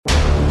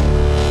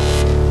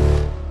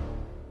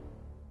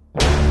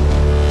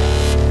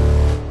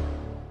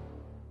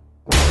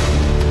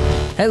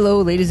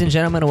Hello, ladies and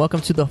gentlemen, and welcome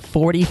to the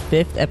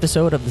 45th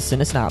episode of the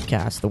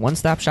CineSnobcast, the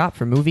one-stop shop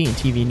for movie and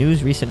TV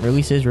news, recent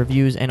releases,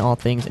 reviews, and all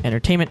things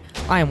entertainment.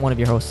 I am one of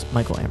your hosts,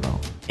 Michael Amro,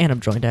 and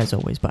I'm joined, as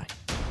always, by...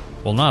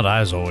 Well, not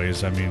as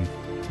always. I mean,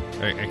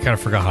 I kind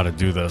of forgot how to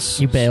do this.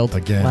 You bailed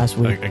Again. last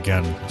week.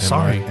 Again.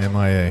 Sorry.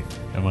 MIA.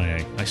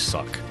 MIA. I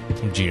suck.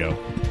 I'm Gio.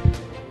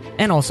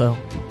 And also,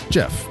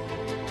 Jeff.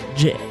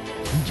 J.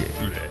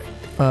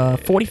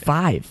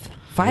 45.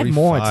 Five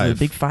more to the 45.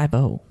 big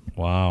 5-0.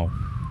 Wow.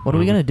 What are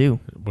we going to do?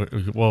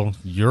 Well,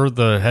 you're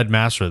the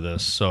headmaster of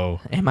this, so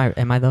Am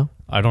I though?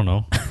 I don't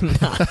know.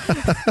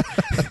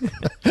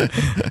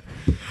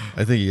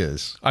 I think he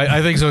is.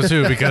 I think so,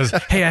 too, because,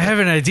 hey, I have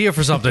an idea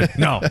for something.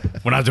 No,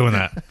 we're not doing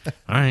that.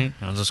 All right,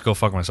 I'll just go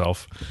fuck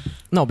myself.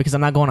 No, because I'm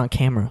not going on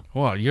camera.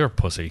 Well, you're a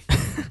pussy.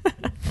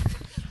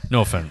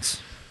 No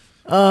offense.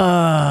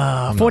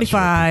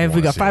 45.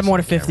 We got 5 more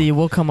to 50.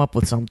 We'll come up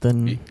with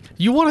something.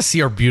 You want to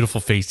see our beautiful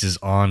faces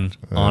on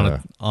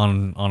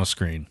a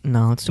screen.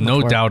 No, it's too much No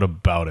work. doubt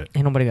about it.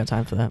 Ain't nobody got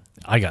time for that.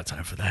 I got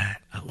time for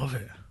that. I love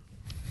it.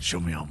 Show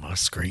me on my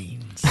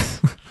screens.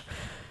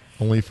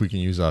 Only if we can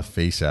use our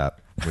face app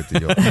with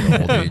the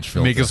old age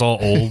filter. Make us all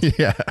old.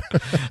 Yeah. I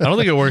don't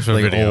think it works for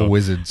Like video. old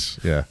wizards.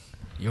 Yeah.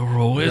 You're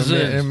a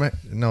wizard.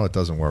 No, it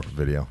doesn't work with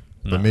video.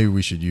 No. But maybe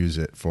we should use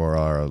it for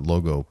our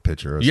logo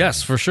picture. Or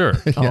Yes, for sure.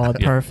 Oh,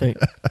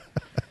 perfect.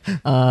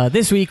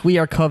 This week we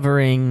are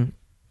covering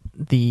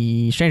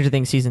the Stranger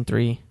Things Season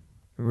 3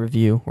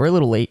 review. We're a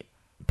little late,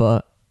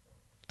 but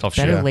Tough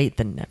better shit. Yeah. late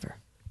than never.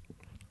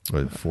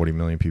 What, 40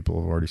 million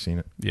people have already seen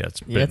it. Yeah,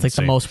 it's Yeah, it's like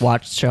the insane. most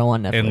watched show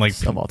on Netflix And,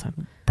 like, of all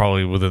time.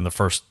 Probably within the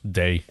first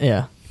day.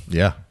 Yeah.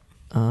 Yeah.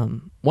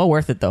 Well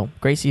worth it, though.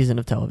 Great season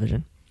of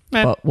television.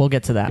 Meh. But we'll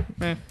get to that.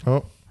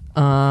 Oh,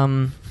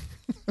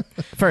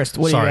 First,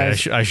 what Sorry, are you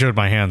guys, I showed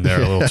my hand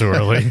there a little too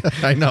early.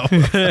 I know.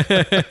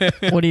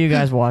 what are you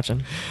guys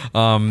watching?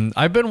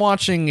 I've been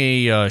watching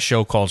a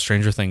show called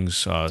Stranger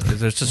Things.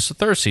 It's just the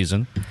third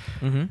season.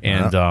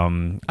 And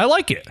I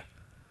like it.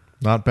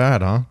 Not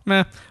bad, huh?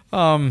 Meh.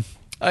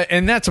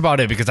 And that's about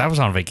it because I was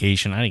on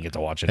vacation. I didn't get to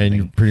watch anything.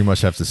 And you pretty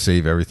much have to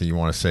save everything you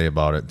want to say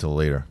about it until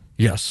later.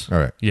 Yes. All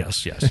right.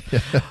 Yes, yes.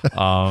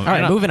 All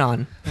right, moving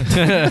on.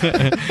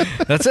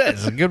 That's it.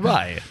 It's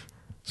goodbye.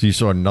 So you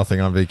saw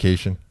nothing on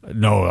vacation?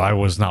 No, I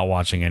was not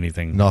watching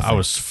anything. Nothing. I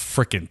was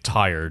freaking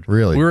tired.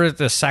 Really? We were at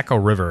the Saco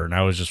River, and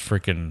I was just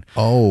freaking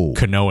Oh.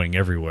 canoeing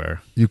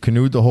everywhere. You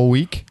canoed the whole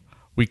week?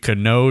 We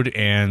canoed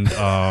and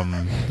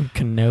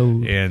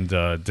Canoe.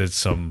 did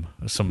some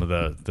of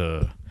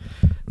the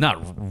not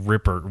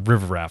river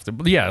raft,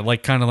 but yeah,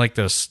 like kind of like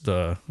this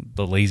the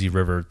lazy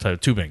river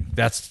type tubing.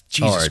 That's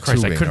Jesus All right,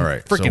 Christ! tubing, I couldn't all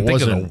right. freaking So it think of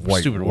wasn't the white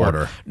stupid water.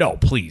 word. No,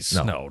 please,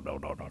 No. no.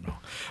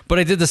 But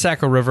I did the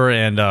Saco River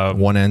and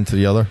One end to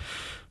the other?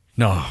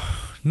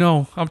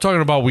 No, I'm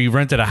talking about we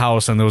rented a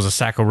house and there was a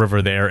Saco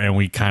River there, and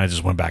we kind of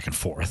just went back and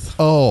forth.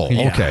 Oh,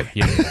 Yeah, okay.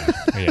 Yeah.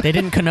 They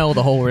didn't canoe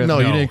the whole river. No,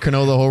 you didn't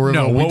canoe the whole river.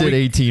 No, we what did we-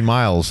 18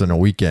 miles in a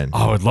weekend.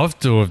 I would love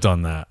to have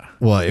done that.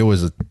 Well, it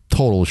was a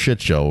total shit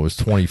show. It was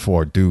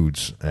 24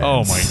 dudes. And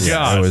Oh, my yeah,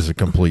 God. it was a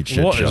complete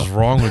shit What show. is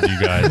wrong with you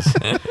guys?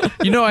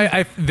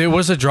 I there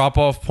was a drop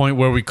off point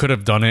where we could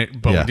have done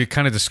it, but Yeah. we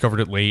kind of discovered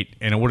it late,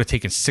 and it would have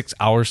taken 6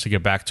 hours to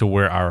get back to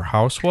where our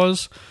house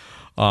was.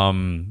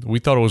 We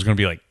thought it was going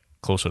to be like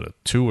closer to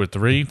 2 or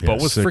 3,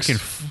 but with 6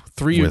 freaking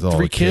three with all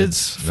three the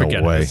kids, kids. No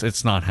forget way. it.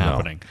 It's not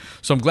happening.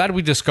 So I'm glad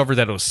we discovered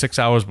that it was 6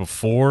 hours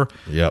before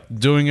Yep.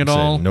 doing it Said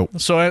all. nope.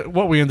 So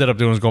what we ended up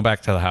doing was going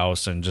back to the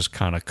house and just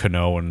kind of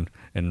canoe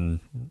and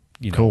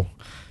Cool.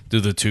 do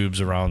the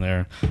tubes around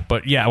there.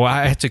 But yeah, well,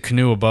 I had to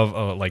canoe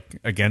above, like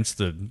against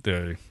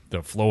the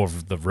flow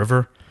of the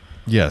river.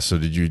 Yeah, so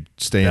did you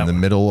stay That in the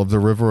one. middle of the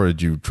river or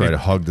did you try to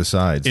hug the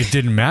sides? It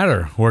didn't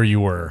matter where you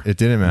were. It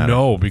didn't matter?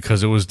 No,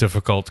 because it was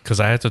difficult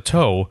because I had to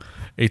tow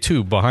a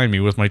tube behind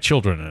me with my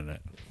children in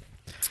it.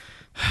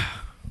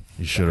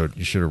 You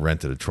should have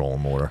rented a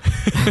trolling motor.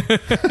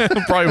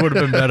 Probably would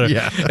have been better.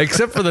 Yeah.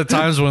 Except for the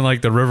times when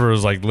like the river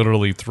was like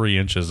literally 3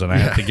 inches and I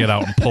had to get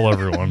out and pull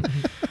everyone.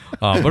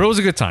 But it was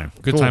a good time.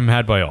 Good Cool. time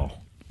had by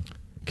all.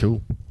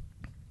 Cool.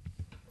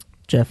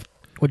 Jeff,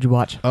 what'd you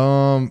watch?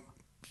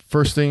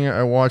 First thing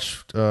I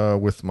watched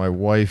with my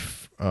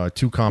wife,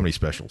 2 comedy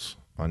specials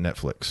on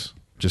Netflix.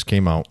 Just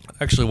came out.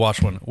 I actually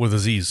watched one with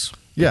Aziz.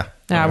 Yeah.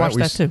 Yeah, I watched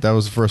that too. That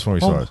was the first one we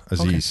saw. okay.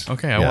 Aziz.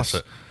 Okay, I watched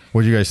it.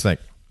 What do you guys think?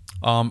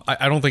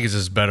 I don't think it's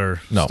his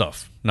better No.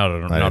 stuff. Not I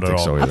at didn't think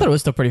all. so I either. thought it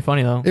was still pretty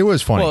funny, though. It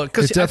was funny. Well, It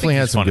definitely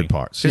had some good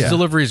parts. His Yeah.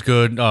 delivery's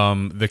good.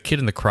 The kid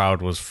in the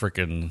crowd was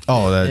freaking.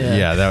 Oh,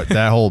 Yeah.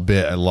 that whole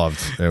bit I loved.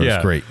 It was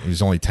Yeah. great. He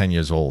was only 10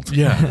 years old.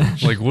 Yeah,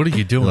 like what are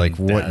you doing? Like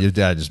what? Dad? Your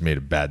dad just made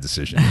a bad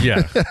decision.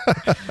 Yeah,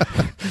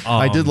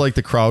 I did like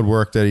the crowd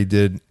work that he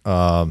did.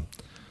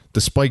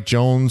 The Spike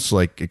Jones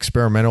like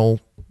experimental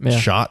Yeah.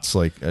 shots.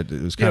 Like it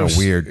was Yeah, kind it of was-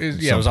 weird. it- in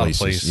yeah, it some was out of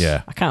places. place.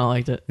 Yeah, I kind of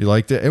liked it. you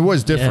liked it. It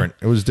was different.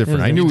 Yeah. It was different.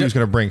 It was I knew he different. was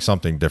going to bring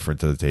something different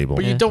to the table.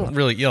 but you don't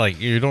really,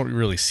 you don't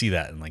really see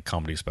that in like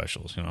comedy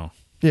specials, you know.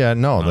 Yeah,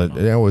 no,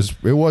 it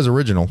was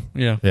original.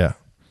 Yeah. Yeah,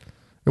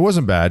 it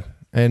wasn't bad.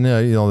 And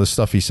the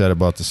stuff he said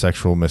about the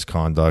sexual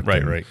misconduct.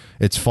 Right, and right.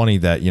 It's funny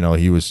that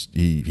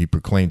he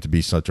proclaimed to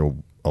be such a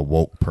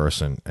woke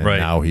person, and Right.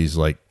 now he's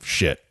like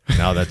shit.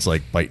 Now that's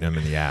like biting him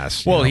in the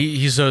ass. Well,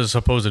 he's a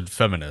supposed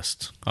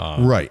feminist.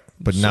 right,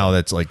 but now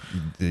that's like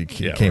it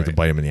came to right.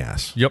 bite him in the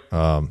ass. Yep.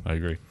 I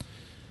agree.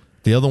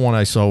 The other one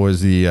I saw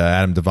was the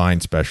Adam Devine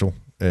special,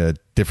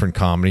 different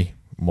comedy,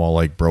 more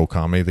like bro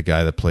comedy. The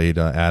guy that played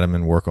Adam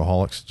in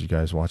Workaholics. Did you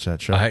guys watch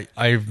that show?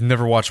 I've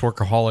never watched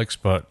Workaholics,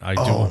 but I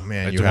do. Oh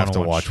man, I you do have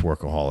wanna to watch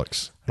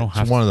Workaholics. I don't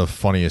have It's one of the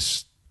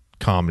funniest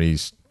comedy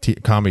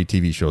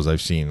TV shows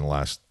I've seen in the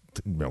last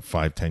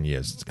 5-10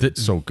 years.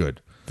 It's so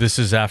good. This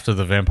is after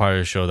the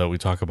vampire show that we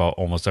talk about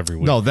almost every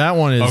week. No, that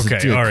one is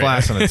Okay, a all right.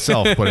 class in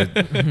itself, but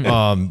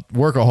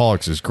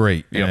Workaholics is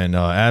great, Yep. and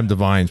Adam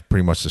Devine's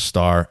pretty much the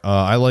star.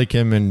 I like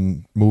him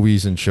in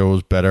movies and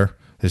shows better.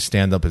 His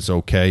stand-up is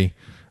okay,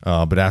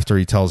 but after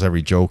he tells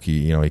every joke,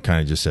 he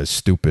kind of just says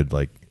stupid,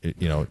 like,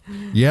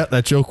 yeah,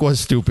 that joke was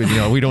stupid.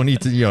 We don't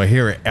need to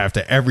hear it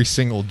after every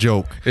single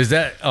joke. Is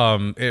that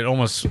it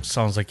almost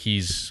sounds like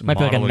he's Might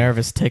be like a modeling-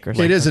 nervous tick or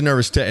something. It is a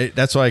nervous tick.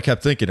 That's why I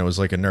kept thinking it was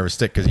like a nervous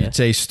tick, because he'd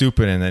say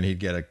stupid and then he'd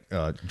get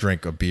a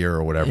drink of beer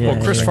or whatever. Yeah.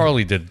 Well, Chris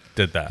Farley did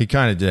that. He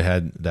kind of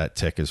had that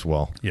tick as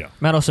well. Yeah.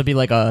 Might also be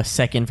like a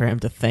second for him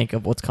to think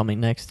of what's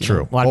coming next.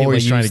 True. A lot of people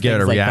Always trying to use get a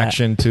things like that.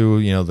 reaction to,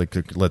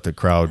 let the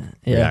crowd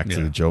react to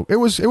Yeah. the joke. It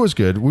was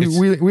good.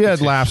 We had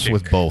it's a laughs shtick.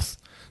 with both.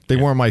 They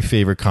weren't my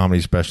favorite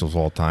comedy specials of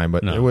all time,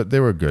 but No. they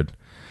were good.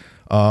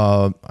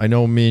 I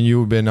know me and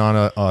you have been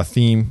on a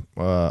theme,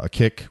 a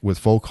kick with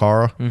folk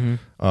horror.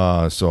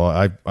 So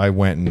I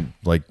went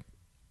and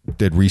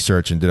did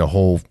research and did a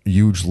whole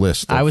huge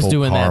list of I was folk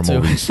doing horror that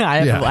too. movies. I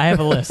have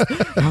a list.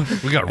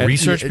 We got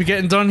research be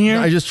getting done here.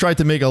 I just tried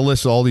to make a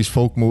list of all these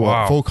folk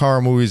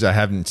horror movies I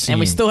haven't seen. And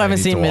we still I haven't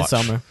need seen to watch.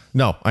 Midsommar.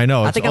 No, I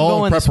know. I It's think I'm all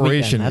going this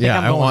preparation. weekend.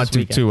 I I want to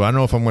weekend. too. I don't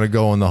know if I'm going to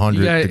go in the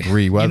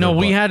 100-degree weather.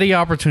 we but- had the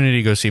opportunity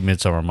to go see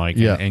Midsummer, Mike,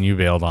 Yeah. and you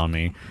bailed on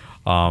me.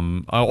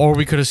 Or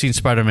we could have seen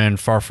Spider-Man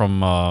Far From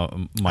My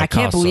I can't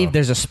Casa. believe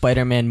there's a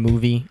Spider-Man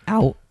movie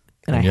out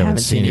and I you haven't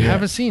haven't seen seen it it You yet.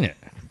 haven't seen it.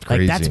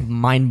 Like that's Crazy.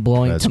 mind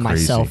blowing That's to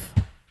crazy. myself.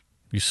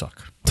 You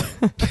suck.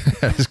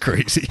 That is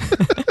crazy.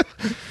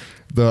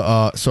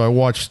 So I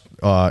watched.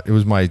 It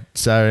was my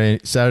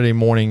Saturday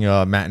morning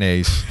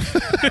matinees.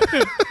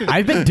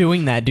 I've been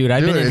doing that, dude.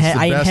 Dude, it's the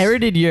I best.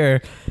 inherited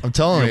your. I'm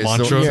telling you, Your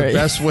it's the mantra?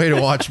 best way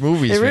to watch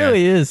movies. It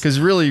really is. Because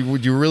really,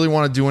 would you really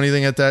want to do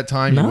anything at that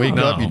time? No. You wake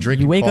up, you drink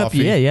You your wake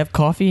coffee. up, you have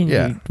coffee and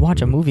Yeah. you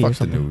watch a movie or Fuck the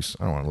something. news.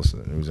 I don't want to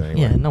listen to the news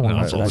anyway. Yeah, no one No,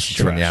 wants to I'll watch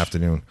listen to it in the trash.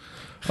 afternoon.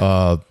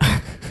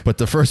 But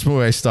the first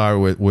movie I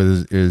started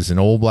with is an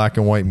old black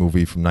and white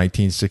movie from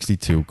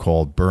 1962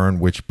 called Burn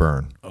Witch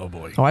Burn, Oh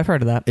boy. Oh, I've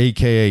heard of that.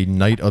 aka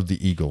Night of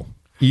the Eagle.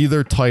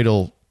 Either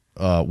title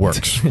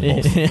works. For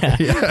both.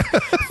 Yeah.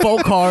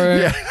 Folk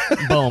horror.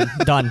 Boom.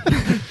 Done.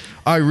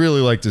 I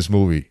really like this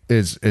movie.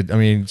 I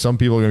mean, some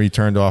people are going to be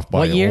turned off by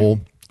What year? old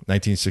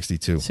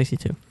 1962.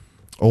 62.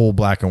 Old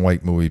black and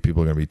white movie.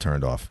 People are going to be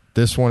turned off.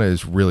 This one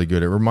is really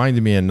good. It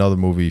reminded me of another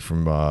movie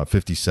from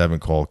 57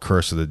 called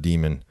Curse of the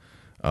Demon,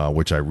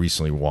 which I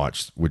recently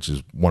watched, which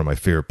is one of my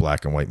favorite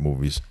black and white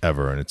movies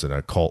ever, and it's an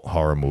occult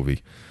horror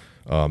movie.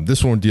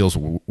 This one deals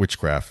with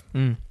witchcraft.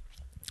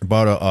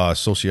 About a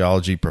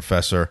sociology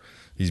professor.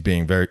 He's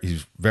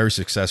very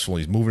successful.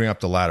 He's moving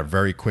up the ladder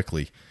very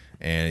quickly,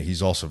 and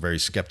he's also very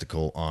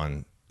skeptical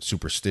on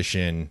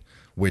superstition,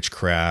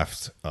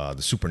 witchcraft,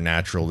 the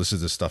supernatural. This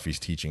is the stuff he's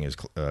teaching his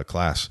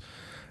class,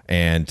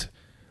 and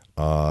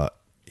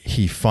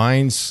he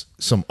finds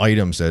some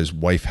items that his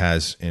wife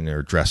has in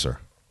her dresser,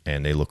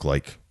 and they look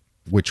like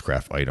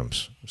witchcraft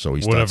items. So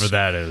he Whatever starts,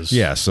 that is.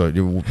 yeah. So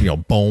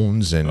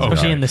bones and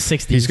Especially in the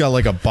 60s. He's got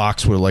like a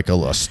box with like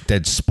a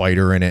dead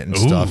spider in it and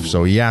stuff. Ooh,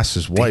 So he asks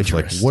his wife,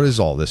 dangerous. like, what is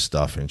all this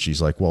stuff? And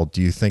she's like, well,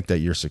 do you think that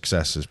your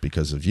success is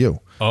because of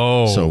you?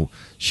 Oh. So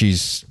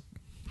she's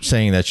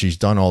saying that she's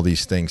done all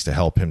these things to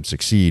help him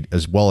succeed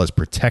as well as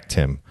protect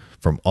him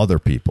from other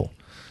people.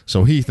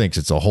 So he thinks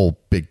it's a whole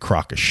big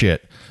crock of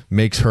shit,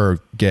 makes her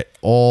get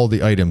all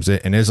the items,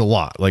 and there's a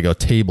lot, like a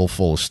table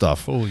full of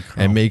stuff, Holy cow.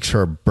 and makes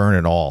her burn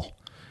it all.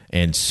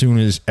 And soon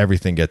as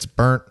everything gets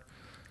burnt,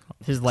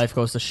 His life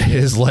goes to shit.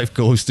 his life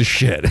goes to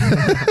shit.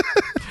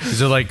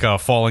 Is it like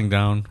Falling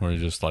Down, where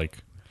it's just like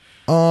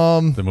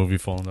the movie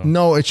Falling Down?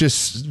 No, it's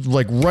just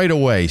like right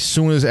away.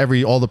 Soon as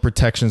all the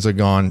protections are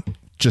gone,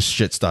 just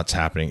shit starts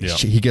happening. Yeah.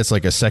 He gets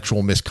like a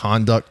sexual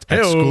misconduct at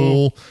Hey-o.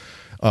 school.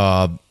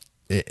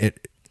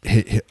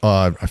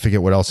 I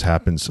forget what else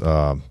happens.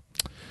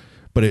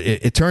 But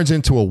it turns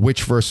into a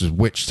witch versus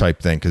witch type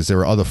thing because there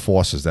are other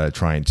forces that are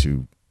trying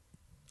to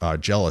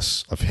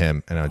jealous of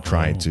him and are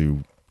trying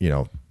to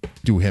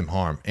do him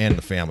harm and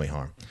the family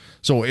harm.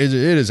 So it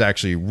is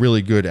actually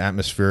really good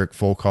atmospheric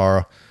folk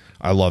horror.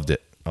 I loved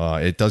it.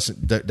 It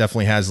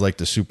definitely has like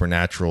the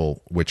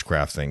supernatural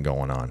witchcraft thing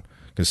going on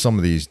because some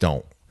of these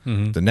don't.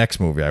 The next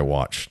movie I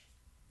watched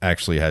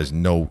actually has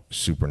no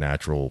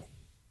supernatural,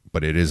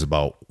 but it is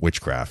about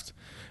witchcraft.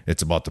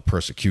 It's about the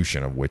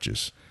persecution of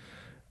witches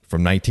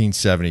from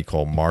 1970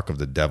 called Mark of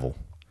the Devil.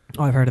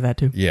 Oh, I've heard of that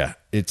too. Yeah,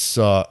 it's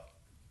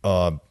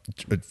a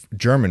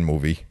German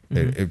movie.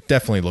 It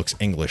definitely looks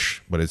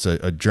English, but it's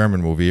a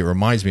German movie. It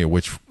reminds me of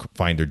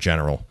Witchfinder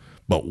General,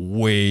 but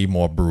way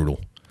more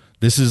brutal.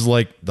 This is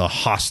like the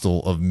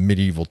Hostel of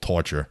medieval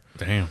torture.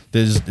 Damn.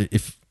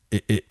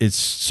 It's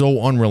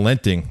so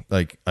unrelenting,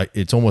 like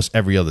it's almost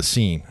every other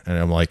scene, and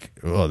I'm like,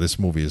 oh, this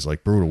movie is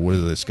like brutal. What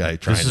is this guy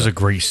trying? This is a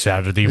great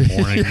Saturday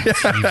morning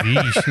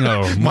TV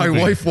show. My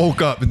wife woke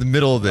up in the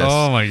middle of this.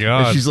 Oh my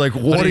god! And she's like,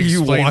 "What are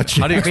you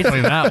watching?" How do you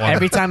explain that one?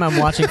 Every time I'm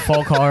watching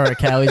folk horror,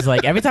 Callie's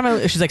like,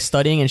 she's like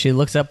studying and she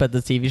looks up at the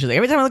TV. She's like,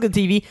 every time I look at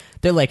the TV,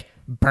 they're like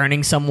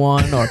burning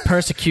someone or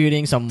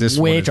persecuting some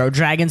witch or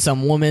dragging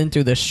some woman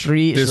through the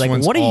street. She's like,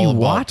 what are you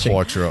watching?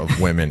 Torture of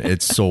women.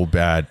 It's so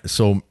bad.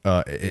 So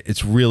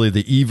it's really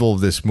the evil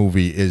of this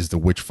movie is the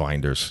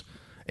Witchfinders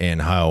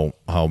and how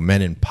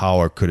men in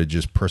power could have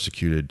just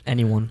persecuted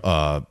anyone.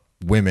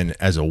 Women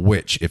as a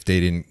witch if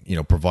they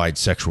didn't provide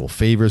sexual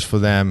favors for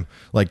them.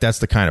 Like that's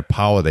the kind of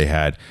power they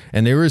had.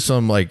 And there is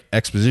some like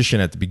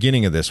exposition at the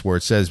beginning of this where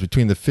it says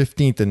between the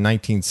 15th and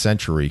 19th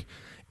century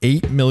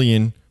 8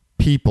 million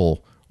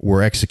people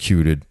were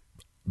executed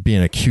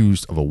being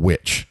accused of a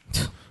witch,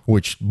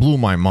 which blew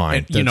my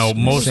mind. And,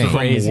 most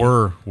insane. of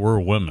them were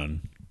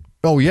women.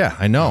 Oh yeah,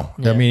 I know.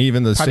 Yeah. I mean,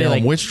 even the Probably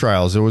Salem witch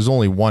trials, there was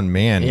only one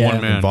man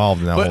involved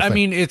in that. But whole thing. I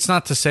mean, it's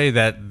not to say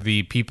that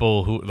the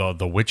people who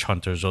the witch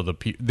hunters or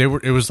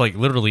it was like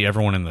literally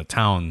everyone in the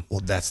town.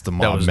 Well, that's the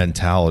mob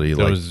mentality.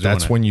 Like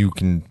that's when you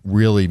can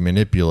really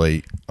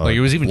manipulate a it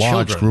was even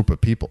large children. group of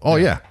people. Oh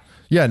yeah.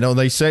 Yeah, no,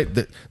 they say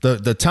that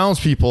the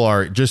townspeople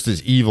are just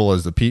as evil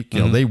as the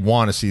people. They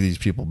want to see these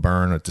people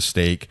burn at the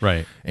stake,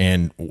 right?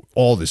 And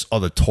all this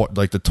other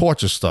the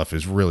torture stuff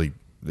is really.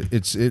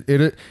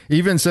 It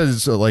even says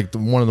it's like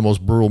one of the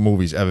most brutal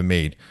movies ever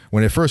made.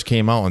 When it first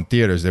came out in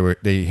theaters,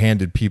 they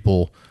handed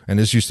people, and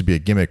this used to be a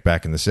gimmick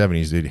back in the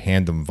 70s. They'd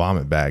hand them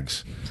vomit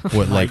bags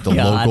with like the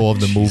logo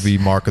of the movie,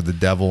 Mark of the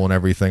Devil, and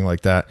everything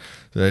like that.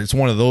 It's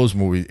one of those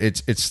movies.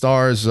 It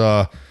stars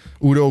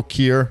Udo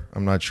Kier.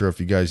 I'm not sure if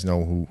you guys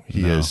know who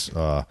he is.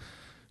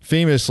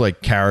 Famous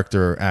like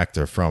character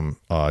actor from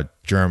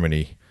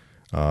Germany.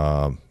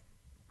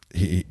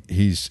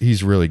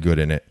 He's really good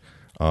in it.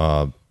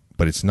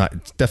 But it's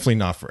definitely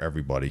not for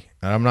everybody.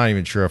 And I'm not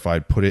even sure if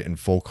I'd put it in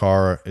folk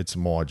horror. It's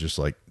more just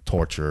like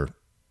torture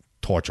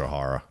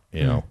horror,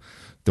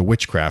 the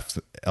witchcraft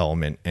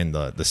element and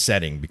the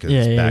setting because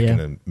it's back in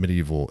the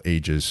medieval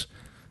ages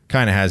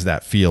kind of has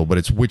that feel, but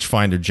it's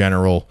Witchfinder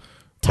General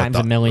times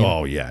a million.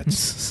 Oh yeah.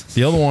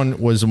 The other one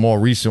was a more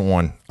recent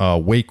one,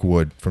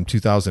 Wakewood from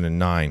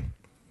 2009.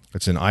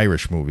 It's an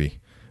Irish movie.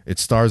 It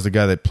stars the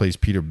guy that plays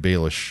Peter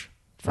Baelish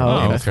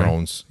from Game of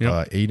Thrones.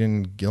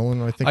 Aidan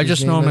Gillen, I think. I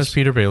just know him as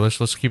Peter Baelish.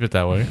 Let's keep it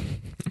that way.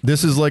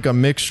 This is like a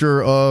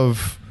mixture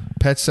of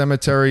Pet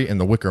Sematary and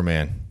The Wicker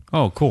Man.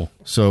 Oh, cool.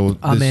 So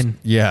I'm in.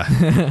 Yeah,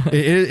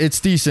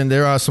 it's decent.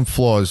 There are some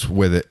flaws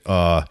with it.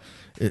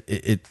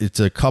 It's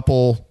a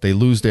couple. They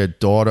lose their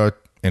daughter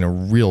in a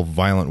real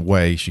violent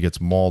way. She gets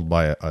mauled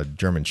by a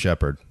German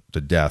Shepherd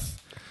to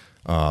death.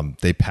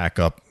 They pack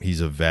up.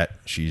 He's a vet.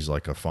 She's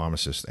like a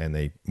pharmacist, and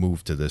they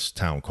move to this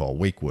town called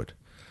Wakewood,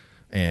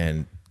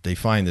 and they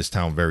find this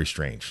town very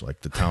strange. Like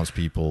the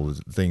townspeople,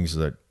 things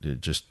that it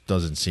just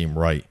doesn't seem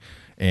right.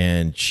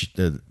 And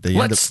they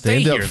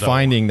end up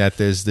finding that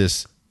there's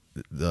this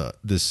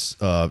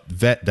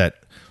vet that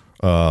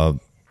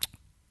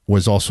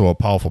was also a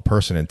powerful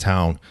person in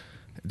town,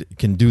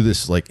 can do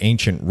this like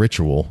ancient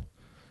ritual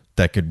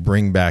that could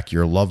bring back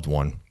your loved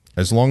one.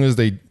 As long as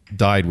they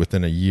died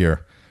within a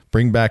year,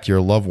 bring back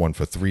your loved one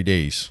for 3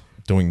 days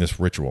doing this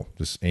ritual,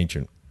 this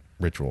ancient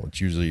ritual.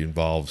 It usually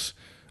involves...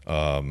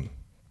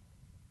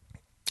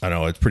 I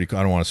know it's pretty.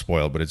 I don't want to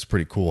spoil it, but it's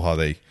pretty cool how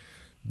they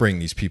bring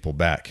these people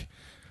back.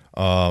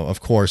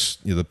 Of course,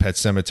 the Pet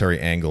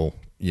Sematary angle.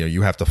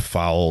 You have to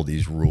follow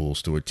these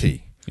rules to a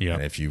T. Yeah.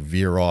 And if you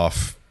veer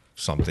off,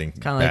 something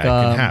kind of bad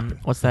like can happen.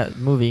 What's that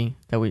movie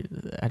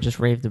that I just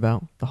raved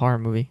about? The horror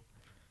movie.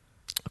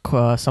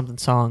 Something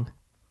song.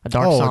 A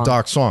dark song. Oh, a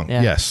dark song.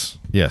 Yeah.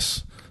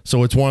 Yes.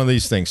 So it's one of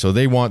these things. So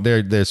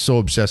they're so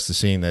obsessed with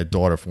seeing their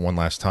daughter for one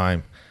last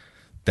time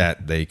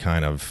that they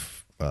kind of.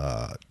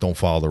 Don't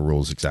follow the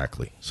rules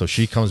exactly. So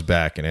she comes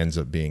back and ends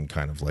up being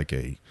kind of like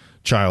a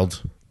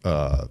child,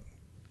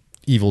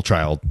 evil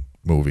child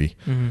movie.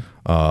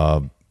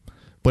 Mm-hmm.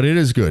 But it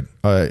is good.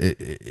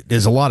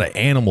 There's a lot of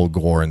animal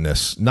gore in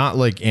this. Not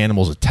like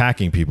animals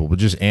attacking people, but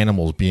just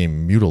animals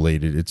being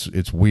mutilated.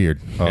 It's weird.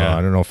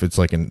 I don't know if it's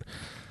like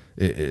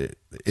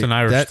it's an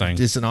Irish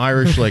thing. It's an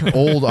Irish, like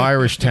old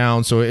Irish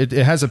town. So it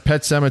has a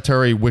Pet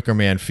Sematary Wicker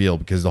Man feel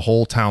because the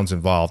whole town's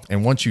involved.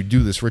 And once you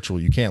do this ritual,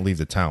 you can't leave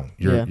the town.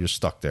 You're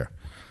stuck there.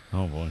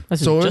 Oh boy.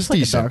 That's so just it's like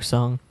decent. a dark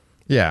song.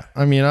 Yeah.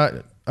 I mean,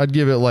 I'd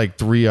give it like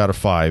 3 out of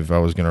 5 if I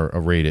was going to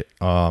rate it.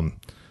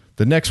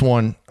 The next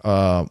one,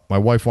 my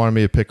wife wanted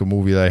me to pick a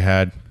movie that I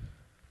had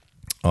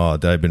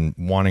that I've been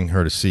wanting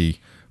her to see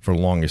for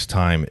the longest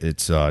time.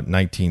 It's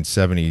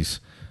 1970s,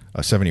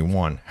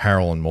 71,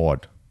 Harold and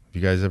Maude.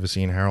 you guys ever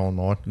seen Harold and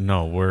Maude?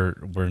 No, we're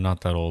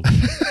not that old.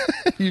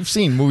 You've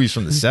seen movies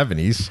from the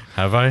 70s.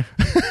 Have I?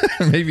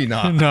 Maybe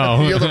not.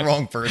 No. You're the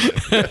wrong person.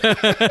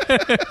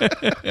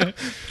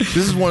 This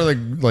is one of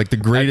the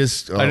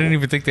greatest. I didn't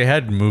even think they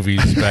had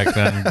movies back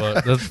then.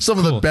 But that's some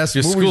of the cool. best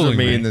You're movies were schooling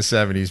made me. in the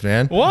 70s,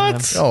 man.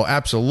 What? Oh,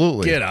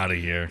 absolutely. Get out of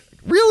here.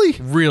 Really?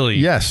 Really?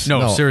 Yes.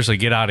 No, No. seriously,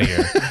 get out of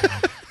here.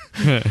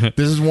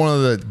 This is one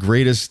of the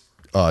greatest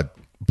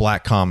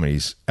black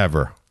comedies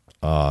ever.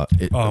 A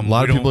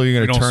lot of people are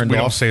going to turn We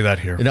off. don't say that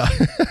here. You know,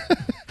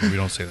 We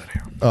don't say that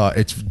here.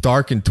 it's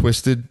dark and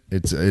twisted.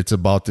 It's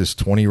about this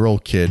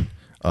 20-year-old kid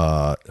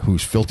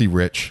who's filthy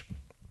rich,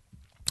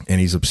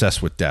 and he's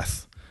obsessed with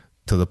death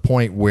to the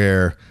point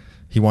where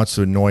he wants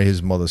to annoy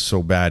his mother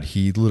so bad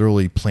he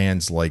literally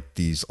plans like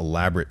these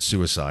elaborate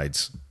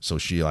suicides. So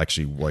she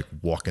actually like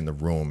walk in the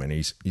room and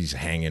he's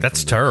hanging.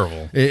 That's from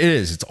terrible. It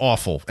is. It's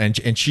awful.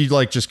 And she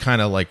like just kind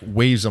of like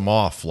waves him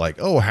off like,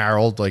 oh,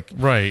 Harold, like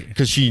Right.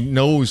 because she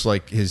knows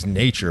like his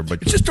nature,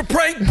 but It's just a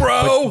prank,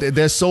 bro.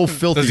 they're so Does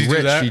filthy he do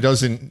rich. that?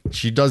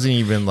 She doesn't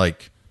even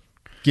like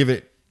give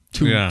it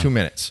two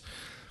minutes.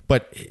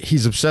 But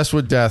he's obsessed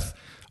with death.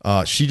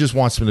 She just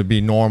wants him to be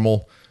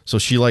normal. So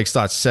she like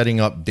starts setting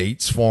up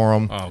dates for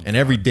him, and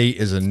every date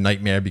is a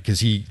nightmare because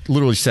he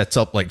literally sets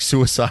up like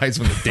suicides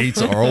when the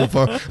dates are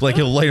over. Like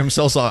he'll light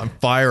himself on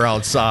fire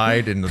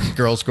outside, and the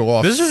girls go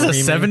off. This is a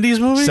screaming. 70s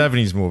movie?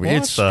 70s movie.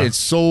 What the- It's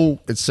so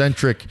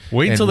eccentric.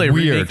 Wait until and they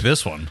weird. remake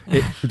this one.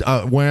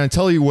 When I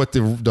tell you what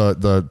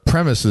the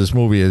premise of this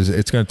movie is,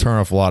 it's going to turn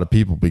off a lot of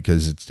people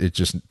because it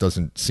just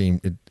doesn't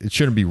seem it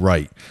shouldn't be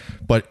right.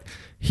 But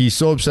he's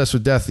so obsessed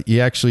with death, he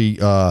actually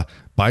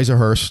buys a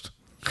hearse.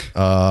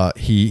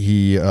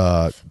 He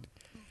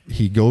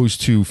goes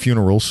to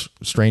funerals,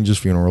 strangers'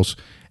 funerals,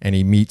 and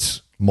he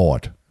meets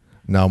Maude.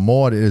 Now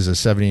Maude is a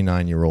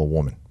 79-year-old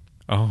woman,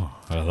 Oh,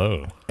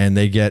 hello. and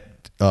they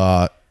get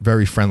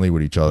very friendly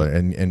with each other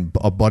and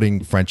a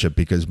budding friendship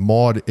because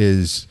Maude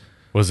is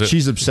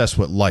she's obsessed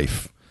with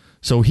life.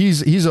 So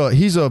he's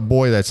a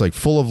boy that's like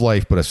full of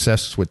life but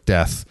obsessed with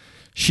death.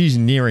 She's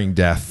nearing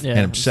death and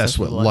obsessed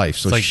with life.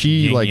 So It's like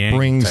she like yin-yang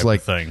brings type like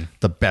of thing.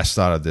 the best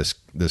out of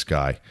this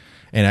guy.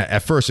 And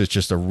at first it's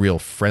just a real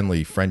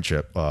friendly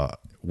friendship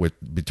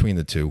between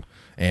the two.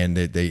 And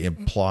they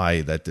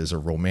imply that there's a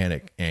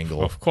romantic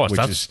angle. Of course,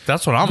 which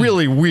that's what I'm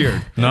really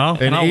weird. No,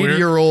 an not weird.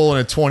 80-year-old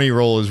and a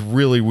 20-year-old is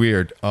really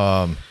weird.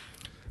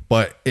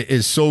 But it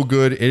is so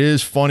good. It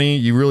is funny.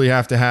 You really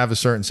have to have a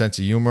certain sense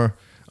of humor.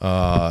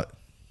 The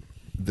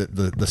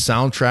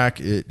soundtrack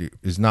it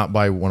is not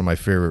by one of my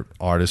favorite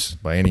artists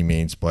by any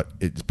means, but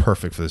it's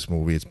perfect for this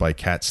movie. It's by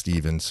Cat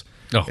Stevens.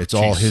 Oh, it's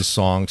all Jesus. his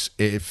songs.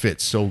 It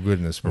fits so good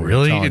in this movie. I'm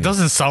Really? telling It you.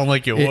 doesn't sound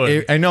like it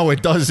would. I know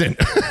it doesn't.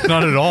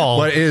 Not at all.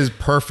 But it is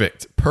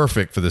perfect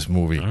for this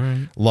movie. All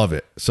right. Love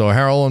it. So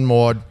Harold and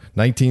Maude,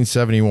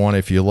 1971.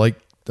 If you like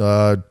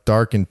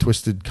dark and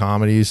twisted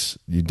comedies,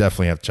 you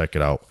definitely have to check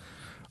it out.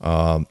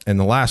 And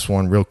the last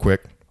one, real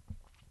quick,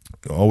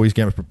 always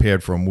get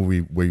prepared for a movie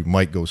where you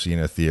might go see in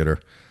a theater.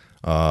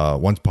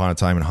 Once Upon a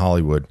Time in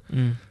Hollywood.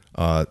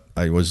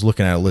 I was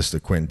looking at a list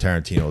of Quentin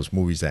Tarantino's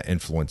movies that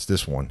influenced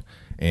this one,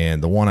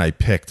 and the one I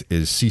picked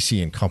is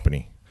CC and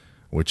Company,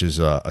 which is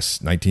a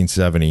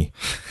 1970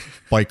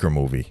 biker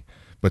movie.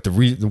 But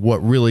what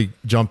really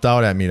jumped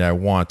out at me that I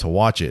wanted to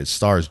watch it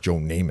stars Joe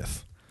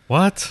Namath.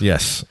 What?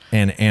 Yes,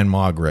 and Anne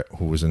Margaret,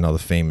 who was another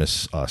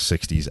famous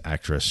 60s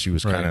actress. She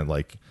was kind of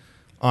like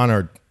on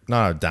her,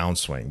 not a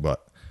downswing,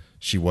 but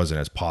she wasn't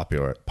as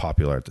popular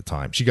at the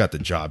time. She got the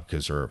job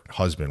because her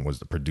husband was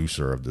the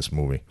producer of this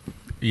movie.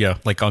 Yeah,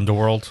 like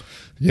Underworld.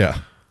 Yeah.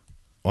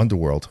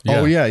 Underworld. Yeah.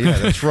 Oh, yeah,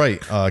 that's right.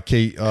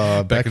 Kate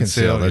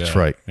Beckinsale, that's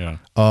right. Yeah.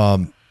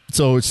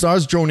 So it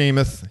stars Joe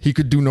Namath. He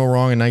could do no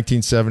wrong in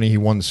 1970. He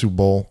won the Super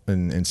Bowl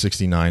in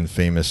 69.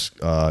 Famous,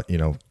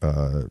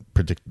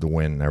 predicted the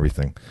win and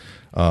everything.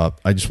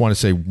 I just want to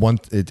say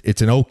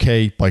it's an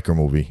okay biker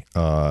movie.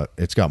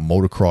 It's got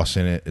motocross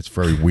in it. It's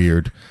very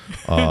weird.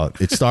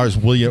 It stars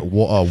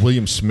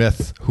William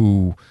Smith,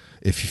 who,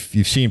 if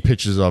you've seen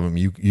pictures of him,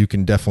 you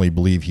can definitely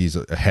believe he's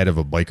a head of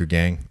a biker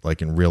gang,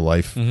 like in real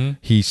life. Mm-hmm.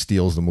 He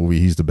steals the movie.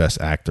 He's the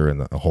best actor in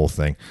the whole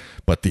thing.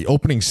 But the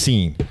opening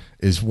scene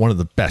is one of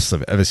the best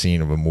I've ever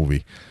seen of a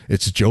movie.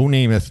 It's Joe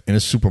Namath in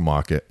a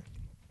supermarket.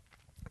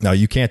 Now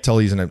you can't tell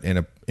he's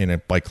in a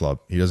bike club.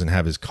 He doesn't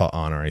have his cut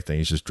on or anything.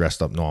 He's just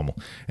dressed up normal,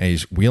 and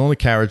he's wheeling the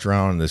carriage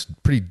around in this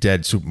pretty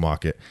dead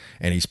supermarket,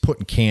 and he's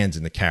putting cans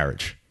in the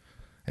carriage.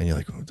 And you're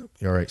like,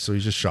 all right, so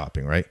he's just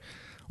shopping, right?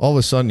 All of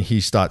a sudden, he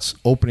starts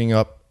opening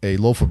up a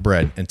loaf of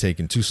bread and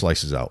taking 2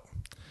 slices out,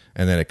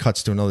 and then it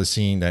cuts to another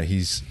scene that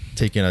he's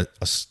taking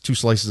 2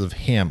 slices of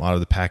ham out of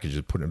the package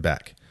and putting it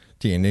back,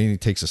 and then he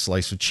takes a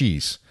slice of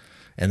cheese.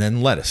 And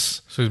then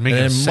lettuce. So he's making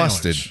and a then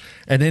sandwich. mustard.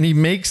 And then he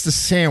makes the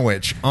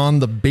sandwich on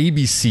the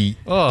baby seat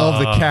of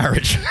the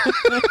carriage,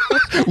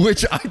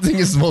 which I think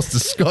is the most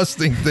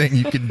disgusting thing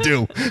you can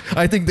do.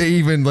 I think they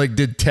even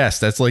did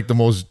tests. That's like the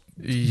most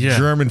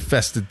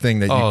germ-infested thing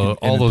that you Oh,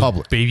 can all in those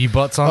public. baby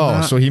butts on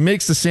Oh, that? so he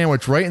makes the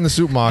sandwich right in the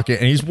supermarket,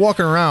 and he's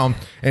walking around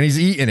and he's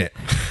eating it,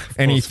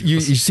 and you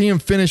see him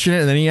finishing it,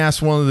 and then he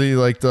asks one of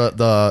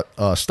the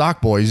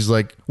stock boys, he's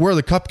like, "Where are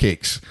the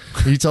cupcakes?"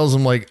 He tells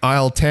him like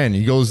aisle 10.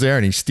 He goes there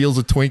and he steals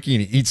a Twinkie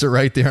and he eats it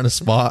right there on the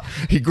spot.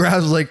 He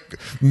grabs like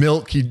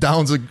milk, he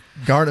downs a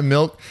gallon of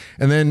milk,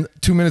 and then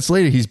 2 minutes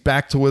later he's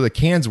back to where the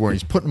cans were. And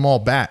he's putting them all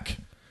back.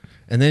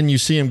 And then you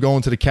see him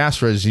going to the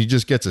cash register. He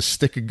just gets a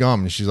stick of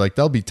gum. And she's like,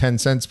 "That'll be 10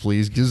 cents,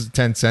 please." Gives it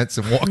 10 cents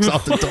and walks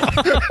out the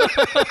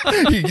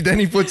door. Then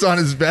he puts on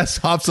his vest,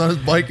 hops on his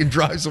bike, and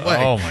drives away.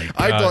 Oh, my God.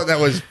 I thought that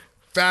was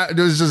it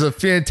was just a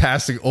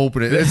fantastic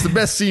opening. It's the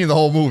best scene in the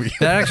whole movie.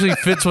 That actually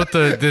fits with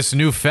this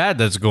new fad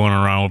that's going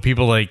around with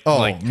people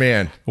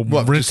Man.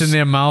 What, rinsing just-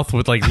 their mouth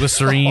with like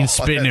Listerine, Oh,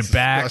 spitting that's it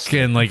back, disgusting.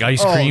 and like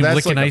ice cream, that's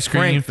licking like a ice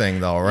cream prank thing,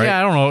 though, right? Yeah,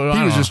 I don't know.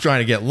 He was just trying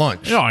to get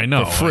lunch. No, I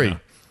know, for I free.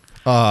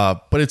 know.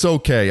 But it's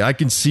okay. I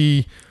can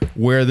see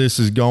where this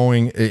is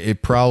going.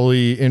 It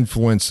probably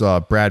influenced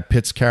Brad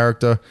Pitt's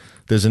character.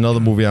 There's another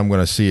movie I'm going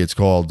to see. It's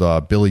called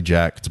Billy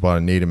Jack. It's about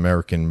a Native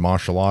American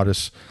martial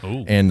artist.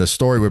 Ooh. And the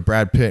story with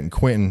Brad Pitt and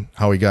Quentin,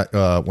 how he got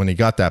when he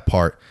got that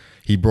part,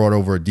 he brought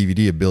over a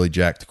DVD of Billy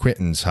Jack to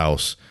Quentin's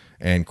house,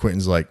 and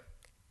Quentin's like,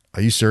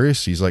 "Are you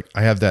serious?" He's like,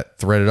 "I have that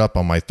threaded up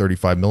on my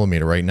 35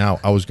 millimeter right now.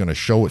 I was going to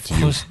show it to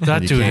you." course, that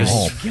when you dude came is-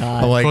 home."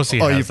 God. I'm like, Of course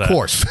he "Oh, has of that."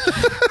 course."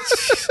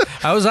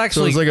 I was So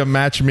actually it's like a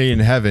match made in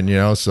heaven,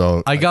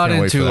 So I got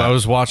can't wait for into. that. I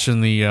was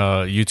watching the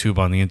YouTube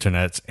on the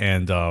internet,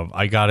 and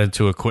I got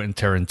into a Quentin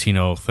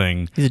Tarantino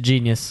thing. He's a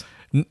genius.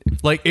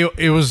 Like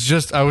it was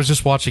just. I was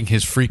just watching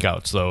his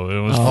freakouts, though. It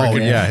was Oh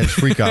freaking. yeah, his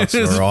freakouts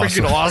It was are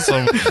awesome. freaking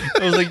awesome.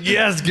 I was like,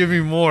 yes, give me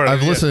more.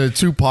 I've Yeah. listened to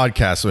 2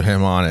 podcasts with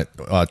him on it,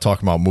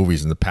 talking about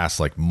movies in the past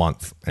like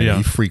month, and Yeah.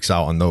 he freaks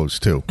out on those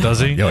too.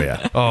 Does he? Oh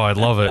yeah. Oh, I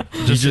love it.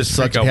 He just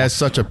freak out. he has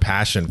such a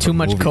passion. Too for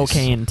much movies.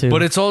 cocaine too.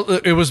 But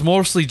it was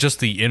mostly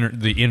just the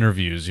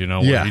interviews,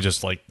 where Yeah. he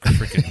just like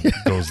freaking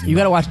goes. you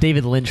got to watch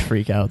David Lynch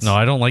freakouts. No,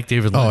 I don't like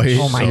David Lynch. Oh, he-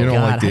 Oh my You don't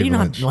god! like How do you David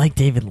not Lynch. like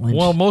David Lynch?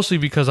 Well, mostly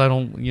because I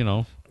don't,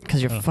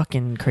 because you're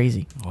fucking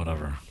crazy.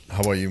 whatever.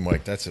 How about you,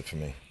 Mike? That's it for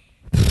me.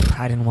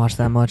 I didn't watch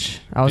that much.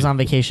 I was on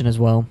vacation as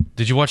well.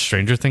 Did you watch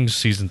Stranger Things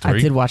season 3? I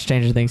did watch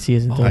Stranger Things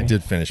season 3. I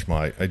did finish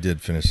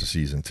the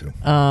season 2.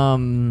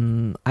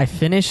 I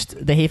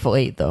finished The Hateful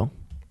Eight though,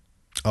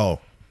 Oh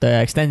the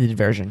extended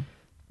version.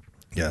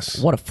 yes,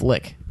 What a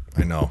flick!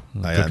 I know.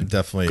 I'm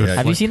definitely. good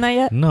Have you seen that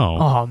yet? No.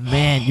 Oh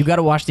man, you got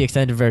to watch the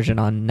extended version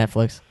on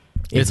Netflix.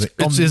 It's isn't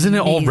it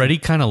amazing. already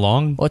kind of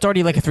long? Well, it's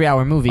already like a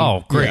 3-hour movie.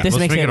 Oh, great. This Let's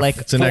makes make it it a- like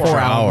It's an extra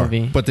 4-hour hour,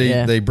 movie. but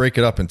Yeah. they break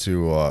it up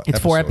into. It's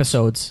 4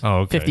 episodes. Oh,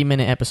 okay.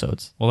 50-minute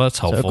episodes. Well, that's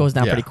helpful. So it goes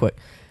down Yeah. pretty quick,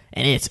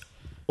 and it's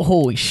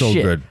holy So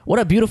shit! good. What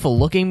a beautiful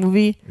looking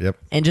movie. Yep.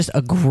 And just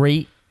a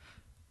great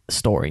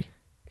story.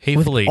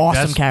 Hateful with Eight.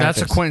 awesome That's a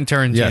characters. Quentin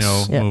Tarantino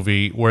Yes. Yeah.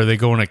 movie where they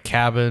go in a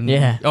cabin.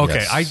 Yeah. Okay,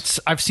 Yes.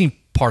 I've seen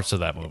parts of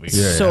that movie.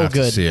 Yeah, you So have to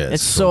good. see it. It's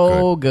It's so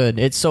so good.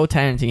 It's so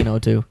Tarantino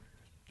too.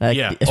 Like,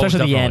 Yeah. Oh, especially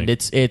the definitely.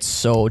 end. It's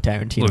so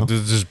Tarantino. Look,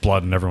 there's just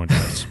blood and everyone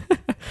dies.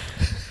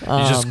 You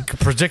just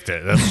predict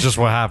it. That's just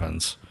what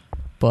happens.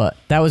 But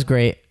that was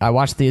great. I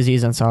watched the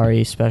Aziz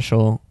Ansari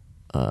special.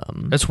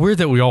 It's weird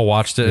that we all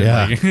watched it.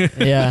 Yeah. Like,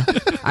 Yeah,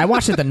 I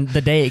watched it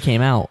the day it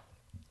came out,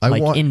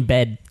 in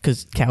bed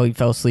because Callie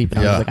fell asleep,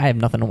 and I Yeah. was like, I have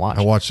nothing to watch.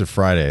 I watched it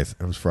Friday. It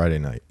was Friday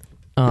night.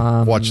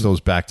 Um, Watch those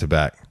back to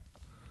back. For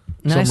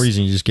and I some s-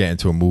 reason, you just get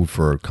into a mood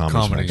for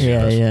comedy. Comedy.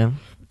 Yeah, yeah. Go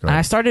And ahead.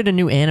 I started a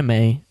new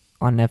anime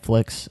on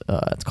Netflix.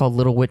 It's called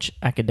Little Witch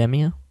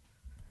Academia.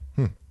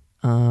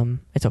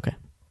 It's okay.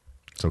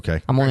 It's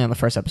okay. I'm only on the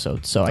first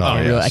episode, so I Oh,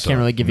 can't yeah, really, I so can't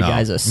really give you no,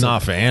 guys a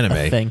not for anime.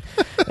 a thing.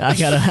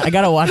 I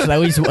gotta watch at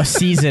least a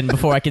season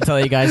before I can tell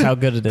you guys how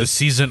good it the is.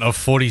 season of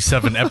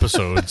 47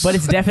 episodes. But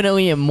it's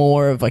definitely a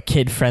more of a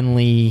kid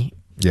friendly.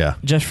 Yeah.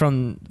 Just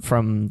from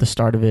the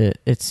start of it,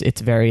 it's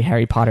very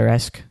Harry Potter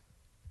esque.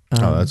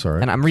 Oh, that's all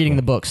right. And I'm reading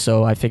the books,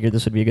 so I figured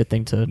this would be a good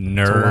thing to watch.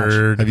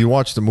 nerd. Have you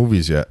watched the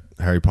movies yet?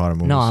 Harry Potter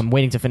movies? No, I'm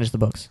waiting to finish the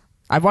books.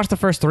 I've watched the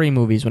first 3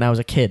 movies when I was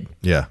a kid.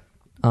 Yeah.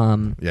 Yeah,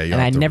 you And have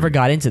I to never read.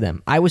 got into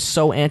them. I was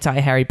so anti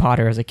Harry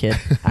Potter as a kid.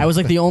 I was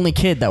like the only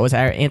kid that was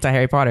anti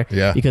Harry Potter.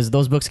 Yeah. Because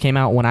those books came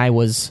out when I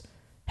was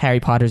Harry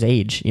Potter's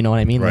age. You know what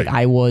I mean? Right. Like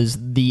I was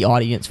the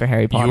audience for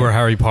Harry Potter. You were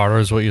Harry Potter,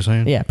 is what you're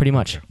saying? Yeah, pretty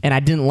much. And I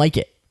didn't like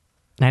it.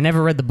 And I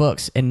never read the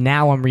books. And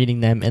now I'm reading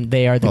them, and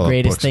they are the Oh, the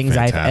greatest books are things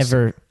I've fantastic.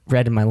 ever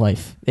read in my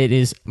life. It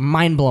is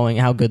mind blowing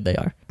how good they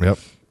are. Yep.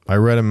 I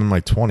read them in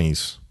my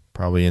 20s,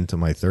 probably into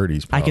my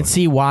 30s. I Probably. can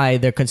see why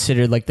they're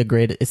considered like the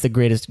greatest. It's the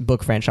greatest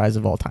book franchise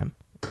of all time.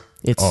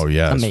 It's Oh,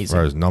 yeah. amazing. As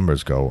far as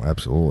numbers go,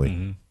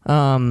 absolutely.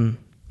 So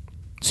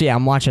yeah,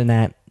 I'm watching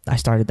that. I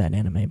started that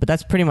anime, but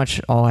that's pretty much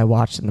all I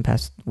watched in the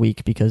past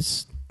week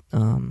because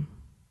there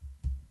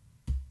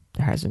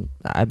hasn't.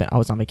 I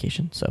was on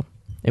vacation, so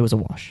it was a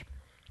wash.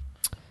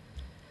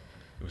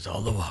 It was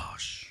all the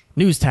wash.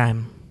 News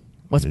time.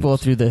 Let's blow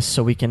through this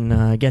so we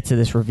can get to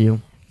this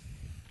review.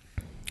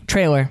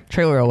 Trailer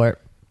alert.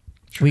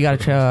 We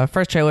got a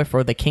first trailer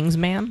for The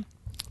Kingsman.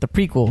 the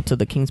prequel to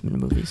the Kingsman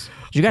movies.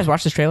 Did you guys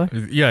watch this trailer?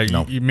 Yeah,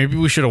 maybe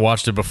we should have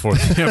watched it before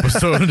the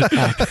episode.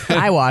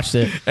 I watched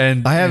it.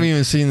 And I haven't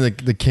even seen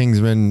the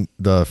Kingsman,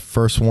 the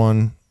first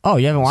one. Oh,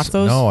 you haven't watched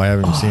those? No, I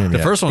haven't seen them the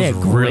yet. first one's They're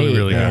really, great,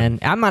 really man.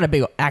 good. I'm not a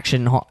big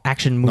action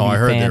movie No, I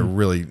heard fan, they're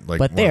really like,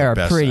 but one they of the are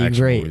best pretty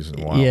action great. movies in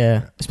a while.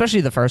 Yeah,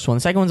 especially the first one.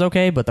 The second one's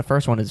okay, but the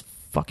first one is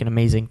fucking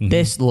amazing. Mm-hmm.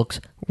 This looks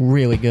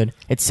really good.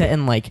 It's set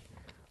in like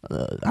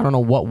I don't know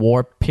what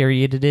war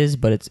period it is,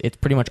 but it's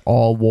pretty much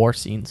all war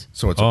scenes.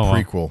 So it's a Oh, wow.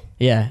 prequel.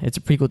 Yeah, it's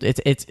a prequel.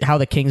 It's how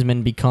the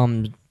Kingsman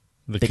becomes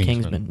The the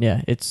Kingsman. Kingsman.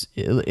 Yeah,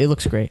 it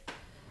looks great.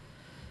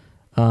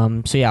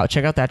 So yeah,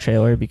 check out that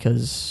trailer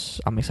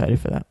because I'm excited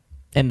for that.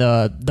 And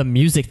the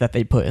music that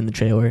they put in the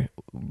trailer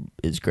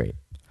is great.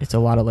 It's a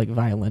lot of like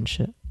violin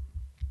shit.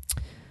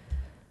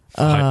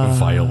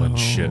 Violent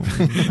shit.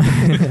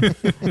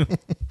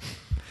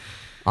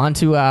 On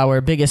to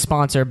our biggest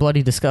sponsor,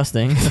 Bloody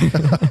Disgusting.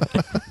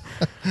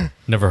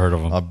 Never heard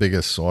of them. Our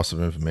biggest source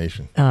of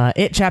information.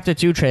 It Chapter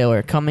 2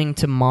 trailer coming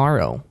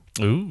tomorrow.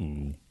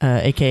 Ooh.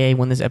 AKA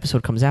when this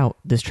episode comes out,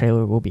 this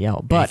trailer will be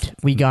out. But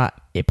we got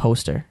a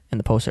poster, and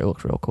the poster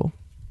looks real cool.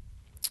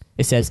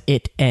 It says,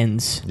 "It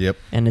ends." Yep.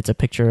 And it's a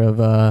picture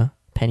of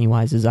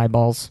Pennywise's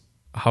eyeballs.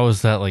 How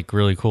is that like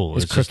really cool?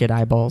 His It's just crooked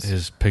eyeballs.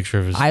 his picture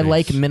of his I face.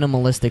 like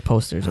minimalistic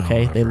posters,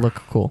 okay? They whatever. look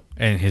cool.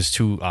 And his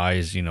two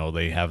eyes,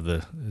 they have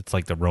it's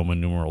like the Roman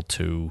numeral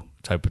 2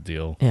 type of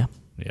deal. Yeah.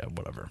 Yeah,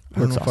 whatever. I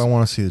don't know Looks if I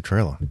want to see the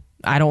trailer.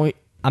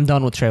 I'm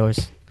done with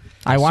trailers.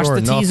 I watched saw the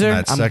enough in teaser.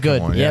 that I'm second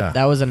good. one, Yep, yeah.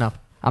 that was enough.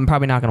 I'm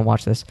probably not going to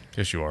watch this.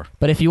 Yes, you are.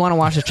 But if you want to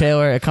watch the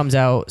trailer, it comes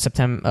out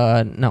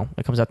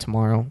it comes out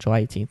tomorrow,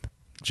 July 18th.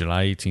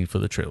 July 18th for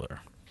the trailer.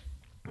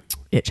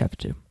 It Chapter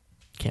 2.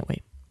 Can't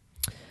wait.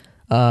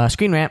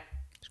 Screen Rant.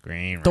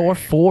 Scream. Thor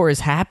 4 is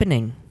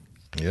happening.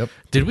 Yep.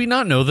 Did we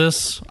not know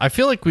this? I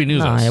feel like we knew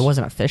No, this. it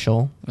wasn't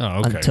official Oh,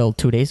 okay. until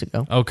 2 days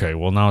ago. Okay,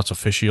 well now it's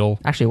official.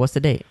 Actually, what's the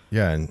date?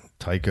 Yeah, and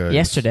Taika.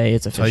 Yesterday,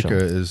 it's official.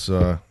 Taika is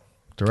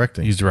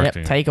directing. He's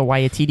directing. Yep, Taika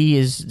Waititi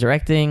is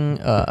directing.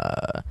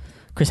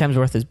 Chris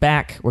Hemsworth is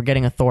back. We're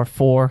getting a Thor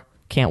 4.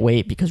 Can't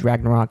wait because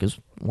Ragnarok is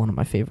one of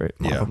my favorite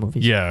Marvel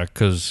movies. Yeah,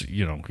 because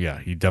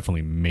he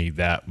definitely made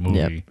that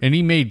movie, Yep. and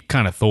he made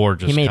kind of Thor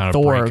just He made kind of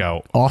Thor break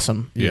out.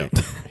 awesome. Yeah,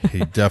 He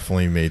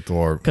definitely made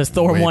Thor. Because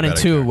Thor way 1 and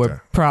better 2 were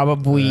character.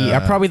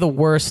 probably the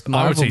worst I would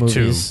Marvel say 2.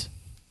 movies.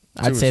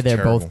 I'd Two say is they're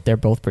terrible.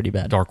 both pretty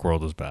bad. Dark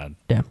World is bad.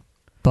 Yeah.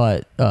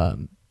 But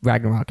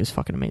Ragnarok is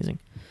fucking amazing.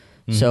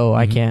 So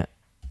I can't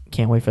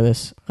wait for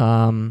this.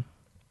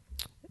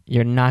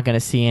 You're not going to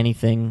see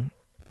anything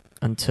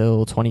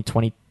until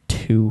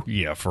 2022.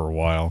 Yeah, for a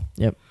while.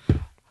 Yep.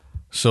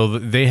 So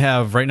they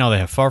have right now. They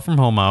have Far From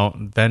Home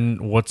out. Then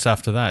what's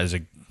after that? Is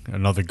it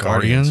another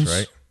Guardians?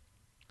 right?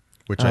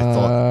 Which I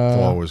thought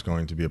Thor was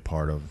going to be a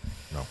part of.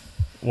 No.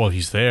 Well,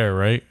 he's there,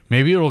 right?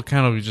 Maybe it'll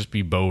kind of just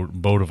be both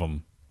of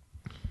them.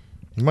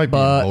 It might be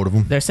But both of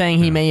them. they're saying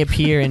he may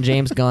appear in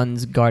James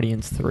Gunn's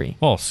Guardians 3.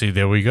 Well, see,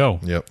 there we go.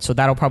 Yep. So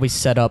that'll probably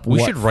set up We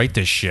what should write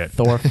this shit.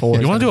 Thor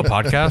 4 You want to do a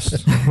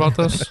podcast about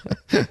this?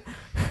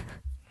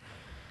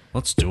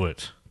 Let's do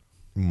it.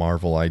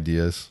 Marvel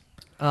ideas.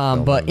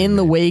 But in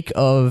the wake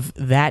of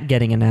that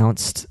getting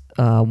announced,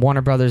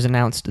 Warner Brothers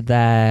announced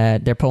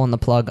that they're pulling the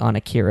plug on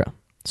Akira.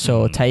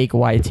 So Taika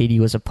Waititi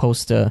was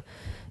supposed to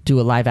do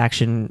a live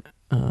action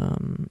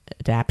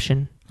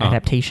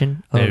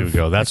adaptation There of we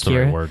go. That's Akira.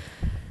 the right word.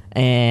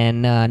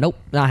 And nope,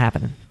 not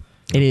happening.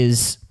 It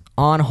is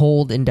on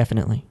hold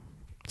indefinitely.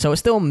 So it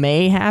still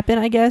may happen,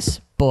 I guess.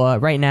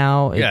 But right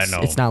now,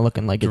 it's not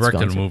looking like it's Directing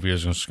going a to. movie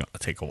is just going to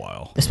take a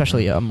while.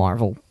 Especially a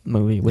Marvel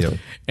movie. With Yep.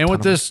 And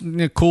with this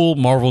cool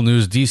Marvel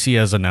news, DC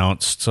has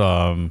announced,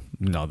 no,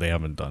 they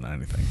haven't done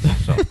anything.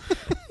 So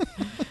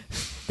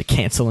they're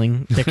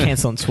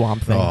canceling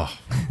Swamp Thing. Oh,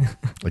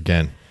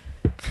 again.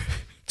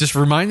 just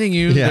reminding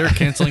you, Yeah. they're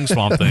canceling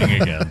Swamp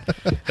Thing again.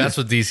 That's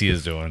what DC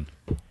is doing.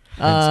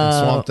 And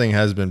Swamp Thing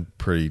has been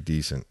pretty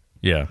decent.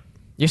 Yeah.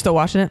 You're still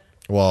watching it?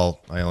 Well,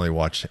 I only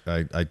watch.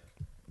 I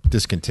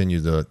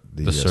discontinued the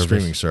service.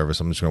 streaming service.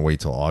 I'm just going to wait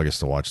till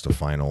August to watch the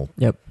final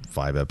Yep.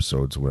 5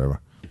 episodes or whatever.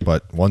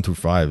 But 1 through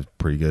 5,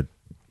 pretty good.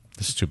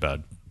 This is too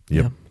bad.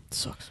 Yep. Yeah.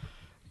 Sucks.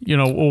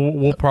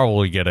 We'll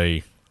probably get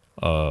a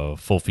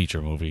full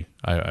feature movie,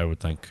 I would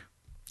think.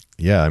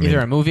 Yeah, I mean, Either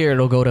a movie or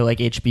it'll go to like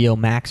HBO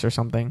Max or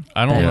something.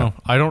 I don't Yeah. know.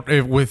 I don't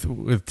with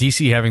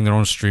DC having their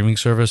own streaming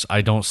service. I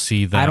don't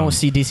see them. I don't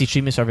see DC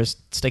streaming service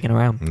sticking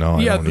around. no,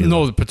 I Yeah, don't either.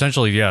 no,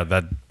 potentially,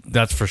 yeah.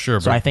 That's for sure.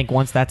 So I think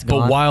once that's but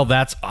gone, while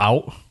that's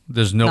out,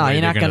 there's no way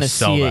you're they're not going gonna to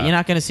sell see it. that. You're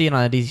not going to see it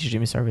on a DC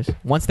streaming service.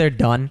 Once they're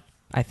done,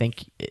 I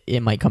think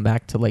it might come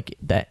back to like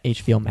that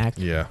HBO Max.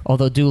 Yeah.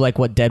 Although do like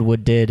what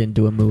Deadwood did and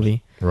do a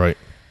movie. Right.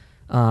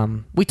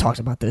 We talked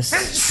about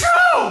this.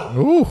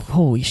 Ooh.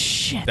 Holy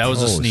shit! That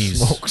was a Holy sneeze.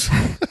 smokes.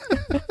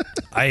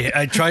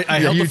 I tried. I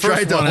held you the first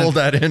tried to one in. hold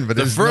that in, but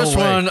The there's first no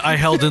way. one I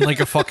held in like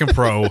a fucking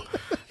pro.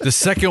 The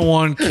second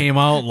one came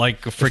out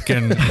like a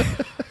freaking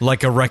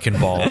like a wrecking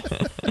ball.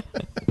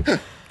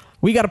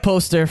 We got a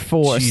poster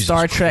for Jesus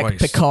Star Trek Christ.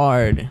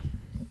 Picard.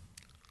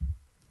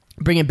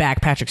 Bringing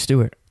back Patrick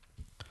Stewart.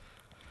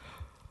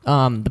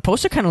 The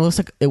poster kind of looks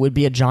like it would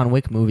be a John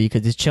Wick movie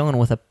because he's chilling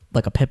with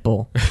a pit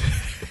bull.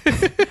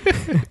 What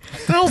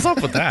the hell's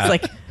up with that? It's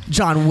like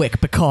John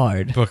Wick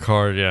Picard.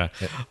 Picard, yeah.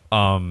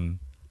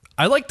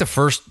 I like the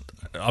first.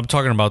 I'm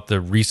talking about the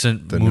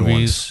recent The new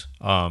movies.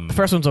 The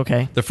first one's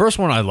okay. The first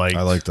one I liked.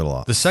 I liked it a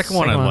lot. The second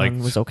one I liked.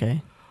 was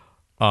okay.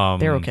 Um,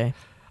 They're okay.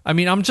 I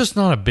mean, I'm just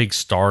not a big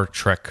Star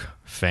Trek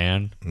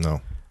fan.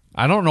 No.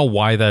 I don't know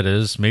why that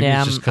is. Maybe Yeah,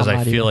 it's just because I'm I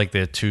not feel either. like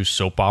they're too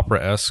soap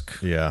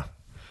opera-esque. Yeah.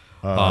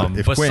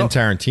 If but Quentin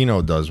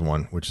Tarantino does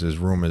one, which there's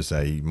rumors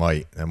that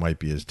that might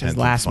be his 10th His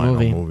last and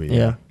final movie.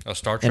 Yeah. A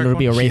Star Trek And it'll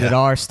be a one? rated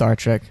R Star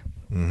Trek.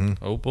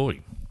 Oh, boy.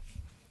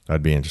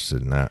 I'd be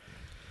interested in that.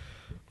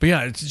 But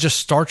yeah, it's just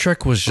Star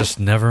Trek was just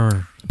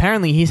never...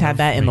 Apparently, he's had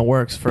that in the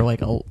works for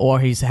or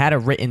he's had a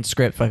written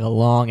script for like a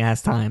long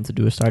ass time to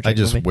do a Star Trek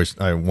movie.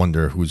 I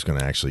wonder who's going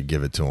to actually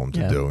give it to him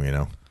to Yeah. do, you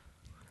know.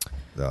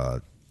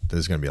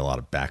 There's going to be a lot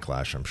of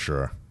backlash, I'm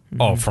sure.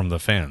 Oh, from the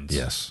fans.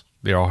 Yes.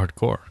 They're all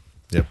hardcore.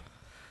 Yep.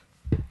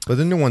 But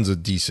the new ones are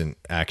decent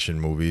action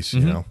movies,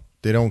 you know.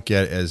 They don't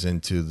get as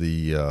into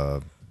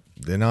the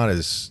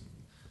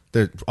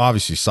they're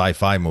obviously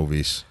sci-fi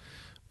movies,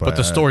 But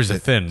the stories are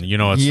thin. You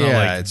know, it's not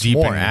like it's deep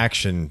more in-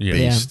 action Yeah.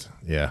 based.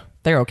 Yeah.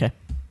 They're okay.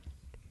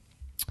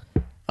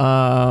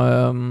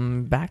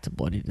 Back to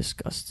Bloody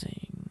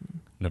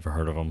Disgusting. Never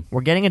heard of them.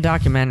 We're getting a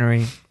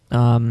documentary.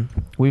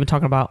 We've been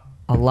talking about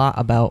a lot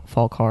about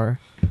folk horror,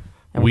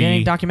 and we're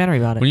getting a documentary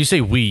about When it. you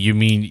say we, you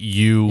mean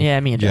you Yeah,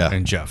 me and Jeff. Yeah.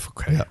 and Jeff.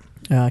 Okay. Yeah.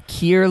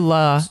 Kier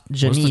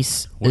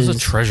Janice What's the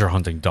is treasure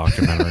hunting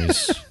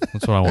documentaries?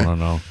 That's what I want to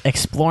know.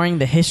 exploring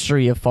the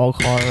history of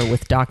folk horror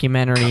with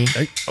documentary.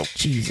 Hey, oh,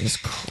 Jesus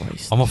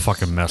Christ! I'm a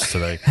fucking mess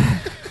today.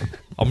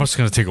 I'm just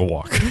going to take a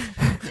walk.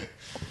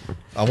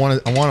 I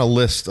want a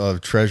list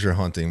of treasure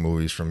hunting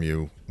movies from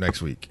you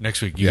next week.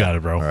 Next week, you got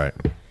it, bro. All right.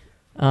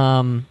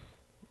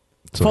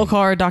 So- Folk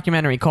horror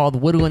documentary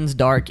called Woodlands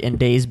Dark and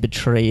Days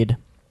Betrayed.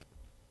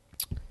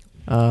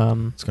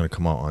 It's going to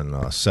come out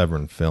on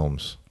Severin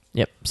Films.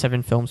 Yep,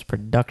 7 Films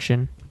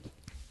production.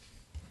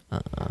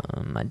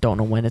 I don't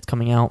know when it's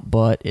coming out,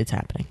 but it's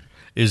happening.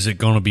 Is it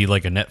going to be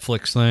like a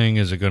Netflix thing?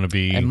 Is it going to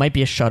be It might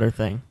be a Shudder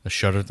thing. a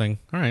Shudder thing?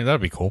 All right,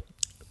 that'd be cool.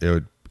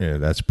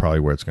 That's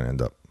probably where it's going to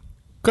end up.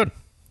 Good.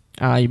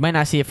 You might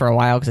not see it for a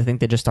while because I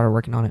think they just started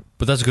working on it.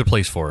 But that's a good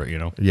place for it, you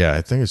know? Yeah,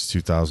 I think it's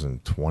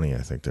 2020. I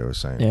think they were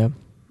saying. Yeah.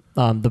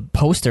 The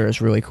poster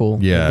is really cool.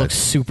 Yeah, it looks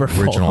it's super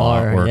folk original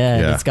horror. artwork, Yeah,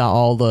 yeah. it's got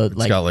all the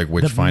It's got, like, the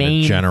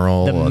Witchfinder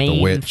General, the The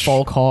main Witch.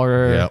 folk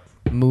horror Yep.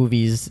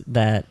 movies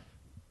that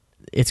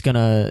it's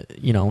gonna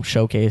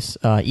showcase.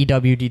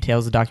 EW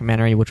details the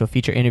documentary, which will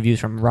feature interviews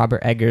from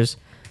Robert Eggers,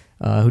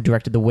 who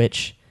directed The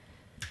Witch,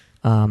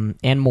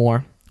 and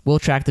more. We'll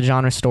track the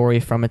genre story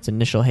from its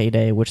initial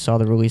heyday, which saw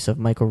the release of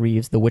Michael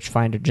Reeves' The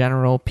Witchfinder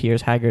General,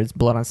 Piers Haggard's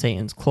Blood on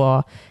Satan's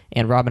Claw,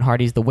 and Robin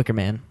Hardy's The Wicker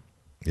Man.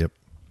 Yep.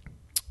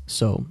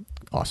 So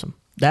awesome.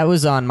 That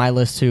was on my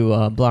list too.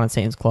 Blood on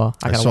Satan's Claw.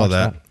 I gotta saw watch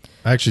that.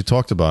 I actually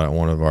talked about it in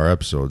one of our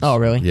episodes. Oh,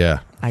 really? Yeah.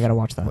 I gotta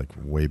watch that. Like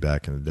way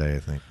back in the day, I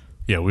think.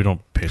 Yeah, we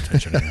don't pay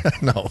attention to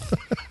that. No.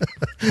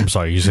 I'm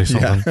sorry, you say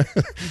something?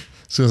 As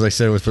soon as I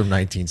said it was from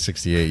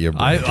 1968, your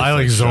brain just, I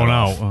like shut zone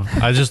off.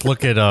 out. I just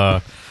look at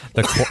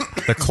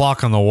the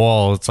clock on the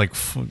wall. It's like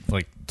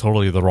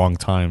totally the wrong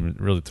time. It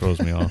really throws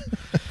me off.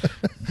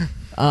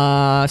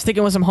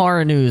 Sticking with some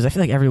horror news. I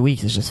feel like every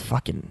week is just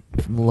fucking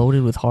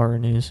loaded with horror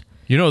news.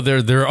 You know,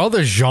 there are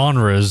other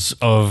genres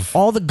of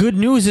All the good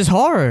news is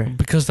horror.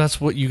 because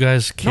that's what you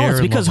guys care. No, it's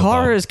and because love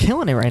horror about. is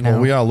killing it right now. Well,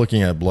 we are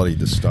looking at bloody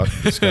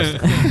disgusting.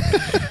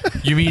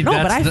 You mean No,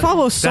 that's but I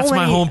follow so that's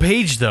my many-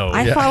 homepage though.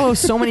 I follow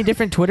so many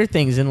different Twitter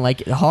things, and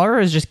like horror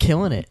is just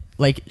killing it.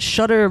 Like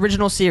Shudder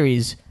original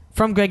series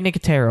from Greg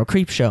Nicotero,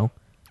 Creep Show.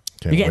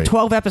 Can't You're getting wait.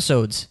 12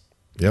 episodes.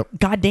 Yep.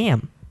 God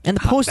damn. And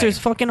the poster is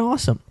fucking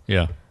awesome.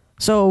 yeah.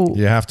 So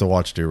You have to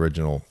watch the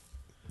original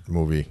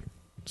movie,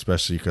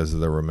 especially because of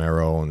the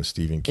Romero and the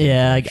Stephen King.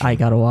 yeah, connection. I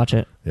gotta watch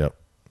it. Yep.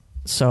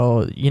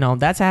 So,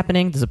 that's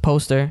happening. There's a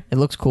poster. It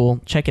looks cool.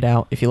 Check it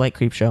out if you like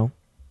Creep Show.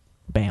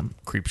 Bam.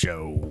 Creep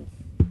Show.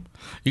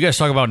 You guys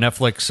talk about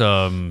Netflix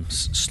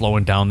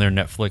slowing down their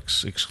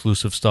Netflix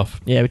exclusive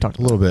stuff. Yeah, we talked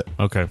A little bit.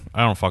 Okay,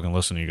 I don't fucking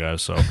listen to you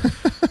guys, so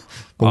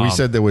But we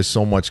said there was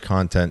so much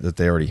content that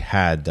they already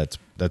had.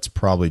 That's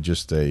probably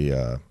just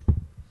a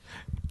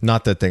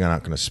not that they're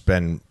not going to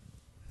spend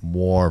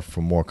more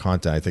for more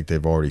content. I think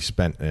they've already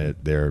spent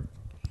their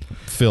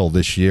fill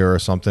this year or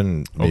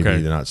something. Maybe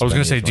okay. they're not. I was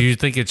gonna spending say, as do much. you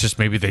think it's just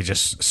maybe they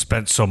just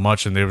spent so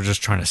much and they were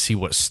just trying to see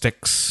what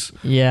sticks?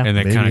 Yeah. and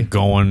they're Maybe. kind of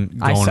going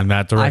in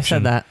that direction. I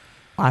said that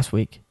last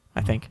week,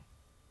 I think.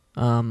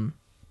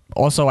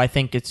 Also, I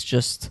think it's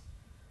just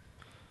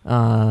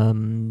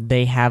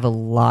they have a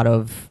lot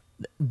of...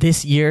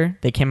 This year,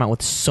 they came out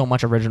with so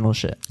much original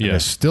shit. And Yeah, they're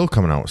still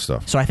coming out with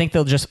stuff. So I think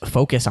they'll just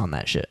focus on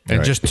that shit. and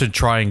Right. just to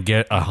try and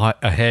get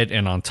ahead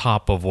and on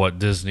top of what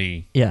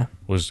Disney Yeah.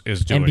 is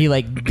doing. And be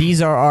like,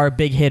 these are our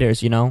big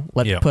hitters,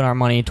 Let's Yeah. put our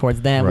money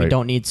towards them. We Right.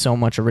 don't need so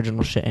much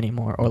original shit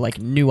anymore. Or like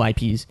new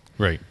IPs.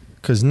 right.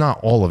 Because not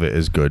all of it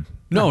is good.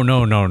 No,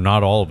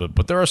 not all of it,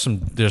 but there's some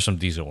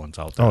decent ones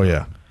out there. Oh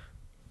yeah.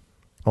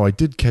 Oh, I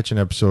did catch an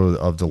episode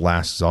of The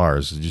Last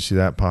Czars. Did you see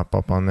that pop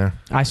up on there?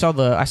 I saw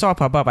it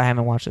pop up. I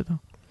haven't watched it though.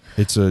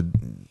 It's a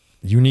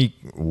unique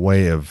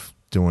way of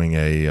doing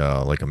a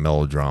like a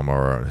melodrama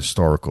or a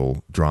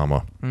historical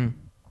drama.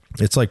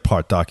 It's like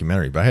part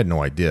documentary, but I had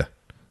no idea.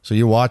 So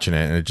you're watching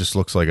it, and it just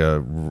looks like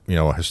a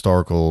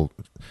historical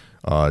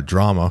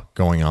drama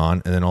going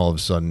on, and then all of a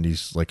sudden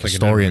these like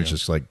historians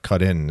just like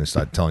cut in and they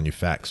start telling you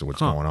facts of what's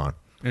going on.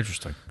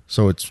 Interesting.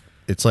 So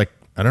it's like,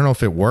 I don't know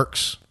if it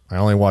works. I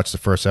only watched the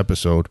first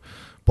episode,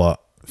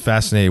 but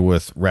fascinated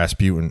with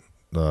Rasputin,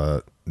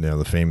 the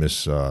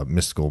famous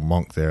mystical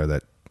monk there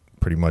that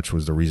pretty much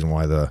was the reason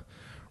why the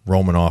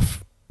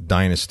Romanov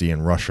dynasty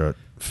in Russia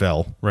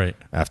fell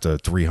after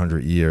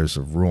 300 years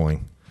of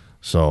ruling.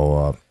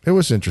 So it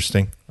was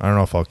interesting. I don't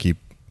know if I'll keep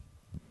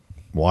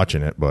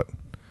watching it, but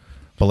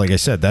like I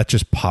said, that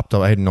just popped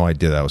up. I had no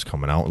idea that was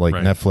coming out. Like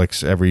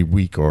Netflix, every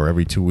week or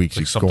every 2 weeks,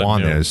 like you go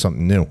on there. There's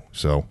something new.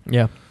 So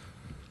yeah.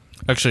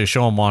 Actually, a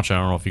show I'm watching, I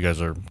don't know if you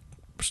guys are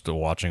still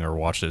watching or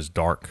watched, is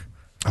Dark.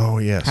 Oh,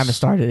 yes. Haven't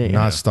started it yet.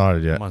 Not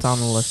started yet. It's on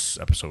the list.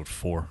 Episode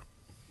 4.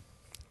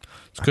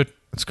 It's good.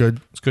 It's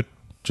good. It's good.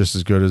 Just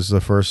as good as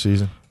the first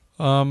season.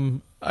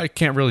 I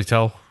can't really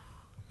tell.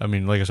 I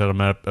mean, like I said,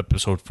 I'm at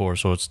episode 4,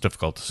 so it's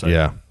difficult to say.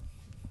 Yeah.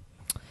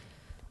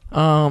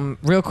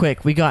 Real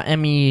quick, we got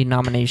Emmy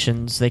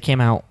nominations. They came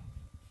out,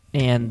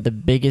 and the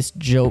biggest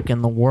joke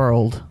in the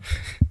world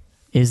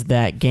is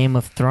that Game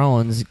of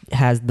Thrones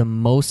has the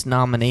most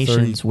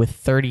nominations with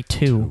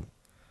 32.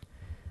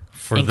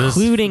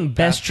 Including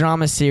Best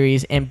Drama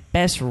Series and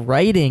Best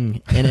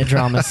Writing in a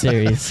Drama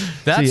Series.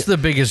 That's the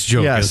biggest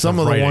joke. Yeah, some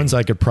of the ones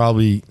I could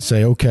probably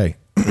say, okay.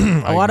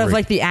 A lot of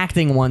like the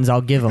acting ones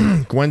I'll give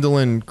them.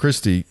 Gwendolyn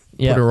Christie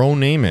put her own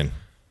name in.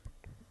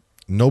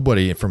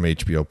 Nobody from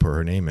HBO put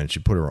her name in. She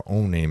put her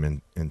own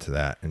name into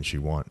that, and she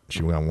won. She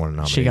got one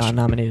nomination. She got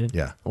nominated.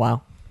 Yeah.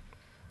 Wow.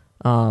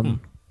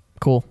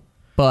 Cool.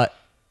 But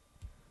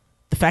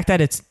the fact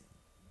that it's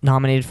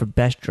nominated for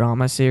Best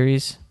Drama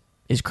Series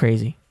is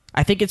crazy.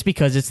 I think it's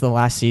because it's the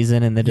last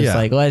season, and they're just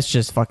like, let's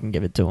just fucking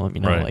give it to them.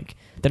 You know, like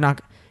they're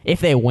not. If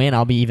they win,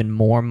 I'll be even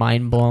more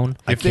mind blown.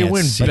 If they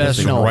win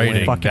Best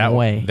Writing, that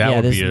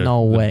would be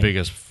the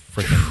biggest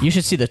freaking. You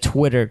should see the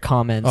Twitter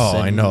comments. Oh,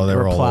 I know,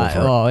 they're all over.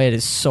 Oh, it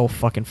is so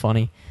fucking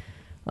funny.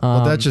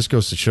 Well, that just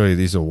goes to show you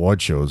these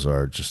award shows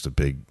are just a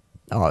big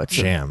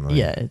sham.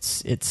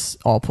 It's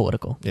all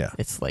political. Yeah,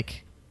 it's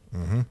like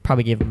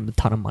probably gave them a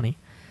ton of money.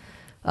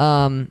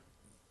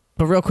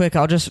 But real quick,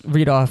 I'll just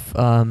read off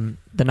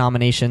the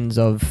nominations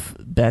of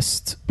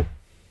Best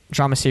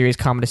Drama Series,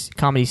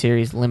 Comedy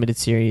Series, Limited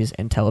Series,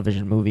 and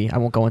Television Movie. I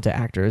won't go into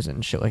actors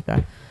and shit like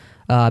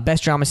that.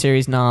 Best Drama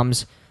Series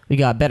noms, we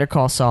got Better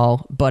Call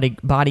Saul,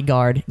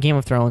 Bodyguard, Game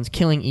of Thrones,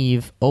 Killing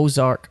Eve,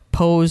 Ozark,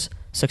 Pose,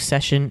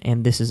 Succession,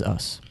 and This Is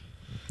Us.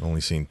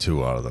 Only seen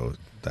 2 out of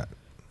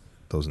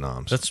those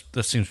noms.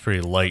 That seems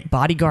pretty light.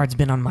 Bodyguard's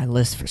been on my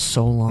list for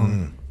so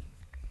long.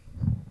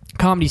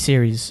 Comedy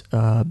Series,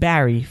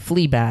 Barry,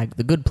 Fleabag,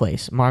 The Good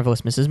Place,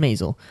 Marvelous Mrs.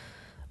 Maisel,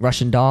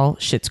 Russian Doll,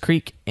 Schitt's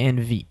Creek, and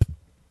Veep.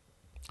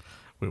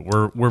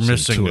 We're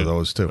missing 2 of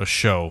those too. A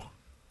show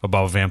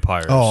about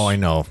vampires. Oh, I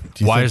know.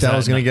 Do you think that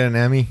was going to get an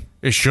Emmy?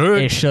 It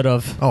should. It should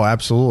have. Oh,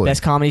 absolutely.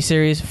 Best Comedy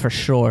Series for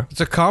sure. It's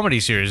a comedy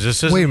series.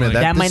 This is Wait a minute.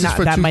 That might this not. is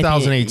for That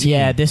 2018.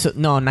 might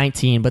be.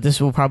 19. But this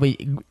will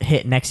probably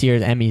hit next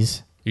year's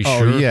Emmys. You Oh,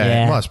 sure?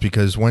 yeah, it must,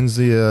 because when's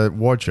the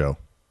award show?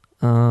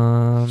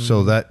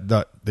 So that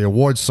the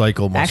award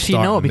cycle must actually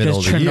start no, in the middle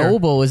because of the year.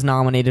 Chernobyl was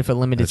nominated for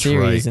limited That's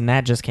series, right. and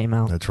that just came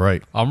out. That's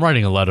right. I'm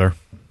writing a letter.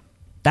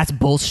 That's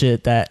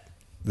bullshit. That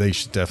They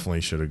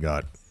definitely should have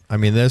got. I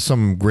mean, there's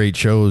some great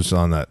shows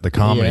on the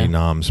comedy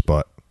noms,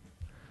 but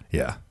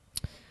yeah.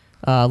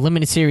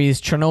 Limited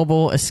series: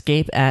 Chernobyl,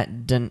 Escape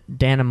at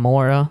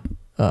Dannemora,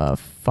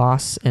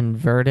 Foss and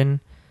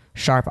Verdon,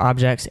 Sharp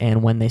Objects,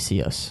 and When They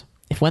See Us.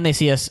 If When They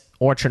See Us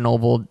or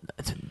Chernobyl,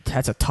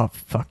 that's a tough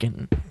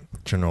fucking.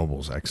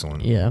 Chernobyl's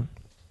excellent. Yeah.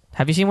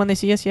 Have you seen When They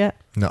See Us yet?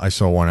 No, I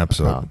saw one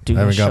episode. Oh, dude, I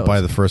haven't that got by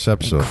show's the first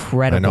episode.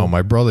 incredible. I know.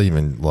 My brother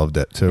even loved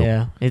it too.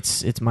 Yeah,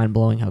 it's mind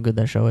blowing how good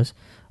that show is.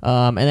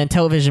 And then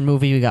television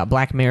movie, we got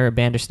Black Mirror,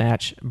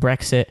 Bandersnatch,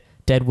 Brexit,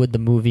 Deadwood the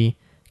Movie,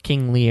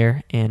 King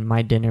Lear, and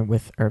My Dinner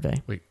with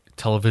Hervé. Wait,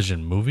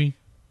 television movie?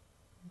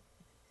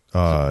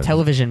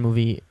 Television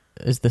movie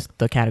is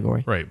the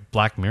category. Right,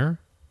 Black Mirror?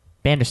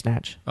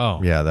 Bandersnatch.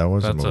 Oh. Yeah, that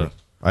was a That's movie.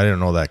 I didn't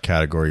know that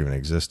category even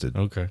existed.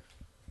 Okay.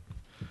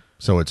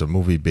 So it's a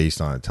movie based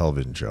on a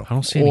television show. I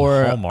don't see any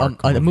Or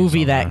Hallmark a movies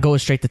movie on that there.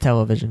 goes straight to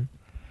television.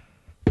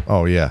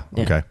 Oh yeah.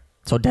 Yeah. Okay.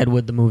 So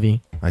Deadwood the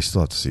movie. I still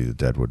have to see the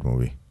Deadwood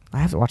movie. I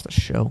have to watch the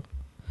show.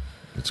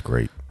 It's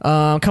great.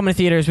 Coming to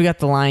theaters, we got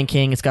The Lion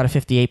King. It's got a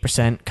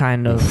 58%.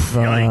 Kind of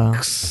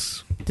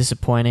Yikes.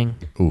 disappointing.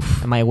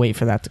 Oof. I might wait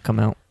for that to come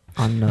out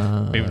on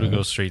Maybe to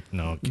go straight.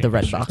 No, the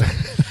Red Box.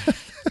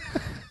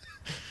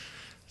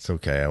 It's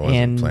okay. I wasn't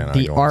And planning on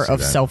The going to Art see of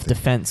that.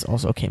 Self-Defense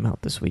also came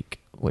out this week,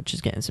 which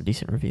is getting some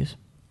decent reviews.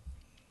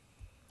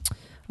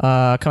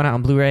 Coming out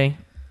on Blu-ray,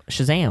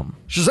 Shazam.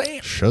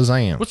 Shazam!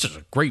 Shazam. Which is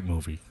a great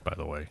movie, by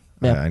the way.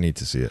 Yeah. I need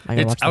to see it. I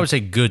gotta watch I would that. say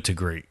good to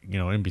great.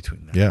 In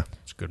between there. Yeah.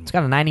 It's a good. It's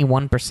got a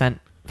 91%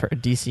 for a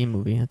DC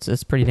movie.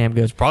 It's pretty damn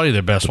good. Probably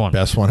their best one.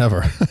 Best one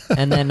ever.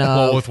 And then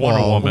Well, with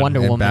Wonder Woman. Wonder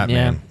and Woman,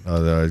 Batman,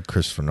 the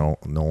Christopher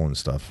Nolan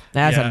stuff.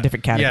 That's a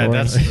different category.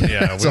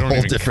 Yeah, It's we a don't whole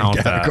even different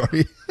count that.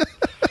 category.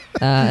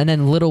 And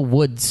then Little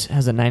Woods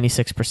has a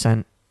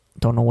 96%.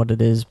 Don't know what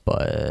it is,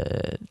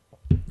 but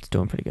it's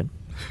doing pretty good.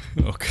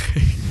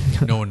 Okay.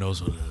 No one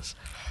knows what it is.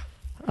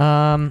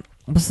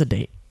 What's the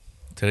date?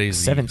 Today's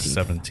 17th.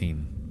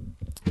 17.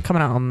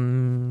 Coming out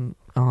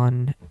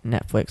on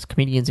Netflix.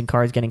 Comedians in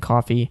Cars Getting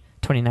Coffee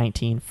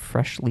 2019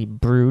 Freshly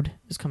Brewed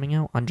is coming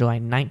out on July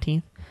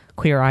 19th.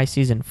 Queer Eye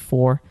Season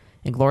 4.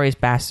 Inglourious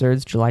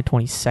Bastards July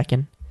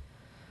 22nd.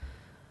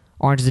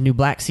 Orange is the New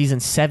Black Season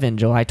 7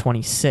 July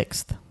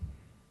 26th.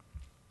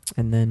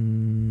 And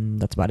then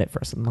that's about it for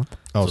us of the month.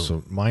 Oh,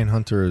 so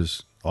Mindhunter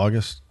is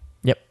August?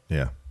 Yep.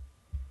 Yeah.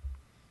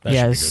 That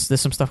Yeah, should be good.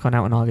 there's some stuff coming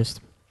out in August.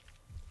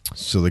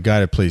 So the guy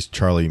that plays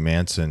Charlie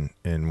Manson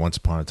in Once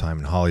Upon a Time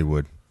in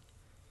Hollywood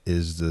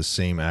is the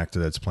same actor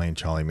that's playing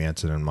Charlie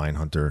Manson in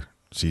Mindhunter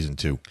Season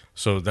 2.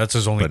 So that's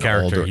his only But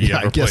character older. he Yeah,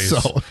 ever I guess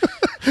plays.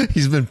 so.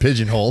 He's been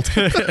pigeonholed.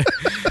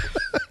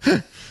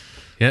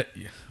 Yeah,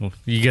 well,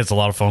 he gets a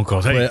lot of phone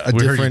calls. Hey, But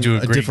we heard you do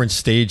a different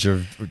stage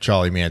of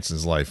Charlie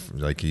Manson's life.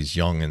 Like he's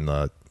young in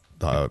the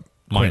Quentin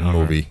Mindhunter.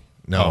 movie.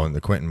 No, Oh. in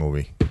the Quentin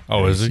movie.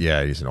 Oh, is he?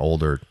 Yeah, he's an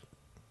older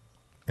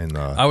in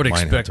the I would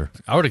Mindhunter.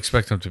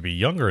 expect him to be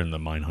younger in the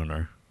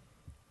Mindhunter,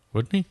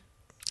 wouldn't he?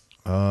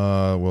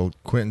 Well,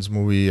 Quentin's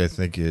movie, I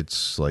think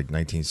it's like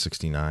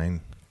 1969.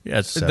 Yeah, then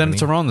it's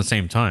 70. around the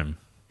same time.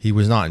 He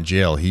was not in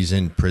jail. He's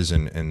in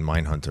prison in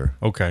Mindhunter.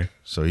 Okay.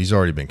 So he's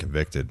already been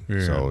convicted.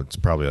 Yeah. So it's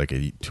probably like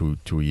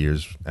two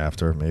years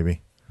after, maybe.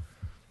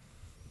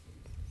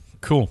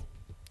 Cool.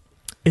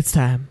 It's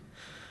time.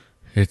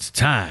 It's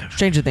time.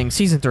 Stranger Things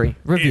Season 3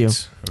 review.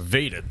 It's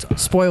Veda time.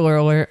 Spoiler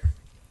alert.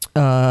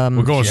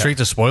 We're going straight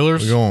to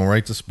spoilers? We're going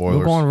right to spoilers.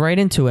 We're going right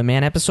into it,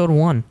 man. Episode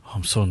 1. Oh,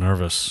 I'm so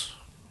nervous.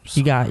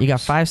 You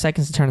got 5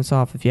 seconds to turn this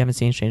off if you haven't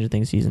seen Stranger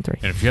Things Season 3.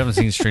 And if you haven't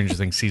seen Stranger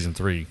Things Season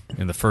 3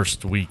 in the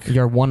first week,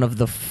 You're one of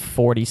the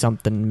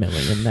 40-something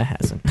million that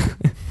hasn't.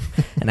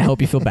 And I hope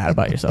you feel bad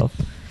about yourself.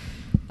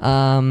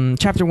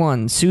 Chapter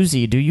 1,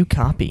 Susie, do you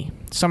copy?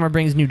 Summer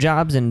brings new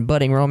jobs and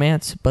budding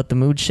romance, but the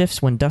mood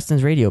shifts when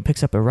Dustin's radio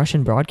picks up a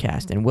Russian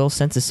broadcast and Will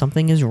senses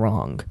something is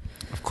wrong.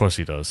 of course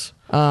he does.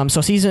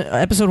 So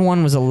episode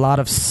 1 was a lot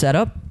of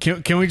setup.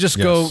 Can we just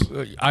Yes.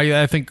 go?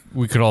 I think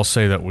we could all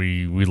say that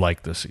we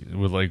like this.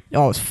 We like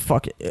Oh, it's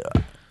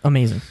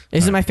amazing.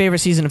 This is my favorite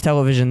season of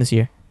television this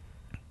year.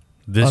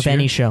 this Of year?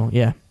 any show,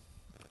 yeah.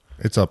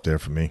 It's up there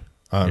for me.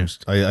 Yeah.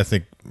 I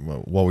think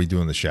what we do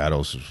in the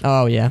shadows.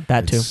 Oh, yeah,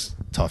 that too. It's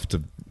tough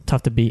to.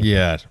 Tough to beat.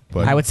 Yeah,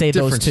 but I would say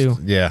those different-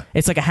 two. Yeah,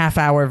 It's like a half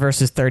hour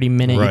versus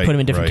 30-minute. You Right, put them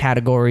in different right.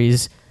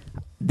 categories.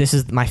 This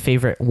is my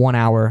favorite 1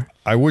 hour.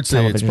 I would say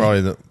television. it's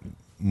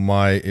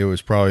probably it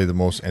was probably the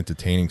most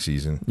entertaining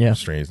season. Yeah. of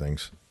Stranger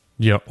Things.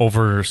 Yeah,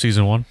 over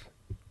season 1.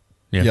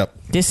 Yeah. Yep.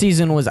 This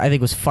season was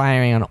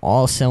firing on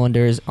all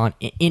cylinders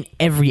in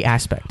every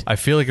aspect. I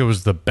feel like it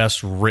was the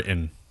best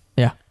written.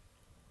 Yeah.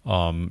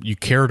 You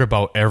cared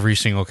about every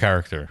single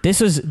character. This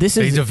They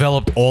is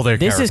developed all their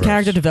this characters. is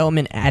character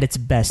development at its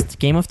best.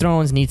 Game of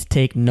Thrones needs to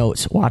take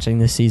notes watching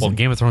this season. Well,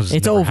 Game of Thrones is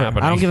it's never over.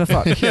 happening. I don't give a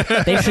fuck.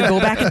 They should go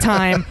back in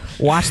time,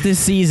 watch this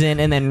season,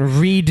 and then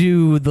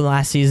redo the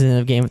last season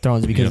of Game of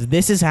Thrones because Yep.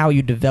 this is how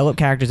you develop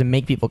characters and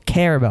make people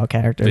care about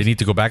characters. They need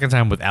to go back in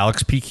time with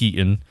Alex P.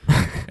 Keaton,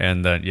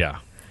 and then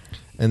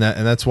And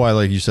that's why,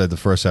 like you said, the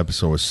first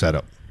episode was set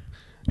up.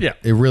 yeah.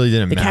 It really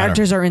didn't the matter.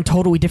 characters are in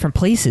totally different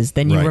places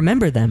than you Right.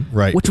 remember them.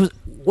 Right. Which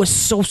was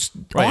so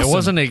Right. awesome.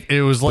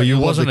 It wasn't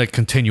you a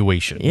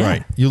continuation. Yeah.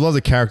 Right. You love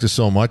the characters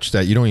so much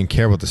that you don't even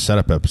care about the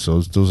setup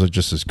episodes. Those are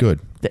just as good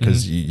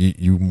because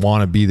you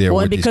want to be there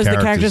Well, with and because these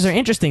the characters are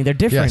interesting, they're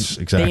different. Yes,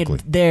 exactly.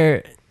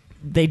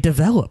 They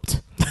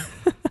developed.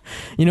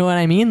 You know what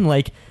I mean?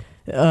 Like,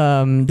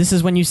 this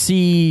is when you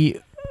see,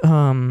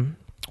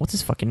 what's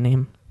his fucking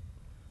name?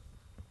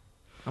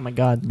 Oh my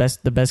God, the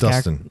best character.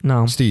 Dustin.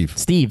 No, Steve.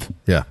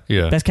 Yeah.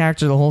 Yeah. best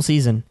character of the whole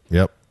season.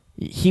 Yep.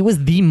 He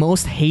was the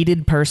most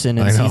hated person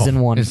in I know. season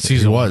 1, In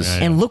season He 1, was.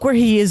 yeah. and look where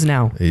he is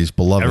now. He's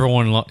beloved.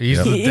 Everyone, he's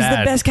Yep. the He is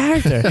dad. the best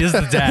character. He's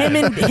the dad.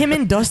 him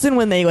and Dustin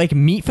when they like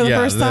meet for the Yeah,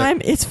 first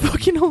time, it's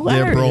fucking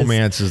hilarious. Their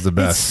bromance is the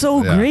best. It's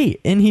so Yeah.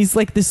 great, and he's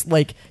like this,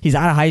 like he's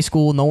out of high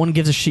school. No one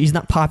gives a shit. He's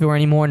not popular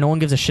anymore. No one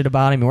gives a shit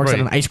about him. He works Right.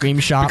 at an ice cream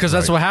shop. Because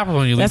that's what happens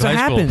when you leave That's what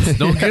high school. happens.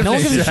 No one gives No one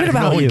a gives a shit. shit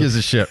about no one you. gives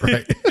a shit,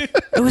 right?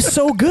 It was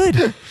so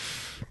good.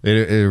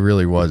 It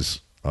really was.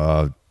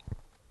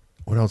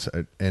 What else?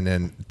 And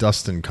then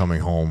Dustin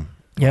coming home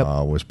Yep.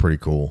 was pretty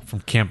cool.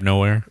 From Camp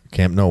Nowhere.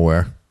 Camp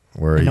Nowhere,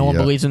 where And no he, one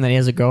believes him that he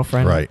has a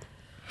girlfriend. right.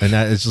 And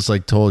that is just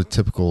like totally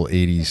typical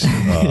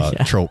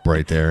 80s trope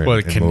right there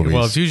in movies.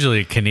 Well, it's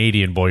usually a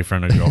Canadian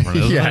boyfriend or girlfriend,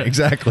 isn't yeah, it?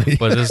 exactly.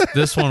 But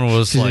this one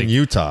was She's like, in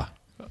Utah.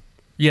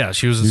 yeah,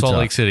 she was in Salt Utah,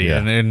 Lake City, yeah.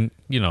 and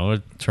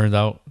it turned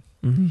out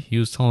he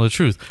was telling the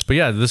truth. But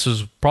yeah, this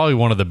was probably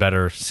one of the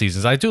better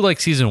seasons. I do like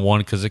season 1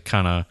 because it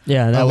kind of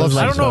Yeah, that I was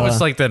love I don't know if it's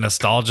the- like the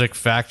nostalgic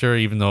factor,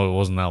 even though it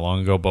wasn't that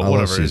long ago. But I love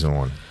whatever. season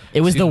 1. it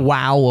was the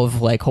wow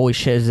of like, holy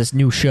shit, is this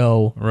new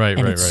show? Right,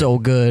 and right, it's right. so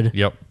good.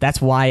 Yep. That's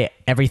why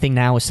everything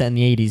now is set in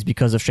the 80s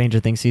because of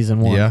Stranger Things season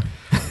 1. Yeah.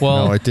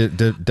 Well, No, it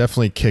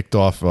definitely kicked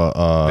off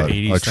a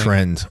 80s thing.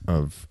 trend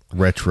of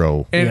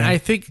retro and Yeah. I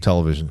think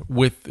television.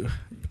 with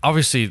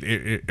obviously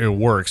it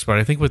works, but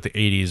I think with the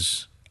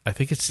 80s, I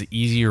think it's the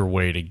easier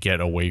way to get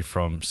away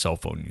from cell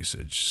phone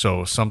usage.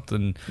 So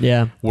something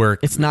Yeah. where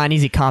It's not an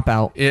easy cop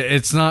out.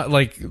 it's not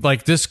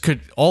like this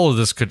could all of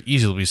this could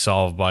easily be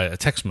solved by a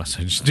text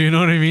message. Do you know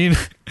what I mean?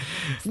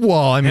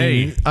 Well, I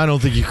mean, Hey. I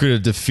don't think you could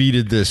have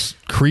defeated this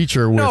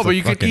creature with No, a but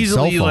you could fucking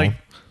easily cell phone. like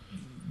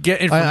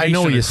get information. I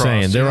know what you're across,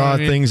 saying. you There know what are I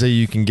mean? things that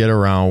you can get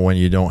around when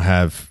you don't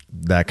have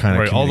that kind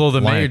of Right. Although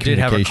the line mayor of did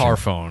have a communication. car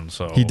phone,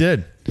 so He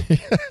did.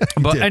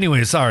 But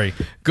anyway, sorry.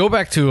 Go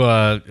back to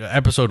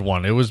episode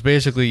 1. It was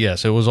basically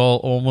yes. It was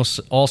almost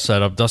all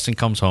set up. Dustin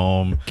comes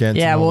home. Getting to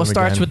Yeah, know well, it them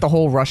starts again. with the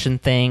whole Russian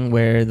thing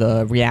where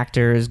the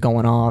reactor is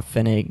going off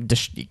and it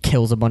just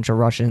kills a bunch of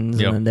Russians,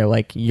 Yep. and then they're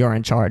like, "You're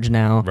in charge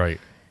now." Right.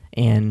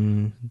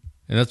 And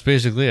And that's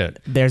basically it.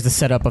 there's the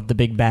setup of the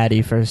big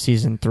baddie for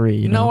season 3.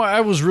 You know? No, I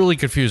was really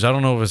confused. I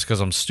don't know if it's because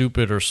I'm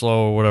stupid or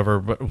slow or whatever,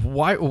 but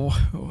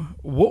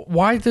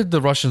why did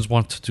the Russians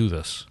want to do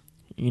this?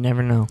 You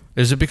never know.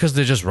 Is it because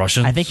they're just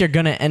Russians? I think you're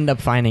gonna end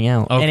up finding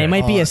out, and Okay. it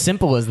might be as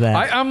simple as that.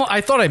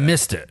 I thought I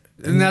missed it,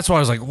 and that's why I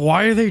was like,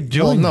 why are they Well,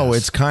 doing? no, this?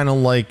 it's kind of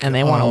like And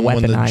they wanna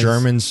when the weaponize-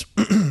 Germans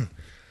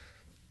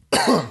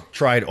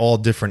tried all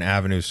different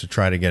avenues to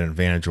try to get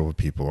advantage over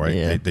people, right?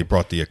 Yeah. They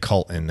brought the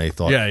occult in. They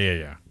thought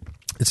yeah.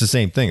 it's the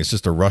same thing. It's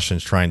just the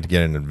Russians trying to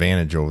get an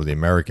advantage over the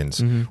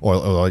Americans, or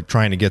like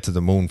trying to get to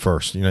the moon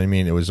first. You know what I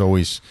mean? It was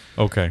always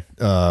Okay.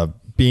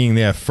 being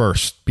there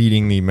first,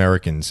 beating the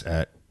Americans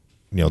at,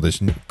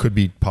 this could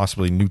be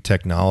possibly new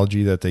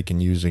technology that they can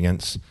use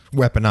against,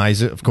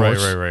 weaponize it, of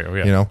course. Right. Oh,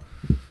 yeah.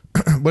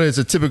 But it's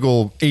a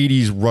typical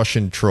 80s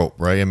Russian trope,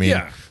 right? I mean,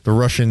 Yeah. the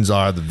Russians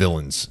are the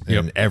villains in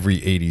Yep.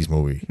 every 80s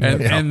movie.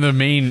 And the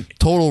main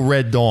Total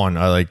Red Dawn.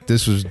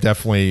 This was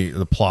definitely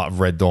the plot of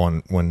Red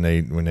Dawn when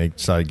they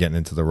started getting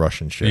into the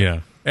Russian shit. yeah,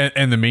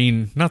 and the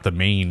main not the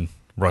main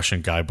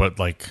Russian guy, but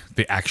like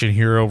the action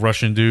hero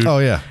Russian dude. Oh,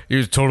 yeah. he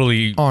was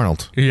totally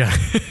Arnold. yeah.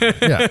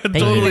 Yeah. they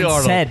totally even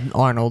Arnold. said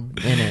Arnold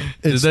in it.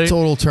 It's they?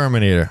 total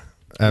Terminator.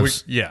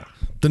 Yeah.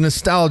 The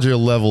nostalgia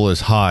level is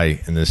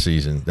high in this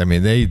season. I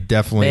mean, they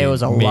definitely There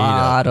was a made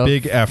lot a of-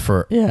 big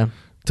effort Yeah,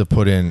 to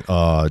put in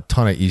a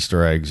ton of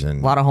Easter eggs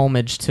and a lot of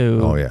homage to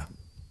oh yeah,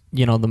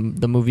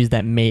 the movies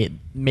that made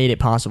it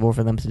possible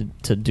for them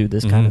to do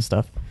this kind of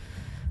stuff.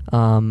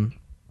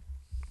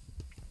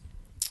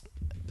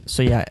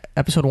 So yeah,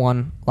 episode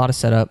 1, a lot of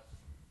setup.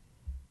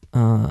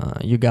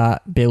 You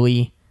got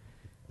Billy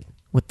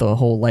with the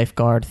whole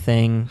lifeguard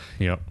thing.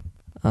 Yep.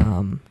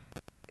 And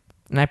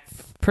I'm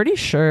pretty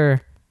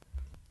sure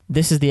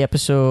this is the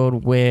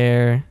episode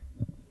where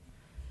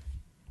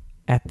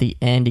at the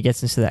end he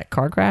gets into that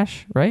car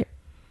crash, right?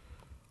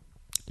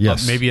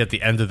 yes, Maybe at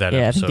the end of that Yeah,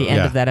 I episode. think the end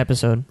Yeah. of that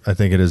episode. I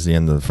think it is the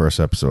end of the first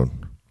episode.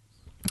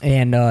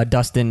 And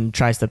Dustin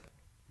tries to,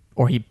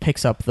 or he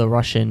picks up the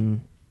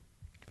Russian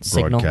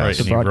signal Broadcast. Right,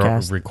 to and he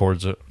broadcast.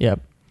 records it. Yep.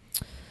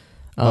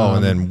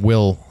 And then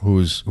Will, who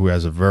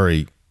has a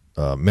very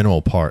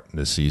minimal part in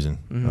this season.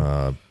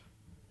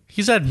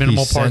 He's had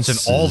minimal He parts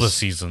in all the senses-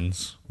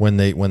 seasons. When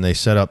they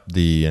set up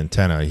the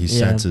antenna, he Yeah.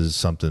 senses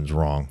something's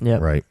wrong.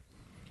 Yep. Right.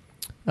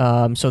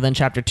 So then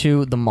chapter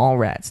 2, the mall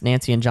rats.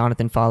 Nancy and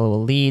Jonathan follow a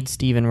lead.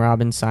 Steve and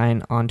Robin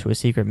sign onto a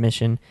secret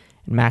mission,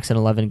 and Max and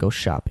Eleven go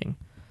shopping.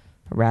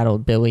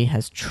 Rattled Billy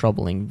has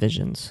troubling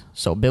visions.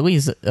 So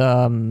Billy's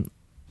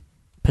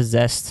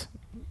possessed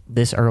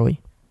this early.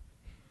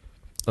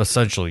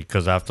 Essentially,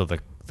 because after the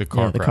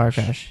car Yeah, the crash.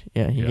 car crash.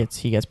 Yeah, he Yeah.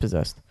 gets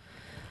possessed.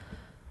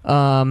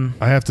 I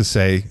have to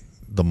say,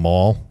 the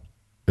mall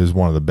is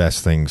one of the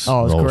best things Oh,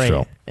 in it's the whole great.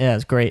 show. Yeah,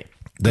 it's great.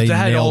 They They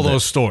had all nailed it.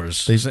 those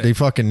stores. They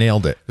fucking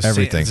nailed it. The Sam-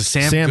 Everything. the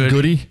Sam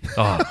Goody,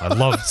 Oh, I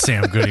love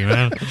Sam Goody,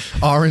 man.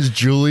 Orange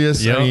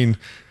Julius. Yep. I mean,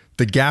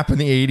 the Gap in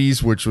the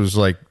 '80s, which was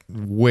like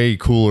way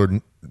cooler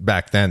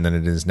back then than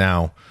it is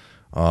now.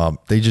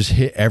 They just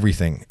hit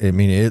everything. I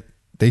mean,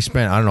 they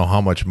spent I don't know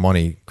how much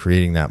money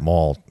creating that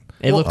mall.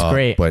 It looked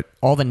great. but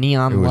all the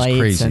neon it was lights.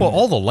 crazy. And, Well,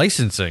 all the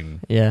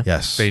licensing yeah.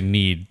 Yes. they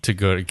need to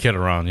go get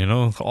around,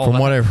 all From that.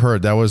 what I've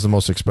heard, that was the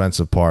most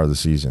expensive part of the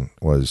season.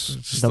 Was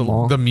Just The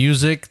mall. the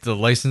music, the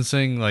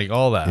licensing, like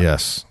all that.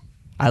 yes,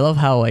 I love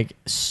how like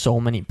so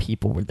many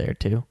people were there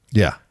too.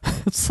 yeah.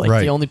 It's like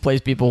Right. the only place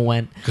people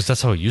went. Because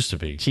that's how it used to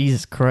be.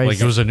 Jesus Christ.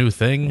 Like it was a new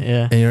thing.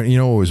 yeah. And you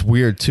know what was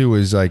weird too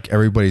is like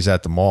everybody's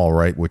at the mall,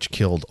 right? Which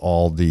killed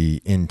all the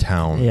in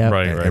town. Yeah.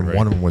 Right, and, right, and right.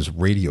 one of them was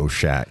Radio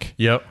Shack.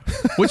 Yep.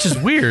 Which is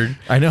weird.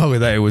 I know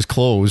that it was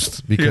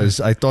closed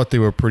because I thought they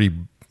were pretty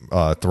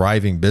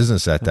thriving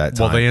business at that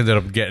time. Well, they ended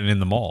up getting in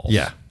the malls.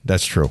 yeah,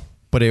 that's true.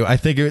 But I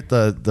think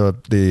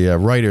the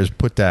writers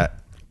put that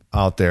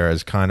out there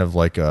as kind of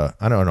like I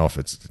don't know if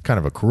it's kind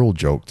of a cruel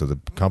joke to the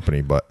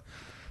company, but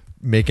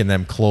making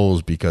them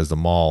close because the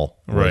mall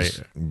was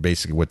Right.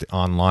 basically what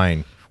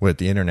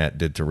the internet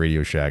did to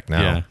Radio Shack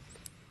now. Yeah.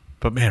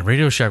 But man,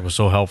 Radio Shack was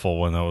so helpful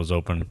when that was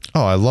open.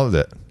 Oh, I loved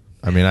it.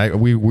 I mean,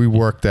 we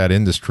worked that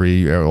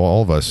industry,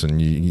 all of us, and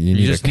you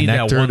need just a need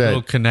connector that one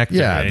little connector.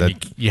 Yeah,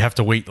 and you have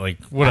to wait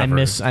like whatever.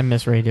 I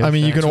miss Radio. I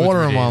mean, you Shack. can 2 or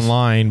order 3 them days.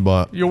 online,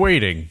 but You're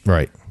waiting.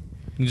 right,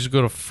 You just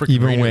go to freaking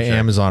even Radio with Shack.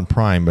 Amazon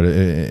Prime, but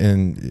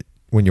and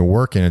when you're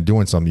working and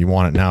doing something, you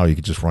want it now, you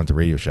could just run to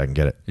Radio Shack and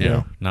get it. Yeah, You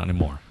know? not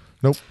anymore.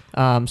 Nope.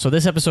 So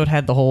this episode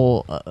had the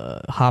whole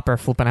Hopper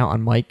flipping out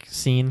on Mike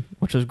scene,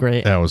 which was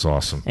great. That was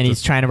awesome. And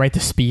he's trying to write the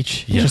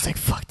speech. He's Yeah. just like,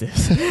 "Fuck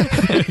this."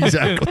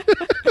 Exactly.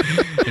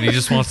 And he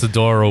just wants the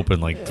door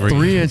open like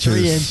 3 inches.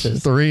 3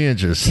 inches. 3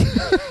 inches.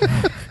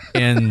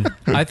 And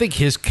I think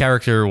his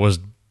character was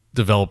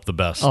developed the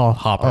best. Oh,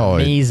 Hopper. Oh,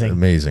 Amazing.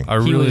 amazing. I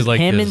He really was, like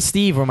him his, and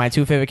Steve were my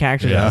 2 favorite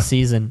characters Yeah. of the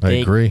season. I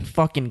They agree.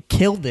 fucking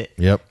killed it.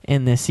 Yep.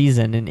 In this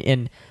season,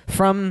 and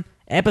from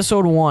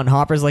episode 1,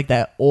 Hopper's like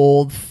that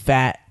old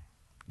fat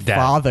Dad.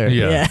 father,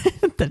 Yeah.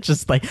 that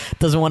just like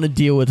doesn't want to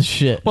deal with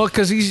shit. Well,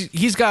 because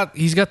he's got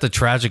the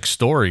tragic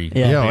story.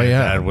 Yeah. Yeah, oh, being a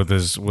yeah. dad with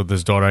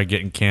his daughter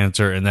getting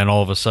cancer, and then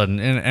all of a sudden,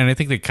 and I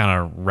think they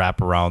kind of wrap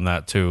around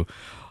that too,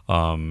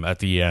 at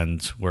the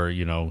end where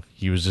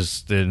he was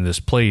just in this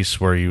place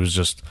where he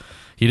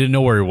didn't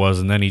know where he was,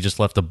 and then he just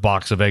left a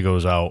box of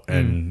Eggos out,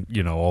 and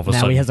all of a Now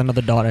sudden he has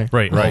another daughter.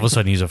 right, all Right. of a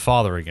sudden he's a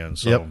father again.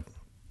 So Yep.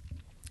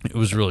 it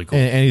was really cool.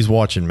 And he's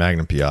watching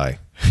Magnum PI,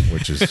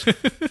 which is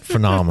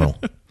phenomenal.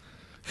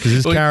 Because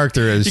his Well,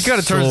 character is he kind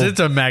of turns so-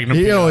 into Magnum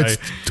You know, PI.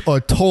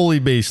 it's totally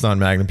based on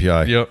Magnum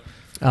PI. Yep.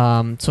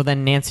 So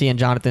then Nancy and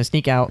Jonathan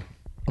sneak out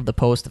of the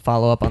post to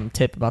follow up on the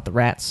tip about the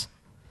rats.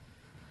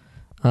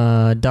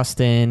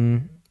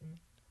 Dustin,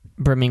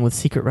 brimming with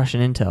secret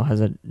Russian intel, has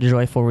a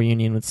joyful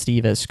reunion with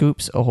Steve as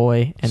Scoops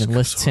Ahoy and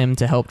enlists him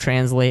to help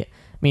translate.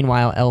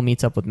 Meanwhile, Elle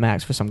meets up with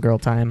Max for some girl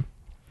time.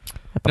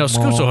 at the Now, mall.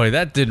 Scoops Ahoy,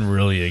 that didn't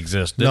really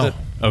exist, did No. it?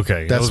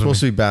 Okay. That's supposed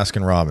to be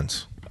Baskin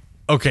Robbins.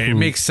 Okay, it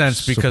makes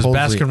sense because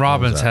supposedly Baskin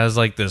Robbins owns that. has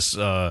like this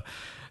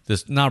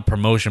not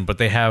promotion, but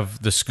they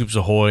have the Scoops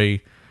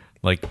Ahoy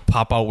like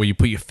pop out where you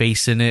put your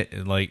face in it,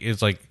 and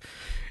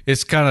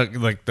it's kind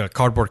of like the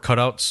cardboard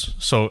cutouts.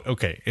 So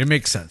okay, it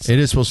makes sense. It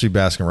is supposed to be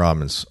Baskin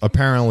Robbins.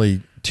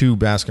 Apparently, 2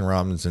 Baskin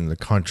Robbins in the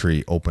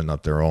country opened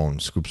up their own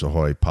Scoops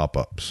Ahoy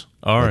pop-ups.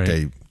 All Like, right.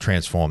 They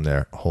transformed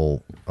their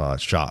whole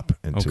shop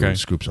into Okay.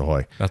 Scoops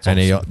Ahoy. That's and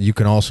awesome. you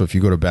can also, if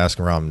you go to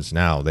Baskin Robbins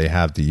now, they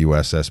have the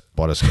USS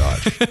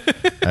Butterscotch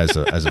as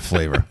a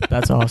flavor.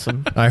 That's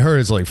awesome. I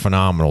heard it's like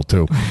phenomenal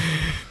too.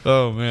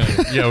 Oh man,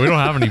 yeah, we don't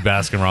have any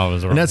Baskin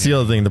Robbins. And that's the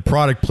other thing. The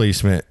product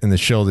placement in the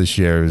show this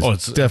year is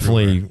it's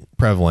definitely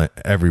prevalent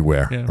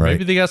everywhere. yeah, right?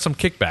 maybe they got some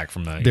kickback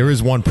from that. There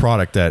is one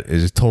product that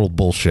is total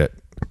bullshit.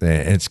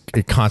 And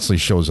it constantly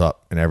shows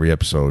up in every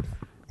episode.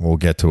 We'll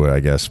get to it, I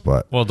guess.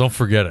 But Well, don't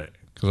forget it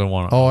because I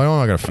want to. I'm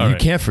not gonna. All You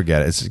right. can't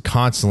forget it. It's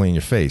constantly in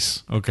your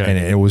face. Okay. And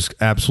it was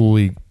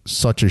absolutely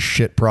such a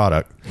shit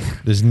product.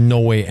 There's no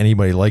way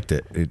anybody liked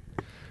it.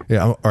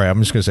 All right. I'm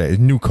just gonna say it's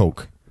New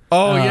Coke.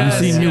 Oh yeah,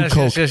 You see New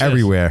Coke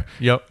everywhere.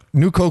 Yep.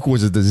 New Coke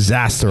was a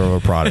disaster of a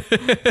product.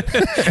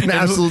 An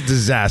absolute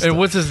disaster. And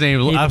what's his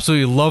name?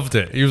 Absolutely loved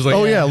it. He was like,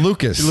 Oh yeah,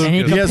 Lucas. And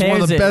He has one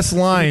of the compares best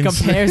lines.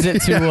 He compares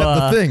it to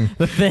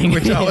The Thing.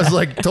 Which I was Yeah.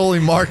 like totally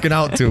marking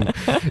out to.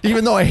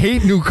 Even though I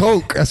hate New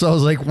Coke, so I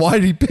was like, why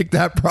did he pick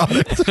that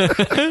product?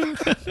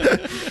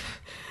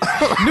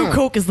 New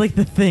Coke is like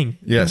The Thing.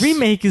 Yes. The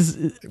remake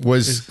is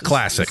Was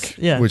classic.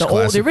 yeah. Was The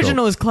classic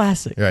original Coke. is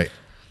classic, Right.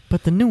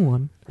 but the new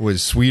one.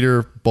 Was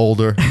sweeter,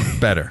 bolder,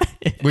 better.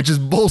 Which is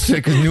bullshit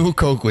because New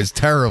Coke was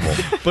terrible.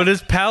 but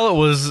his palate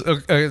was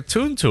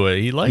attuned to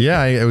it. He liked it.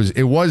 Yeah,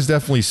 it was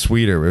definitely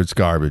sweeter. It's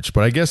garbage.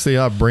 But I guess they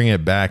are bringing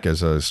it back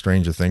as a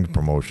Stranger Things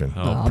promotion.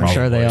 Oh, I'm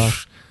sure they are.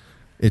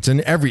 It's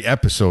in every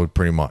episode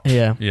pretty much.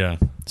 Yeah. Yeah.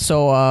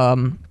 So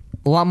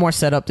a lot more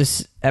setup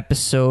this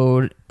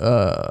episode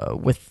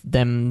with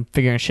them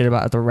figuring shit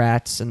about the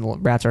rats, and the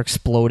rats are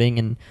exploding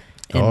and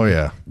Oh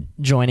yeah.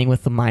 joining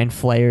with the mind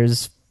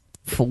flayers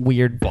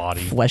weird Body.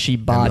 fleshy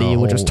body,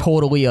 which was whole-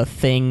 totally a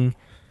thing.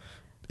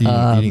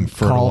 Eating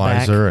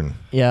fertilizer and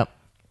Yep.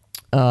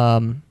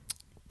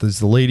 does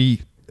the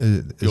lady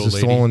is old this the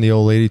lady? one when the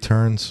old lady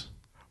turns?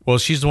 Well,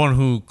 she's the one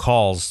who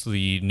calls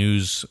the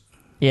news.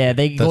 Yeah,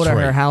 they go That's to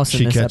right. her house She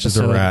in this catches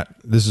episode. the rat.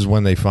 This is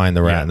when they find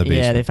the rat Yeah. in the Yeah,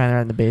 basement. they find her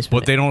in the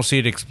basement. But they don't see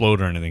it explode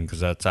or anything because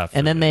that's after.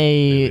 and then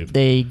leave.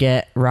 they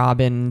get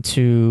Robin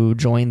to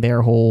join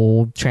their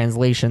whole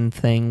translation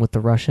thing with the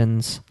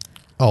Russians.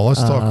 Oh,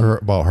 let's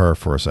talk about her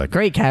for a second.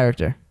 Great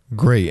character.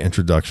 Great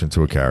introduction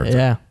to a character.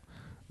 Yeah.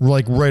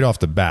 Like right off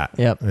the bat.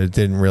 Yep. It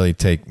didn't really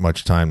take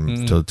much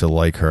time to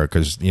like her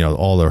because,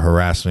 all the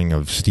harassing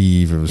of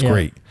Steve, it was Yeah.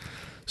 great.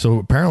 So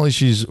apparently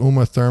she's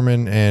Uma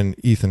Thurman and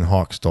Ethan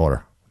Hawke's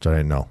daughter, which I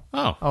didn't know.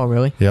 Oh,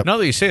 really? Yep. Now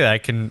that you say that, I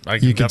can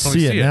You can definitely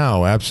see it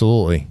now,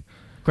 absolutely.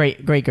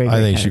 Great. I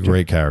think she's a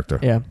great character.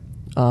 Yeah.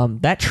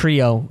 That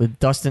trio with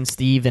Dustin,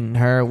 Steve, and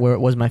her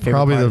was my favorite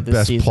Probably part the of this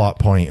best season. plot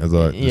point of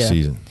the Yeah.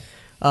 season.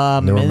 There were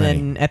And many.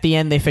 then at the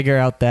end, they figure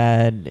out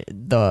that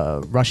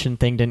the Russian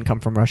thing didn't come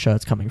from Russia.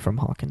 It's coming from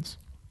Hawkins.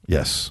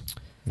 Yes,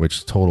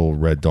 which total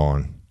Red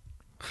Dawn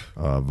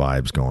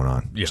vibes going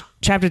on. Yeah.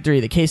 Chapter 3,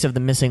 the case of the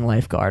missing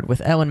lifeguard.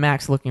 With Elle and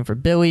Max looking for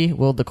Billy,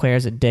 Will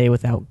declares a day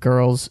without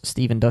girls.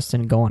 Steve and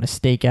Dustin go on a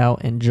stakeout,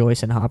 and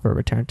Joyce and Hopper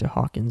return to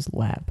Hawkins'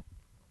 lab.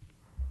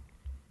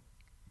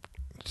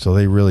 So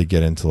they really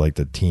get into like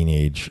the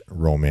teenage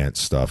romance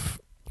stuff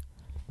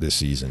this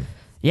season.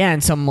 Yeah,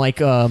 and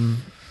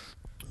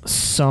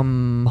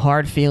some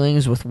hard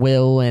feelings with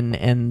Will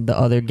and the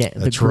other the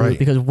That's group right.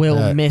 because Will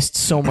Yeah. missed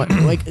so much.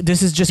 Like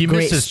this is just He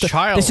great. missed his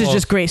child This is of-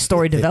 just great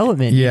story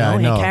development. Yeah, you know,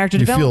 I know. and character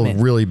You development.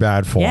 feel really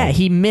bad for Yeah, him.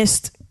 he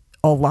missed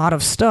a lot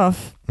of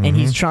stuff, and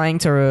he's trying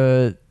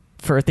to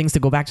for things to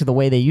go back to the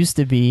way they used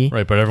to be.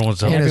 Right, but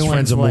everyone's And his Everyone's,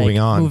 friends are like,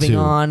 moving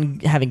on,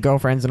 too. having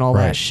girlfriends and all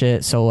that Right.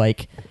 shit. So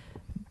like,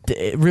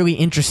 really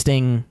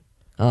interesting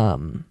a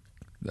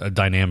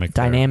dynamic.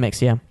 there.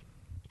 dynamics. Yeah,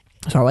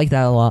 so I like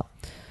that a lot.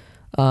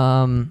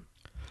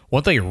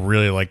 One thing I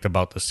really liked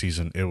about this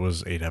season, it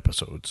was 8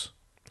 episodes.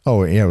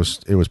 Oh yeah,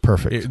 it was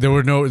perfect. There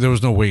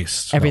was no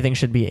waste. Everything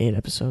should be 8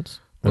 episodes,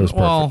 It was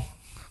perfect. Well,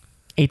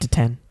 8 to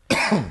 10.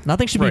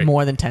 Nothing should be Right.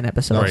 more than 10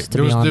 episodes. right. To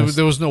be honest,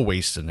 There was no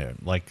waste in there.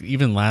 Like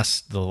even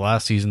the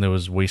last season, there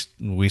was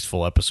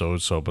wasteful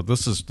episodes. So, but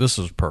this is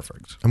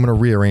perfect. I'm gonna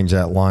rearrange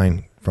that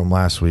line from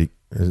last week.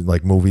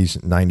 Like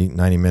movies, 90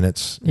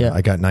 minutes. Yeah.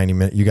 I got 90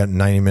 minutes. You got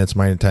 90 minutes.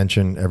 My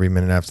attention. Every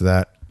minute after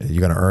that,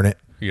 you got to earn it.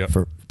 Yep.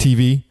 For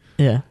TV,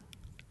 yeah.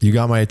 you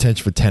got my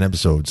attention for 10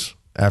 episodes.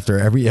 After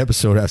every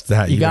episode after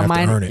that, You got have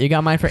mine. to earn it. You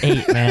got mine for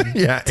 8, man.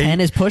 Yeah,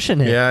 10 8. is pushing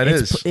it. Yeah, it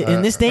It's is.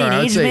 In this day and I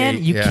would age, say man,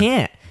 8, you yeah.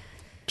 can't.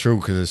 True,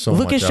 because there's so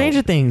Look much at Stranger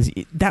out. Things.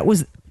 That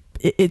was.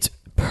 It's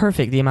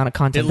perfect. The amount of It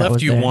content that left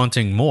was you there.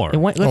 wanting more. It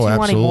left you Oh,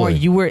 wanting more. absolutely.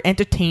 You were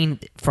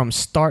entertained from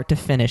start to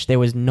finish. There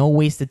was no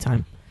wasted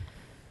time.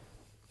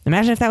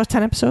 Imagine if that was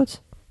 10 episodes.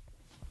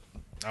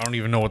 I don't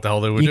even know what the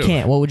hell they would You do.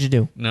 can't. What would you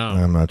do? No,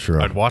 I'm not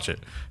sure. I'd watch it.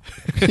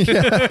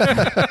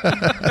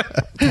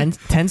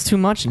 10's too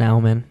much now,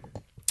 man.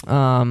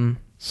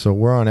 So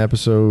we're on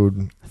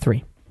episode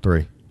 3.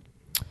 3.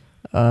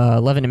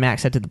 Levin and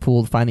Max head to the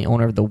pool to find the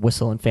owner of the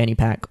whistle and fanny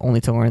pack,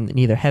 only to learn that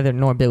neither Heather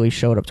nor Billy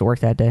showed up to work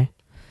that day.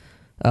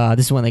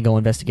 This is when they go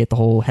investigate the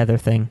whole Heather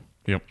thing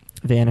Yep.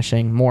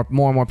 vanishing. More and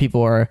more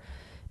people are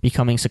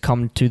becoming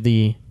succumbed to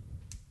the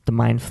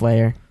mind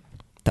flayer.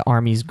 The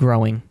army's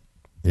growing.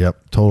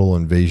 Yep. Total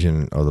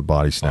invasion of the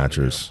body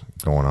snatchers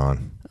going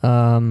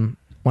on.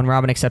 When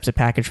Robin accepts a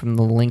package from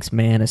the Lynx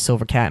man, a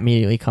silver cat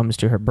immediately comes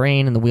to her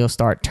brain, and the wheels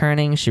start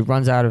turning. She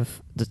runs out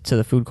to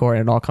the food court,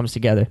 and it all comes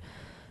together.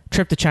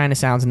 Trip to China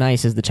sounds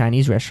nice is the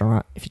Chinese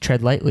restaurant. If you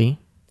tread lightly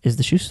is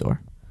the shoe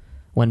store.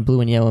 When blue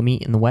and yellow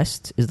meet in the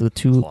west is the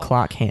 2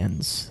 clock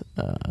hands.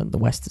 The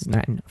west is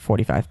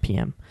 9:45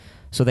 p.m.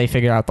 So they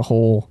figure out the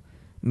whole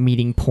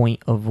meeting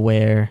point of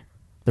where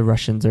the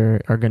Russians are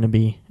going to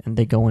be, and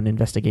they go and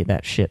investigate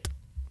that shit.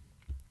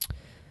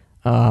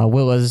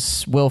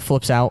 Will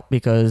flips out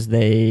because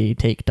they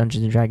take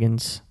Dungeons and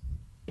Dragons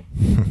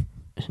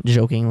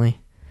jokingly.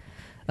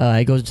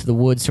 He goes to the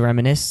woods to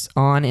reminisce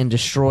on and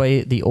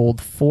destroy the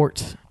old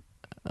fort.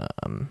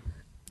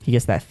 He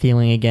gets that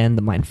feeling again.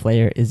 The mind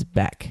flayer is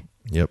back.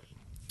 Yep.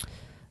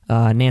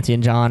 Nancy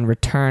and John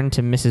return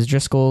to Mrs.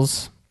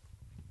 Driscoll's,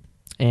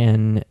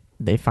 and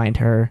they find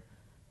her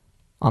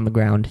on the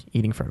ground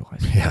eating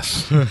fertilizer.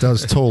 Yes. That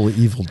was totally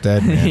Evil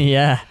Dead, man.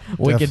 Yeah,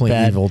 wicked Definitely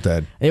bad. Evil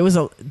Dead. It was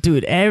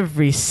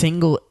every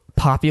single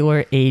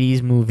popular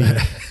 80s movie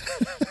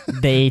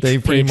they pretty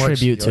paid much-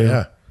 tribute to. oh,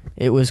 yeah.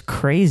 It was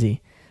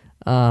crazy.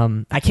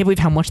 I can't believe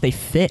how much they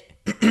fit.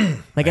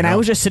 And I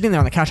was just sitting there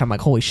on the couch. I'm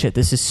like, holy shit,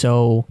 this is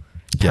so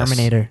Yes.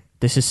 Terminator.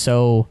 This is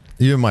so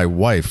Even my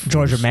wife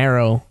George who's-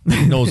 Romero.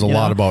 knows a You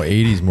lot know? about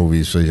 80s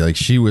movies. So like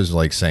she was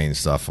like saying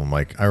stuff. I'm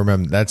like, I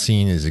remember that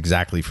scene is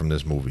exactly from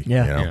this movie.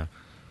 Yeah. You know? Yeah.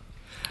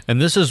 And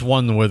this is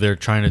one where they're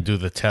trying to do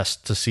the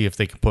test to see if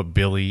they can put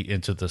Billy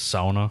into the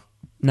sauna.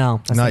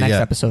 No, that's Not the next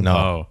yet. episode. No.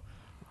 Oh,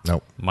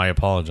 Nope. my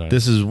apologize.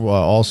 This is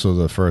also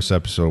the first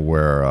episode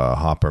where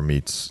Hopper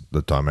meets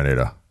the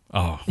Terminator.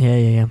 Oh,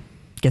 Yeah.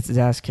 Gets his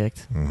ass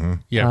kicked.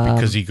 yeah,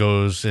 because he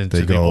goes into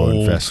They the go old,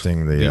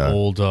 infesting the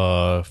old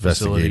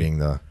facility.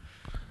 investigating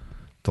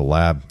the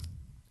lab.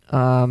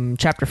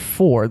 Chapter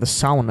 4, the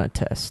sauna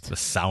test. The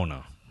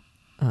sauna.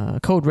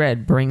 Code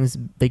Red brings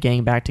the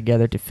gang back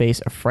together to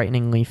face a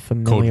frighteningly Code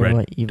familiar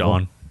Red evil.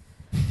 Dawn.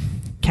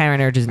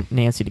 Karen urges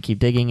Nancy to keep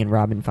digging, and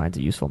Robin finds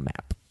a useful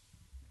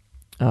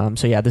map.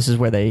 So yeah, this is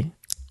where they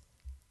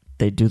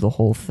do the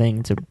whole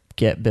thing to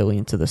get Billy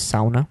into the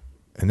sauna.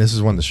 And this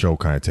is when the show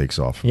kind of takes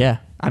off. Yeah,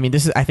 I mean,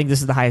 I think this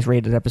is the highest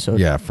rated episode.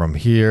 Yeah, from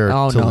here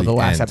Oh till no, the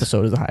last end.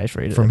 episode is the highest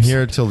rated. From episode.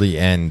 here till the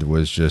end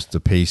was just the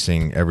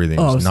pacing, everything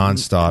was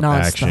nonstop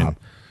action.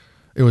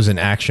 It was an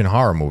action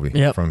horror movie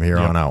Yep. from here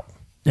on out.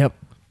 Yep.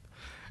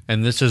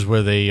 And this is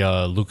where they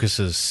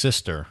Lucas's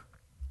sister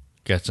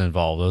gets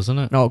involved, doesn't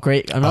it? Oh,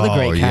 great! Another Oh,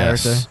 great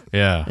character. yes.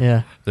 Yeah.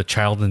 Yeah, The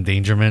child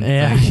endangerment.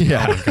 Yeah. thing.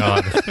 Yeah. Oh my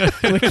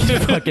god. which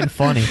is fucking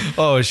funny.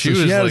 Oh, She,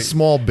 she was had like,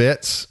 small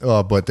bits,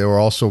 but they were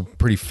also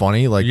pretty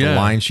funny, like the Yeah.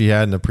 lines she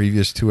had in the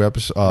previous two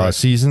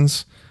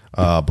seasons.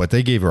 But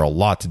they gave her a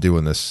lot to do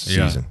in this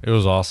yeah, season, it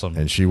was awesome.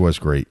 and she was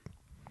great.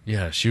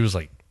 Yeah, she was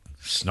like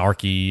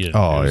snarky. And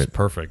Oh, it was it-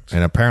 perfect.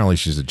 And apparently,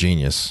 she's a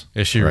genius.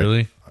 Is she Right.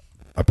 really?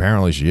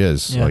 Apparently, she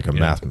is Yeah. like a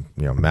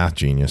Yeah. math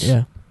genius.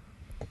 Yeah,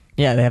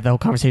 yeah. They have the whole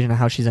conversation of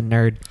how she's a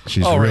nerd.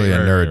 She's Oh, really right, a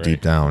right, nerd right, deep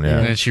right. down. Yeah,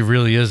 And she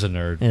really is a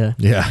nerd. Yeah.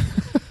 yeah.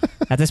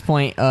 At this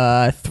point,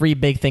 three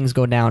big things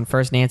go down.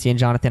 First, Nancy and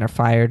Jonathan are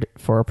fired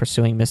for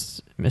pursuing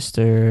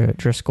Mr.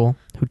 Driscoll,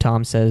 who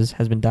Tom says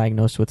has been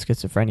diagnosed with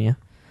schizophrenia.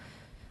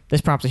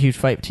 This prompts a huge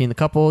fight between the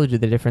couple due to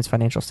the different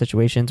financial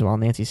situations. While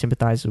Nancy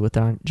sympathizes with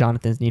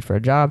Jonathan's need for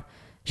a job,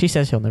 she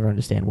says he'll never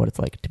understand what it's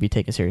like to be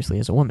taken seriously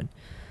as a woman.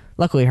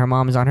 Luckily, her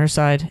mom is on her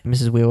side, and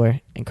Mrs.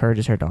 Wheeler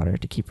encourages her daughter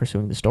to keep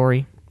pursuing the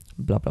story.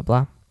 Blah, blah,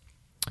 blah.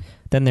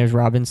 Then there's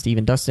Robin, Steve,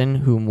 and Dustin,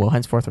 whom we'll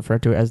henceforth refer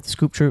to as the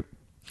Scoop Troop.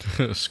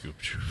 Scoop.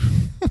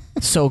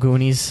 So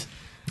Goonies.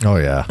 Oh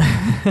yeah.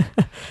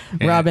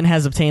 Robin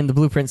has obtained the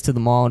blueprints to the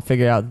mall and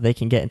figured out that they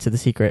can get into the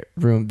secret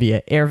room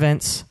via air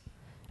vents.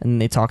 And then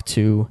they talk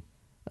to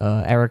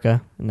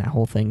Erica, and that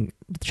whole thing,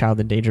 the child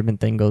endangerment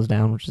thing goes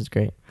down, which is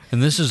great.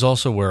 And this is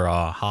also where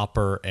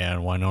Hopper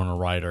and Winona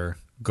Ryder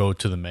go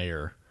to the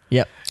mayor.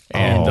 Yep.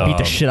 And beat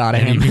the shit out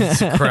of and him. He beats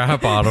the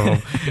crap out of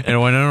him.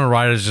 And Winona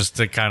Ryder's just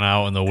kind of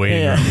out in the waiting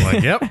Yeah. room,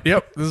 like,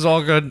 yep, this is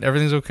all good.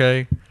 Everything's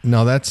okay.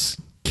 No, that's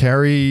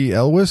Carrie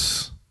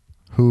Elwes,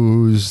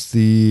 who's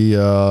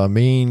the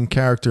main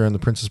character in The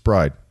Princess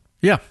Bride.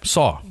 Yeah,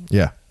 Saw.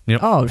 Yeah.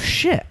 Yep. Oh,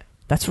 shit.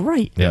 That's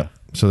right. Yeah.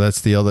 So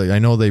that's the other. I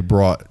know they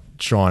brought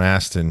Sean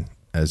Astin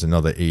as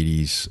another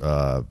 80s.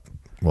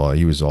 Well,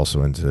 he was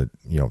also into,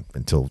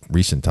 until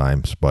recent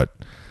times, but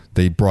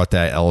they brought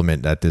that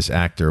element that this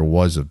actor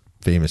was a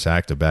famous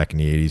actor back in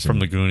the 80s From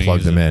and the Goonies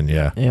plugged him in. and-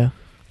 Yeah. Yeah.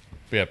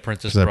 Yeah,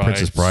 Princess So that Bride.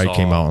 Princess Bride Saw.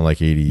 came out in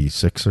like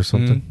 86 or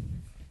something.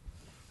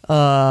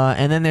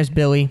 And then there's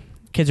Billy.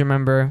 Kids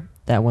remember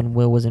that when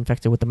Will was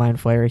infected with the mind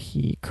flayer,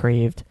 he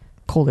craved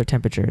colder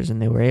temperatures,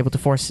 and they were able to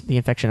force the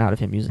infection out of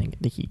him using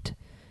the heat.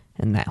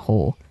 And that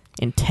whole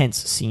intense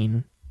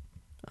scene.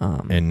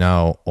 And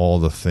now all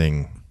the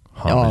Thing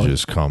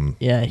homages come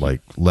yeah,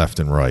 like left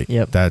and right.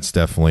 Yep. That's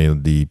definitely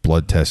the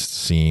blood test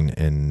scene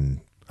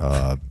in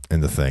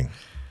the Thing,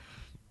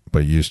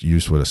 but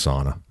used with a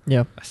sauna.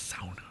 Yeah. A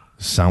sauna.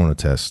 Sauna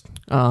test.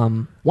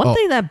 One Oh.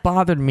 thing that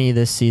bothered me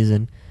this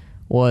season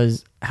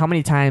was how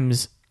many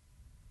times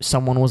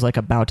someone was like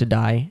about to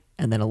die,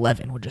 and then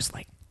 11 would just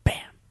like bam.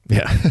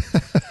 Yeah.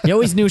 You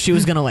always knew she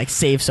was gonna like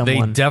save They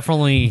someone,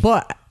 definitely.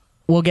 but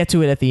we'll get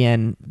to it at the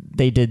end.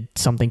 They did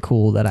something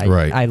cool that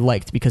Right. I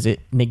liked because it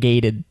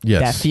negated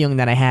Yes. that feeling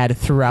that I had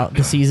throughout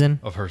the season.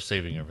 of her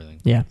saving everything.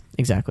 Yeah,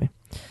 exactly.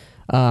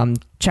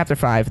 Chapter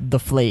 5, The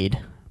Flayed.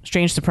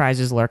 Strange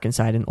surprises lurk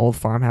inside an old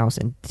farmhouse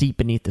and deep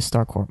beneath the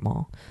Starcourt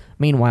Mall.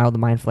 Meanwhile, the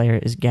Mind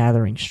Flayer is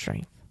gathering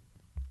strength.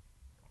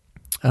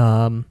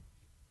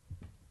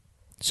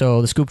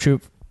 So the Scoop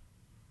Troop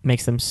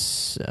makes them...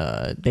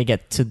 they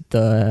get to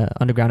the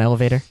underground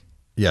elevator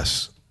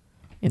Yes.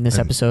 in this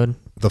episode.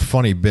 The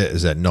funny bit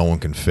is that no one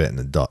can fit in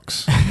the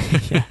ducts,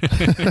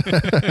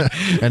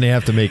 and they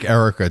have to make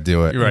Erica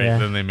do it. Right. Yeah.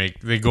 Then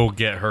they go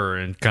get her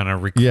and kind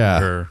of recruit Yeah.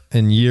 her.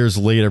 And years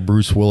later,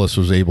 Bruce Willis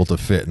was able to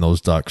fit in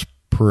those ducts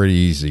pretty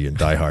easy in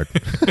Die Hard.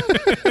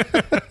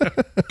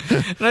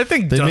 And I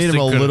think They Dustin made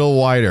him a could've- little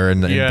wider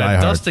in Die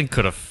Hard. Dustin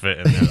could have fit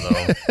in there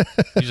though.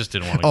 He just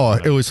didn't want to. Oh,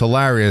 it was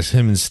hilarious.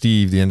 Him and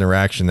Steve, the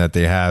interaction that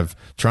they have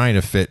trying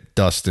to fit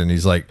Dustin.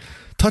 He's like,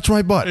 touch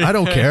my butt. I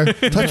don't care.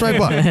 Touch my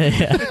butt.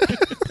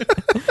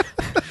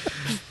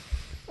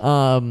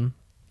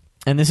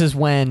 And this is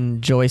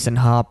when Joyce and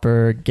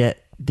Hopper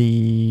get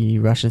the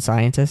Russian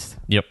scientist.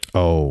 Yep.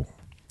 Oh,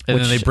 And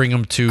Which- then they bring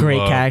him to Great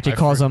character. He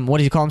calls him, what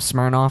does he call him?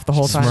 Smirnoff the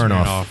whole time?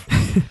 Smirnoff.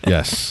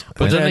 Yes.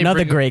 But then they Another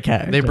bring- great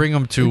character. They bring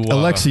him to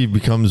Alexei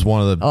becomes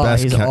one of the Oh,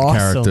 best he's awesome.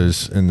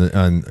 characters in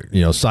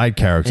the side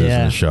characters in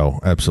Yeah. the show.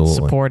 Absolutely.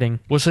 supporting.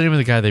 What's the name of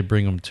the guy they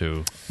bring him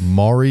to?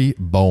 Maury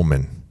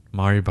Bowman.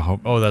 Mario Bahom.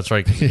 Oh, that's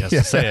right. 'Cause he has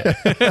to say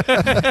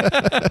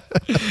it.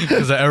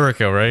 Because of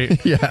Erica, right?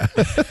 Yeah.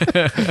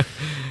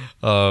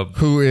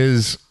 Who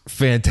is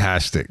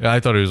fantastic. I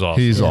thought he was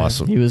awesome. He's Yeah,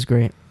 awesome. He was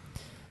great.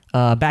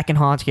 Back in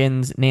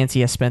Hawkins,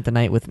 Nancy has spent the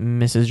night with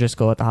Mrs.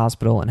 Driscoll at the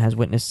hospital and has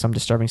witnessed some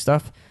disturbing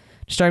stuff.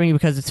 Disturbing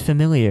because it's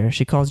familiar.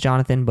 She calls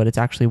Jonathan, but it's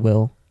actually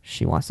Will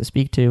she wants to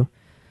speak to.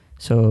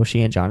 So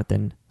she and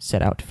Jonathan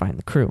set out to find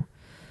the crew.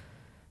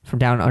 From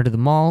down under the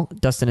mall,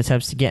 Dustin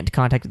attempts to get into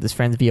contact with his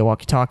friends via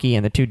walkie-talkie,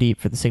 and they're too deep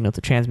for the signal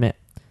to transmit.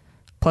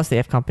 Plus, they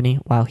have company.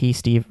 While he,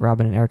 Steve,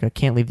 Robin, and Erica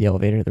can't leave the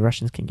elevator, the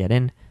Russians can get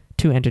in.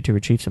 Two enter to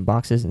retrieve some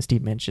boxes, and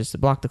Steve manages to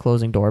block the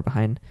closing door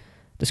behind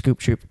the Scoop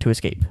Troop to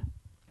escape.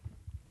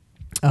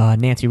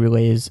 Nancy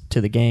relays to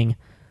the gang,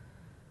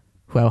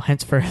 who I will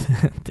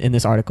henceforth, in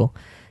this article,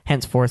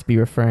 henceforth be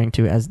referring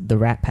to as the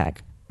Rat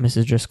Pack,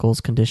 Mrs.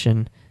 Driscoll's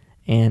condition,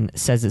 and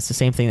says it's the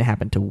same thing that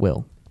happened to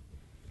Will.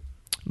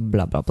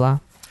 blah blah blah.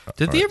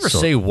 Did they right, ever so-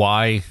 say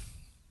why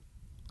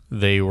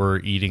they were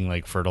eating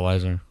like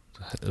fertilizer?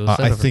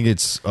 I think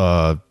it's.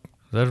 Was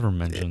that ever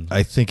mentioned?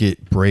 I think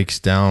it breaks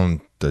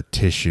down the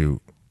tissue.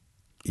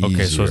 Okay,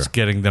 so easier. it's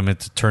getting them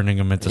into turning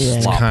them into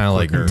Yeah. slop. kind of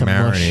like quicker. Into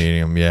mush.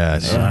 marinating them. Yeah,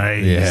 so,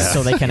 Nice. yeah.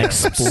 So they can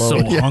explode.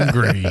 So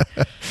hungry.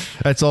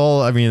 That's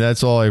all. I mean,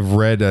 that's all I've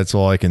read. That's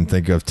all I can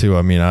think of too.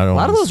 I mean, I don't. A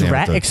lot of those understand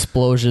rat what the-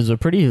 explosions are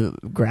pretty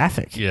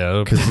graphic.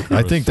 Yeah, Because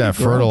I think that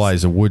gross.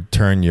 fertilizer would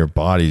turn your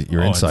body,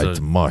 your Oh, inside it's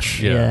a- to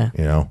mush. Yeah.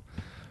 You know?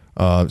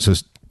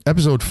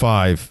 Episode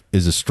 5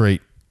 is a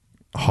straight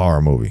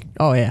horror movie.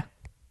 Oh yeah.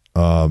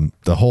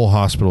 The whole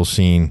hospital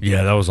scene,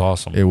 Yeah, that was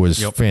awesome. it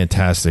was Yep.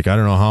 fantastic. I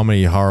don't know how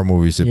many horror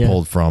movies it Yeah.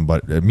 pulled from,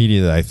 but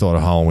immediately I thought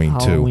of Halloween,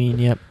 Halloween.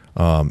 Yep.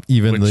 2.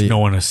 Even which the no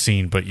one has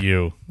seen but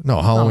you.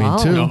 Halloween Oh,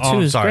 2. Halloween No, 2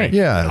 I'm is sorry. great.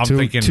 Yeah, I'm 2,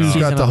 thinking, two's got the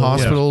Season of the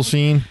hospital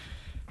scene.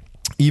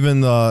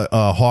 Even the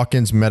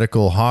Hawkins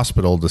Medical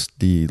Hospital,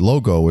 the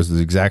logo was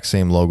the exact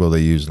same logo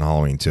they used in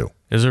Halloween 2.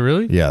 Is it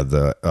really? Yeah,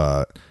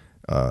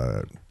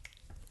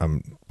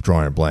 I'm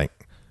drawing a blank.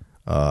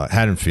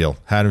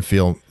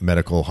 Haddonfield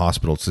Medical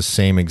Hospital. It's the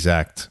same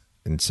exact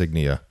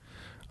insignia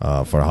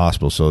for the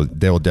hospital. So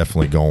they were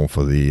definitely going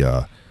for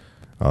the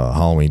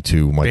Halloween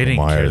 2 Michael They didn't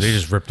care. Myers. They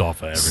just ripped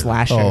off everything.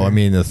 Slasher. Oh, I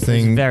mean the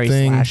thing. very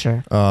thing,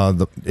 slasher.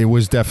 It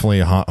was definitely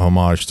a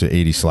homage to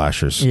 80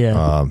 slashers.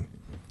 Yeah.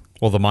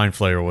 Well, the Mind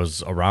Flayer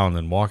was around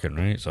and walking,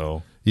 right?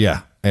 So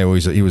Yeah, and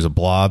he was a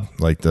blob,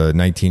 like the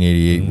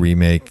 1988 Mm-hmm.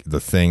 remake, The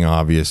Thing,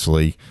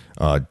 obviously,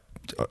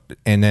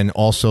 and then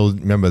also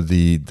remember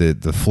the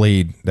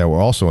flayed that were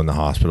also in the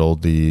hospital,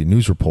 the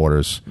news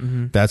reporters.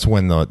 Mm-hmm. That's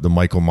when the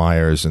Michael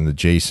Myers and the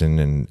Jason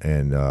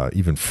and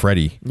even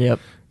Freddy Yep.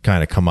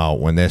 kind of come out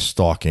when they're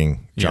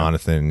stalking Yeah.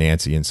 Jonathan and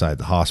Nancy inside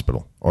the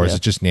hospital, or is Yeah.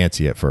 it just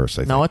Nancy at first?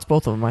 I think. No, it's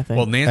both of them. I think.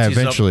 well, Nancy's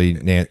Eventually,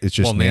 it's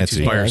just Well, Nancy's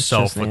Nancy by Yeah, it's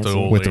herself just with the Nancy.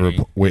 old with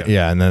the lady.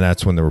 yeah, and then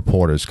that's when the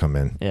reporters come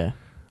in. yeah.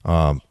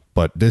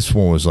 But this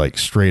one was like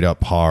straight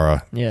up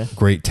horror. Yeah.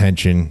 Great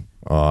tension.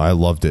 I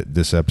loved it.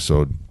 This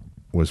episode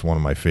was one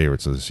of my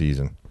favorites of the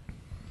season.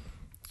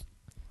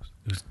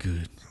 It was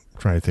good.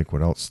 trying to think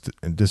what else.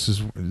 And this is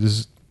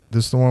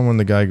the one when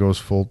the guy goes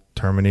full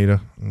Terminator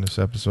in this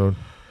episode.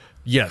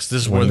 Yes,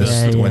 this is where When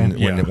this.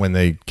 Yeah, yeah. when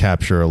they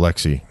capture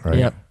Alexei, right?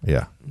 Yep.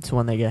 Yeah, It's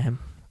when they get him.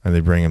 and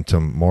they bring him to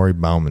Maury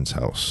Bauman's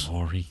house.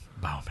 Maury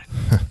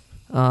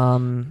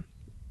Bauman.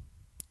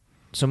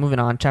 So moving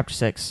on, Chapter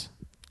 6,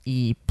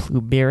 E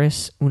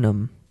Pluberis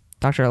Unum.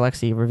 Dr.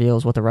 Alexei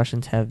reveals what the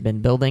Russians have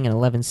been building, and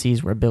 11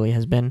 sees where Billy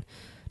has been.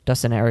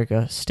 Dustin and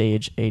Erica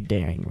stage a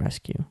daring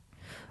rescue.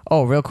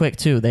 Oh, real quick,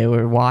 too, they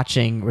were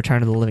watching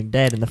Return of the Living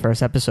Dead in the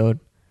first episode,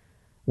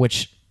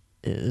 which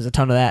is a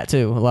ton of that,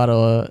 too. A lot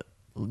of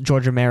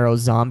George Romero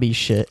zombie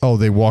shit. Oh,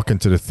 they walk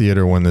into the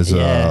theater when there's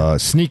Yeah. a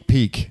sneak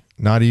peek,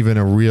 not even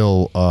a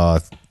real,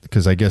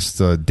 because I guess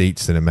the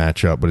dates didn't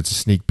match up, but it's a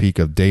sneak peek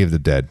of Day of the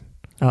Dead.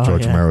 Oh,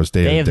 George yeah. Romero's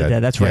Day of the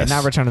Dead. That's right. Yes.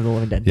 Not Return of the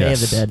Living Dead. Day of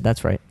Yes. the Dead.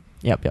 That's right.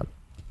 Yep.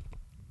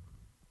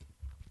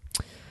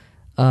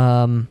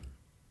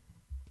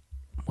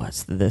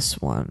 What's this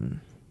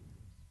one?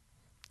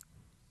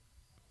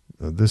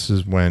 This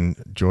is when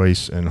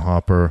Joyce and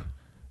Hopper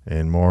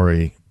and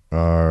Maury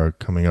are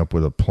coming up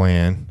with a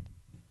plan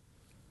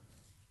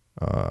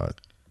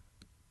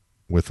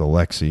with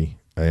Alexei,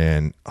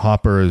 and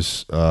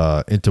Hopper's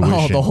intuition.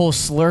 Oh, the whole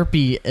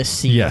Slurpee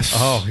scene. Yes.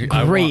 Oh,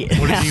 Great.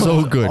 What did he?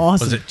 So good.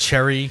 Awesome. Was it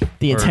cherry?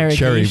 The Or- interrogation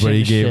Cherry, but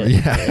he gave-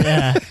 shit.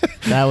 yeah.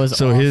 That was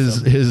So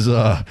awesome. his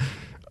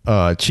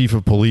chief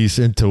of police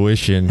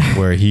intuition,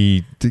 where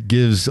he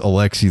gives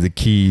Alexei the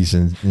keys,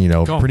 and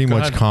Oh, pretty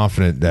much God.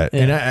 confident that.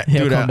 Yeah, And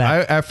he'll dude, come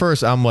back. at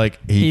first I'm like,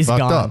 he's fucked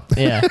gone. up.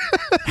 Yeah.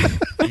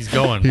 He's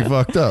going. He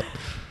fucked up.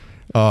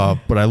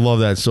 But I love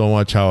that so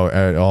much, how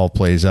it all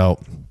plays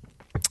out.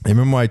 And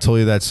remember I told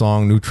you that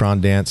song Neutron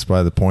Dance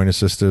by the Pointer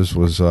Sisters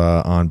was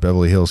on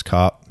Beverly Hills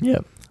Cop?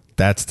 Yep.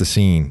 That's the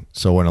scene.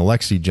 So when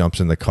Alexei jumps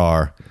in the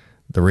car,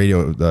 the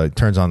radio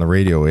turns on the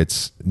radio,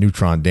 it's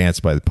Neutron Dance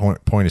by the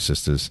Pointer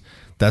Sisters.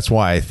 That's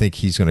why I think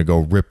he's going to go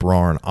rip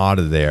roaring out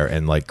of there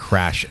and like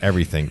crash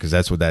everything, because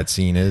that's what that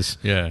scene is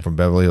from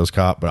Beverly Hills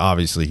Cop. But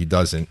obviously he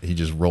doesn't. He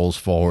just rolls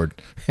forward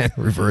and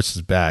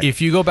reverses back. If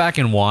you go back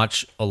and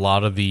watch a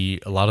lot of the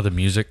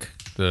music,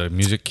 the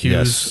music cues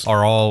Yes.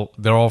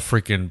 they're all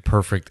freaking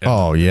perfect. And,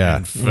 Oh, yeah.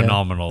 and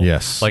phenomenal.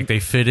 Yes. like they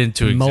fit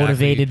into exactly,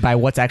 Motivated by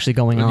what's actually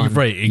going on.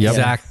 Right, Yep.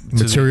 exact. to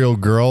the- Material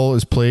Girl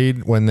is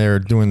played when they're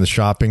doing the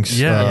shopping it's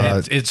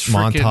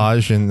freaking-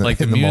 montage in, like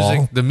the in the music.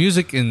 mall. The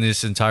music in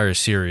this entire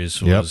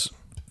series Yep.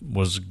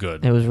 was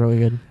good, It was really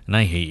good. and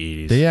I hate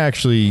 80s. They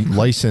actually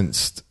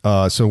licensed.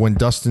 So when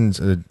Dustin's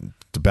to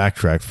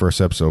backtrack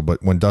first episode,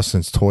 but when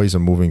Dustin's toys are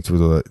moving through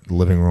the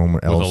living room,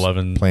 and Elle's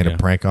 11, playing yeah. a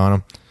prank on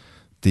him.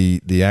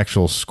 The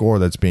actual score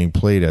that's being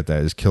played at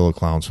that is Killer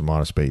Clowns from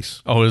Outer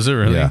Space. Oh, is it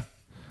really? Yeah.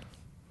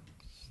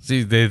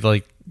 See, they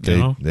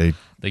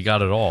They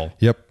got it all.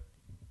 yep.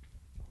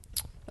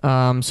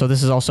 So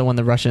this is also when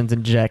the Russians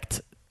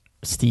inject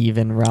Steve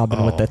and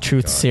Robin with the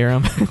truth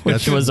serum,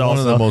 which That's was one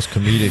also of the most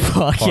comedic fucking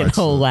parts of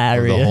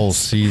hilarious. the whole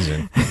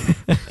season.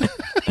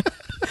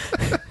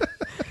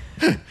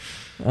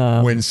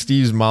 When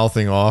Steve's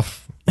mouthing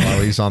off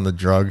while he's on the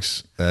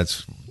drugs,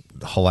 that's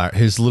hilarious.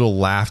 His little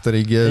laugh that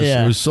he gives,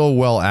 it was so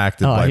well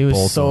acted by he was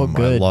both so of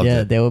them. good. I loved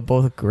it. They were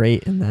both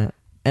great in that.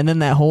 And then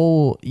that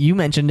whole, you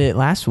mentioned it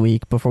last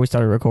week before we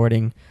started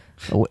recording.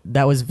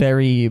 That was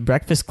very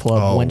Breakfast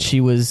Club when she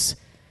was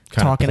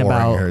Kind talking of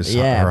pouring about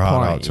her heart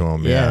pouring- out to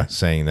him,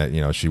 saying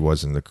that she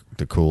wasn't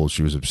the cool.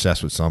 She was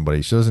obsessed with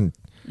somebody. She doesn't.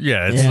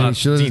 Yeah, it's not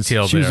She doesn't.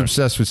 detailed She was there.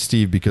 obsessed with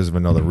Steve because of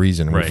another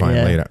reason. Right.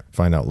 We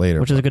find out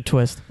later, which is a good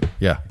twist.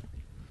 Yeah,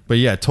 but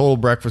yeah, total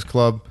Breakfast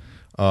Club.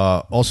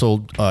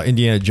 Also,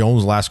 Indiana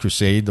Jones: Last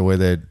Crusade. The way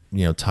they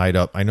tied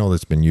up. I know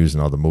that's been used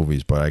in other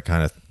movies, but I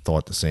kind of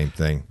thought the same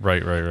thing.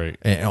 Right.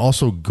 And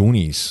also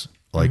Goonies.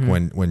 Like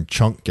when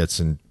Chunk gets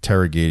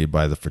interrogated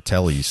by the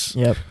Fratellis.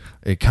 Yep.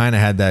 It kind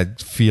of had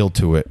that feel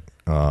to it.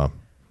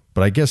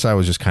 But I guess I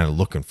was just kind of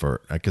looking for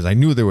it because I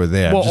knew they were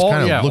there. Well, just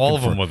kind of all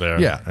of them were there.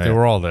 Yeah, they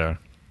were all there.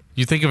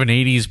 You think of an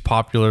 '80s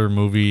popular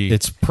movie,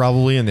 It's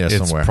probably in there it's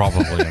somewhere.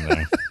 probably in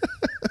there.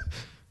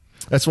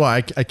 That's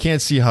why I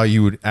can't see how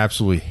you would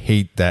absolutely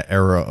hate that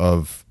era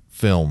of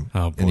film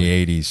Oh, in boy.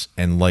 the 80s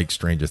and like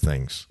Stranger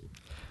Things.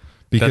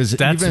 Because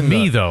That's even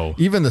me, though.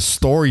 Even the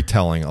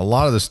storytelling, a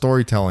lot of the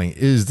storytelling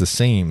is the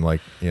same. Like,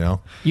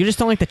 You just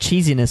don't like the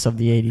cheesiness of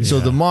the 80s. So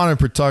the modern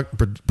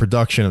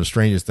production of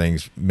Stranger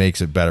Things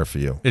makes it better for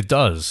you. It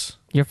does.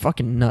 You're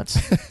fucking nuts.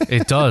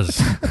 It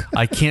does.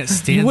 I can't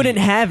stand. You wouldn't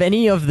have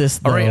any of this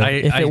though All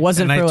right, if it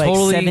wasn't and for I like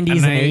totally- 70s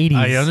and I 80s.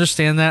 I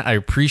understand that. I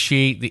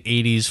appreciate the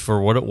 80s for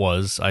what it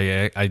was.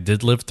 I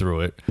did live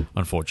through it,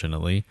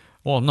 unfortunately.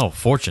 Well, no,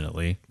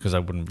 fortunately, because I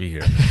wouldn't be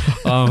here.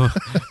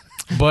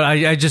 But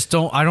I just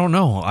don't. I don't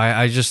know.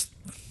 I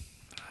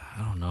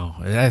don't know.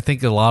 I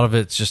think a lot of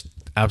it's just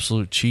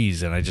absolute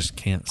cheese, and I just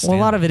can't stand Well,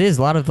 a lot of it is.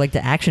 A lot of like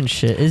the action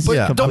shit is. But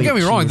Don't complete get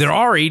me wrong. cheese. There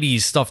are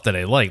 80s stuff that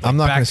I like. I'm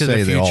not Back gonna to the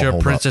say they all Future,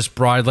 hold Princess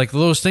Bride, like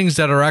those things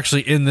that are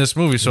actually in this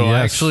movie. So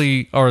Yes.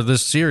 or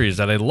this series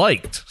that I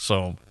liked.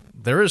 So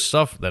there is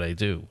stuff that I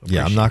do.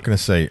 Yeah, I'm not going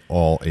to say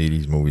all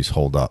 80s movies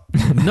hold up.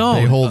 No,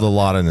 They hold a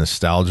lot of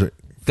nostalgia.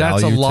 that's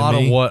a value to lot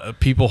of me. what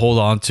people hold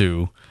on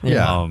to.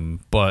 Yeah.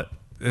 But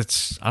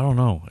I don't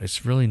know.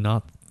 It's really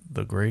not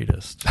the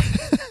greatest.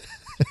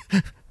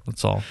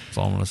 That's all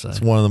I'm gonna say.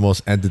 It's one of the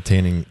most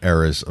entertaining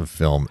eras of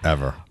film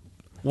ever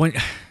When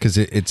because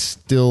it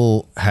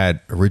still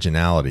had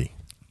originality.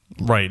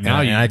 right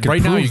now, And I could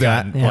right now prove you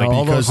that, got Yeah, like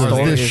all those because of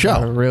this stories show.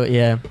 are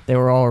real, they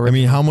were all. I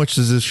mean, how much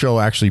does this show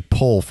actually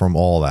pull from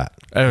all that?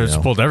 It's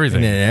pulled everything.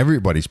 And then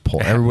everybody's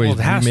Well, it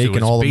has to. remaking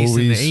It's all the based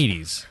movies. in the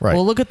 80s. Right.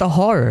 Well, look at the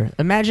horror.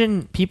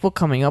 Imagine people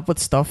coming up with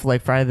stuff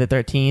like Friday the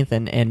 13th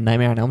and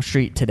Nightmare on Elm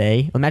Street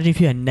today. Imagine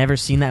if you had never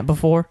seen that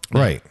before.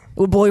 right. It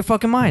would blow your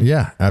fucking mind.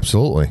 Yeah,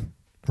 absolutely.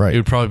 Right. It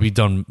would probably be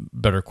done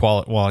better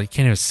quality. Well, you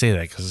can't even say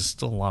that because there's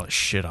still a lot of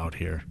shit out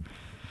here.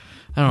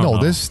 I don't know.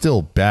 No, this is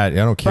still bad. I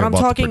don't care But I'm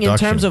about talking the in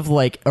production. terms of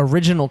like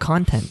original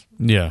content.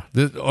 Yeah,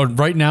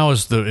 right now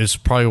is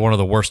probably one of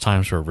the worst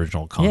times for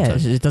original Yeah,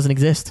 content. it doesn't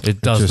exist.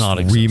 It does just not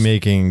exist.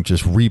 remaking,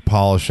 just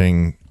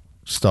repolishing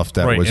stuff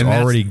that Right, was and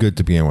that's- already good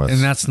to begin with.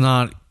 And that's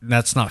not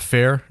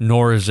fair.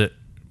 Nor is it.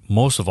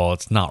 Most of all,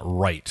 it's not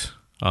right.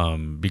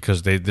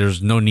 Because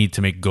there's no need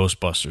to make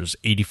Ghostbusters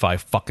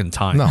 85 fucking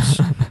times.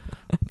 No.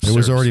 It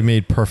was already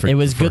made perfect. It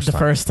was the good the time.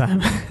 first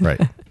time. Right.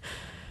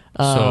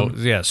 So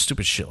yeah,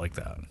 stupid shit like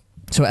that.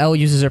 So Elle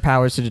uses her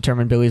powers to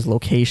determine Billy's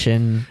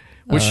location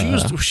Well,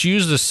 she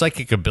used a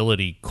psychic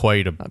ability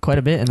quite a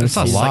bit. And It's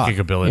not this- psychic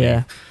ability.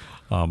 Yeah.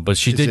 But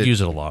she did it-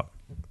 use it a lot.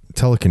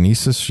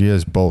 Telekinesis. She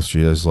has both.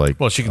 She has like.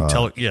 Well, she can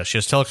yeah, she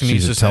has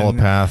telekinesis. She's a and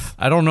telepath.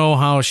 I don't know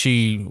how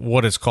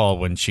what it's called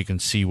when she can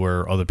see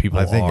where other people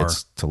I think are.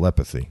 it's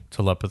telepathy.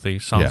 Telepathy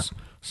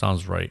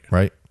sounds right.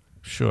 Right.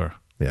 Sure.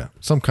 Yeah.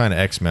 Some kind of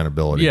X-Men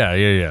ability.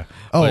 Yeah.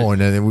 Oh,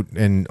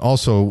 and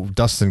also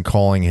Dustin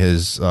calling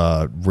his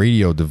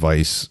radio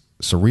device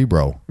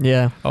Cerebro,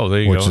 Yeah. Oh,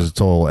 there you which go. is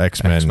total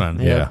X-Men. X-Men.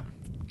 Yeah.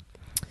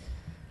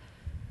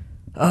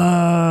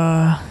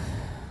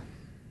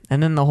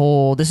 And then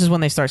this is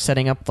when they start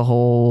setting up the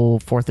whole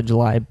 4th of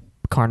July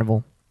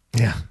carnival.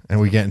 Yeah. And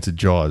we get into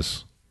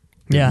Jaws.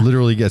 Yeah. It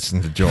literally gets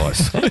into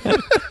Jaws.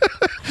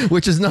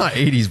 Which is not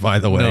 80s, by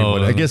the way, No,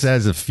 but I guess it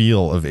has a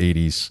feel of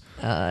 80s.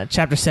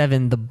 Chapter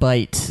 7, The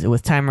Bite.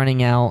 With time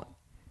running out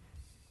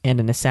and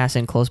an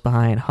assassin close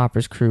behind,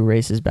 Hopper's crew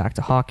races back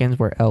to Hawkins,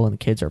 where Elle and the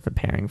kids are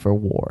preparing for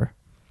war.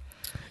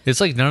 It's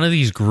like none of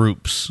these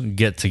groups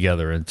get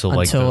together until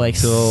Until the, like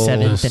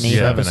 7th and 8th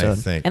Seven, episode. I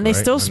think, And they right?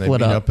 still When they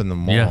split meet up. in the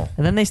mall. Yeah.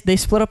 And then they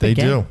split up They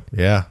again. do.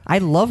 Yeah. I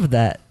love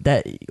that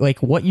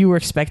like what you were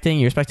expecting.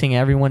 You're expecting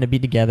everyone to be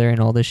together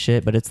and all this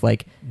shit, but it's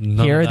like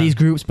None here of are that. these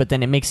groups, but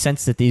then it makes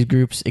sense that these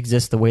groups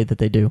exist the way that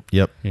they do.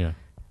 Yep. yeah.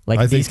 Like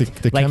I think these,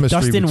 the like chemistry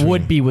Dustin between-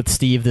 would be with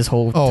Steve this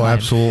whole Oh, time.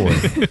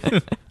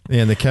 absolutely.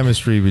 And the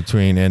chemistry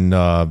between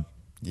the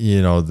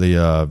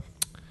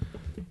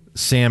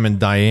Sam and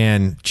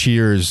Diane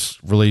Cheers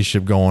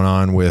relationship going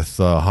on with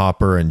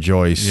Hopper and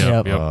Joyce.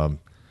 Yep. And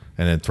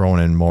then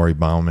throwing in Maury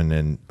Bauman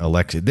and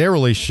Alexia. Their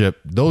relationship,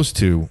 those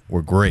two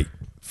were great.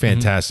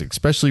 Fantastic.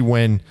 Especially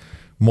when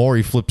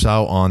Maury flips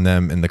out on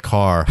them in the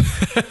car.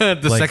 The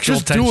Like, sexual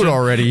just tension. do it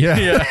already.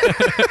 Yeah.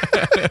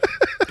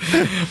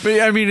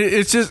 But I mean,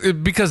 it's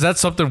just because that's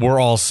something we're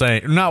all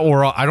saying. Not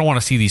we're all, I don't want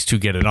to see these two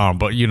get it on,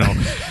 but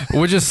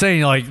we're just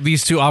saying like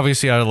these two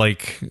obviously are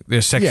like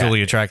they're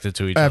sexually attracted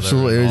to each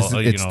Absolutely. other.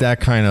 Absolutely, It's that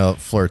kind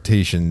of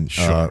flirtation,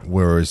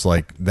 where it's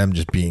like them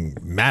just being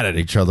mad at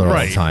each other all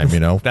the time.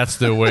 That's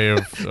their way of.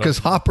 Because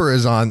Hopper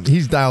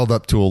he's dialed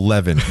up to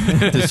 11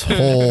 this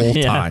whole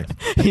time.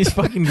 He's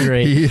fucking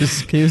great. He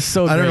was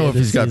so great. I don't know if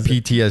he's got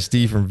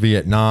PTSD from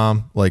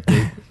Vietnam. Like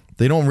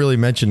they don't really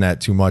mention that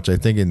too much. I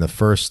think in the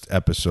first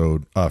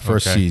episode,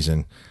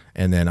 season,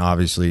 and then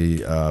obviously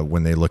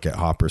when they look at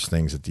Hopper's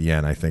things at the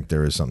end, I think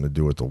there is something to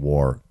do with the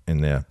war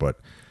in there. But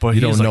you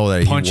don't know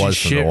that he punching was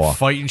from shit, the war.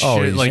 fighting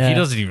shit. Like he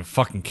doesn't even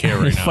fucking care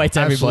right He now. fights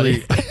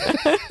everybody.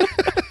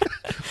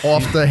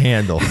 Off the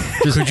handle.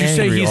 Just Could you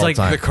say angry he's all like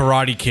time. the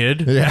Karate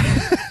Kid? Yeah.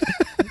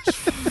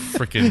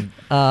 Freaking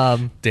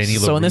Danny.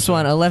 So in this LaRusso.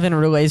 one, 11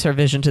 relays her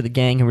vision to the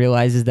gang and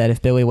realizes that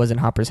if Billy was in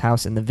Hopper's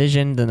house in the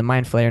vision, then the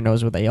Mind Flayer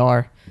knows where they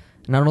are.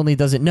 Not only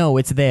does it know,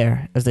 it's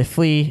there. As they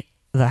flee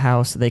the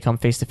house, they come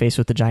face to face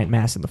with the giant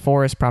mass in the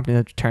forest, prompting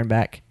them to turn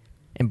back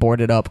and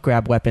board it up,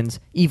 grab weapons.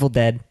 Evil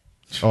Dead.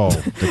 Oh,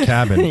 the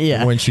cabin.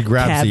 Yeah. When she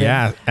grabs the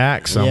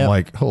axe, I'm Yep.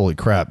 like, holy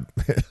crap.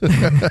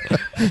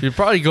 You'd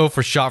probably go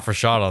for shot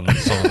on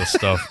some of this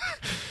stuff.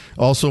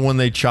 Also, when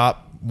they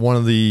chop one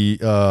of the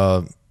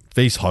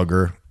face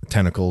hugger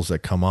tentacles that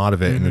come out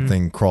of it and the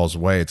thing crawls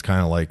away, it's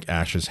kind of like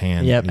Ash's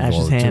hand. Yep, Evil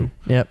Ash's Dead 2. hand.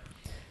 Yep.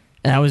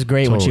 And that was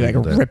great when she Totally like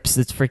Evil Dead. rips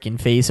its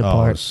freaking face Oh,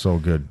 apart. it's so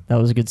good. That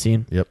was a good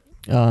scene. Yep.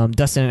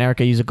 Dustin and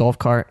Erica use a golf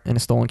cart and a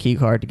stolen key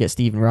card to get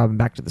Steve and Robin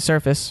back to the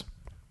surface.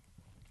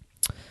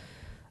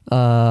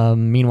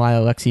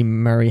 Meanwhile, Lexi,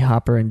 Murray,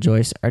 Hopper, and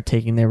Joyce are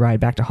taking their ride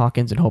back to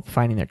Hawkins in hope of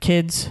finding their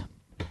kids.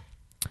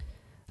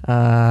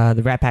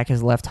 The Rat Pack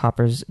has left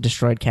Hopper's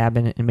destroyed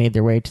cabin and made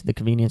their way to the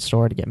convenience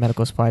store to get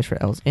medical supplies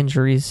for Elle's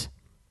injuries.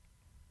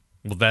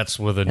 Well, that's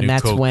with a And new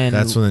that's Coke. when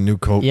That's when the new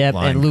Coke Yep,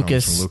 line and comes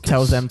Lucas from Lucas.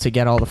 tells them to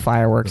get all the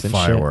fireworks The and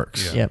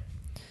fireworks. shit.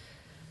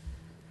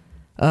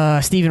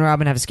 Yep. Steve and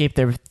Robin have escaped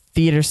their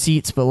theater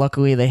seats, but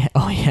luckily they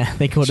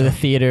go to the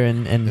theater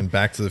and And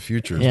Back to the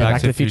Future. Yeah.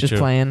 Back to the Future's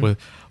playing.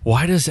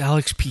 Why does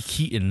Alex P.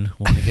 Keaton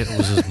want to get it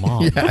was his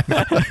mom?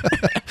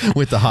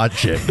 With the hot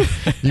chick.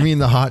 You mean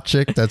the hot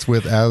chick that's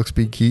with Alex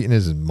B. Keaton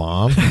is his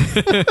mom?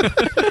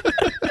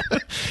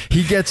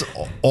 He gets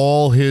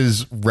all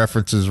his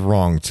references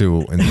wrong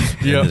too. In this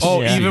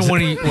Oh, Yeah. even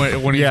when he's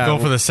Yeah.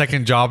 going for the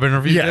second job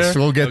interview. Yes,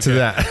 there? we'll get to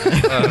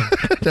Okay.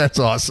 that. That's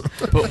awesome.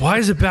 But why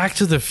is it Back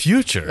to the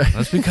Future?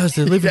 That's because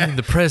they're living in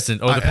the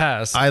present or the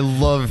past. I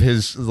love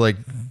his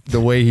the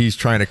way he's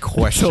trying to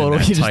question Totally,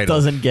 that he just title.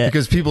 doesn't get-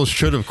 because people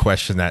should have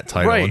questioned that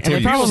title Right, until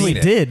And they you've probably seen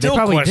it. did. They Still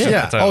probably question did. it.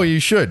 Yeah. title. Oh, you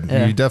should.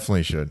 Yeah. You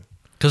definitely should.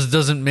 Because it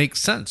doesn't make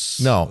sense.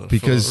 No, For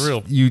because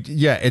real.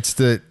 it's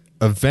the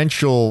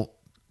eventual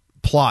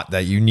plot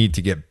that you need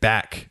to get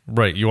back.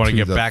 Right, you want to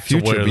get the back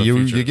future, to where but the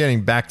future. you're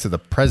getting back to the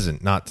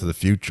present, not to the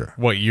future.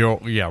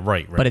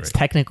 Right. But it's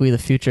technically the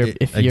future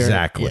if you're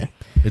Exactly. yeah.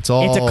 It's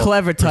all. It's a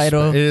clever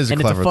title. It is a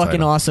and clever it's a fucking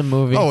title. awesome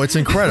movie. Oh, it's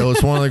incredible!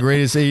 It's one of the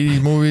greatest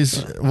 '80s movies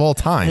of all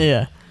time.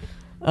 yeah.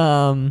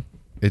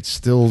 It's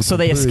still So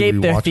they completely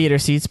escaped their rewatchable. theater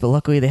seats, but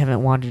luckily they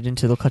haven't wandered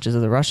into the clutches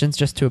of the Russians,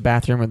 just to a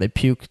bathroom where they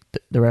puked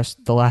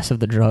the last of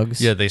the drugs.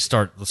 Yeah, they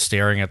start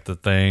staring at the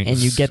thing. And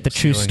you get the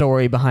true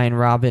story behind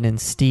Robin and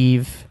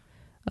Steve,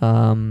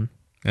 And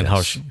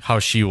how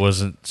she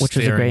wasn't Which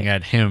was a staring great-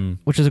 at him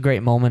which is a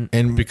great moment.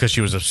 And because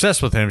she was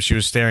obsessed with him. She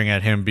was staring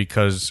at him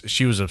because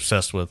she was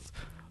obsessed with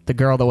The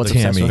girl that was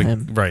obsessed Tammy. with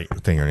him. right. I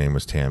think her name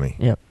was Tammy.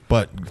 Yep.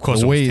 But course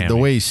the it was way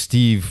Tammy.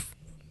 Steve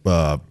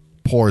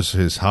pours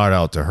his heart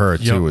out to her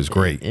too Yep. is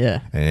great. Yeah.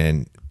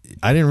 And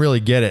I didn't really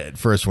get it at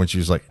first when she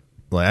was like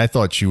I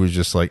thought she was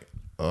just like,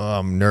 oh,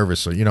 I'm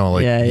nervous, or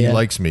Yeah, he yeah.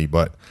 likes me,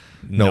 but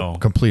no, No.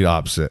 complete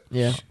opposite.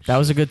 Yeah. That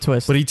was a good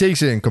twist. But he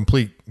takes it in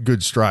complete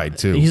good stride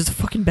too. He's the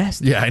fucking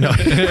best. Yeah, I know.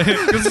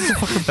 This is the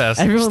fucking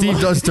best. Everyone Steve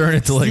lo- does turn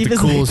into like Steve the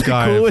is, like, coolest the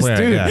guy on the coolest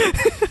planet.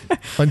 Yeah.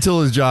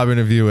 Until his job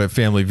interview at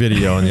Family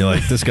Video, and you're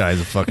like, this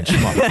guy's a fucking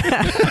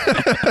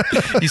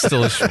schmuck. He's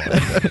still a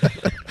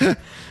schmuck.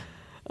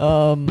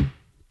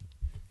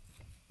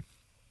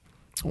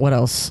 What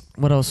else?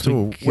 What else? So,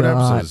 we what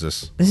got? episode is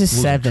this? This is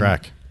Losing 7.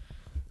 Track.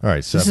 All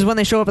right, 7. This is when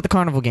they show up at the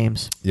carnival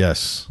games.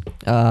 Yes.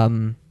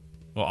 Um,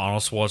 Well,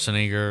 Arnold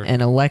Schwarzenegger.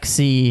 and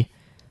Alexei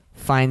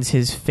finds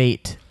his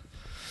fate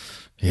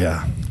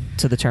Yeah.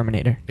 to the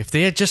Terminator. If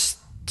they had just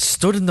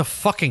stood in the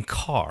fucking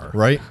car,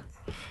 Right?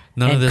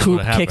 none and of this Coop would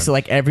have happened. kicks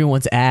like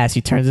everyone's ass.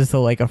 He turns into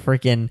like a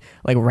freaking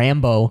like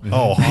Rambo.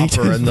 Oh,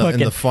 Hopper in the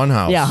Fucking-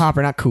 funhouse. Yeah,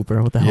 Hopper, not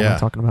Cooper. What the hell am Yeah. I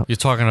talking about? You're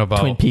talking about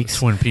Twin Peaks.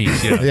 Twin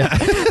Peaks, yeah. Yeah.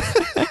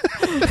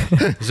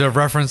 Is there a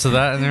reference to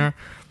that in there?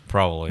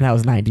 Probably. That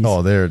was 90s.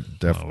 Oh, they're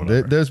definitely.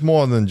 whatever. There's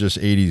more than just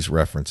 80s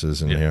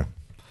references in Yeah. here.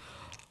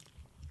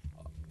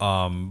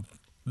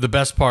 The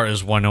best part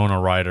is Winona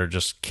Ryder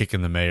just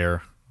kicking the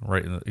mayor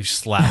right in the, he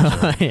slaps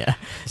her, yeah.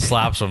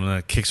 slaps him, and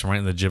then kicks him right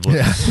in the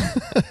giblets.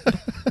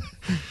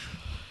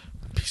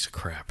 Piece of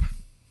crap.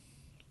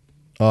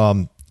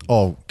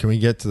 Oh, can we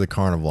get to the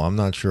carnival? I'm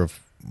not sure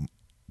if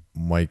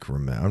Mike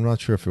remember. I'm not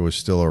sure if it was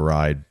still a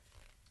ride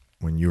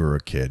when you were a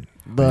kid.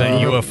 The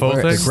UFO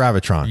The thing?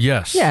 Gravitron.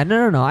 Yes. Yeah,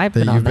 no. I've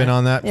been on You've that. been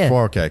on that Yeah.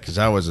 before? Okay, because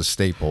that was a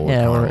staple.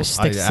 Yeah, with where it carnivals.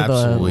 I sticks to the-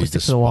 absolutely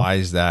sticks to the wall.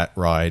 despise that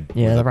ride.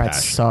 Yeah, with the a ride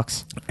passion.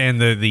 sucks.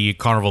 And the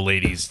carnival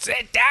ladies,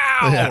 sit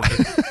down.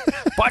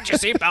 Put your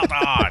seatbelt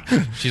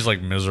on. She's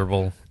like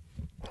miserable.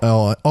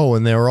 Oh,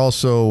 and they were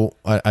also.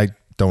 I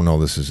don't know.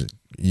 This is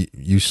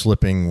you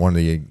slipping one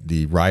of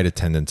the ride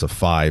attendants a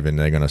 5, and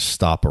they're going to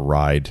stop a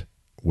ride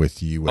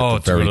with you at the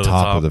to very go to the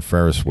top top. of the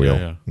Ferris wheel.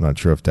 Yeah. I'm not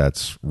sure if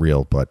that's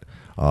real, but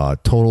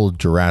total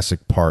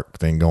Jurassic Park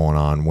thing going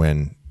on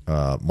when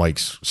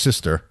Mike's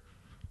sister,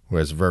 who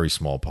has a very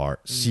small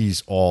part,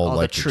 sees all the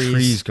like the trees.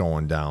 trees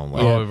going down.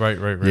 Like, Oh, right.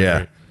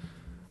 Yeah.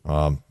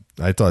 Right.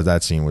 I thought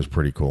that scene was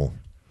pretty cool.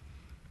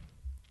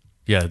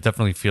 Yeah, it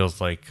definitely feels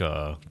like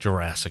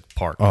Jurassic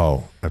Park.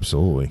 Oh,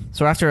 absolutely.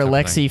 So after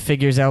Alexi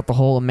figures out the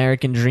whole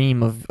American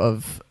dream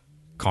of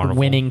Carnival.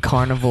 winning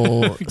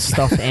carnival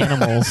stuffed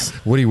animals,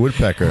 Woody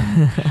Woodpecker.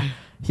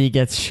 he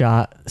gets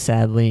shot.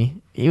 Sadly,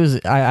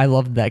 I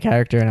loved that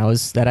character, and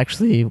that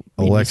actually made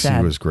me Alexi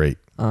sad. was great.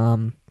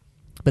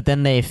 But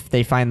then they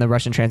find the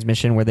Russian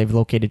transmission where they've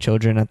located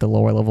children at the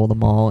lower level of the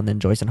mall, and then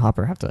Joyce and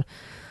Hopper have to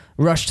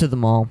rush to the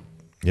mall.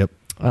 Yep.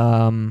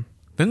 Then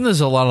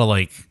there's a lot of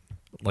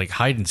like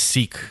hide and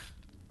seek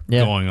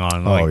Yeah. going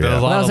on. Oh, Like, yeah. there's a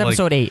Well, lot that was of, like-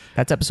 episode 8.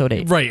 That's episode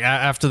 8. Right,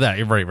 after that.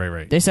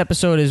 Right. This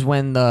episode is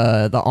when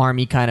the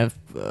army kind of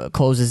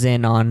closes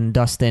in on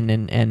Dustin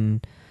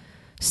and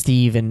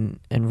Steve and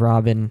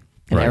Robin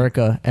and Right.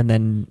 Erica, and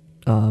then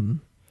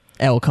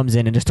Elle comes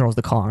in and just throws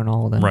the car on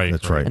all of them. Right.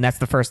 That's right. And that's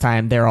the first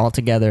time they're all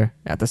together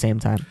at the same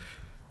time.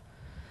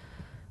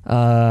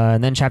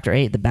 And then chapter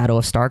 8, the Battle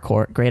of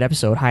Starcourt. Great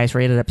episode. Highest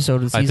rated episode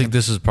of the season. I think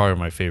this is probably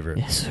my favorite.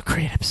 This is a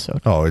great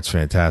episode. Oh, it's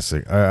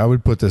fantastic. I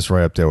would put this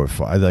right up there with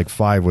 5. Like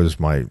 5 was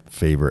my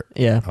favorite.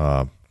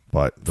 Yeah.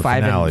 But the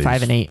 5 finale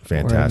and 8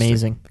 fantastic. were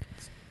amazing.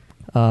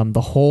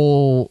 The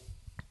whole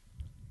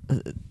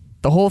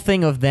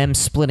thing of them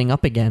splitting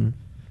up again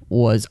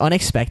was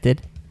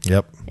unexpected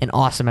Yep. and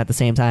awesome at the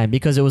same time,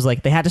 because it was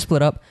like they had to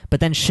split up, but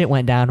then shit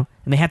went down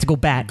and they had to go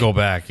back Go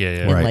back, yeah.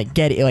 and Right. like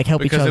get it, like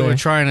help Because each they other. were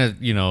trying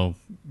to,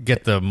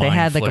 get the They mind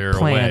had like flare a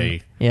plan.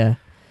 away. Yeah.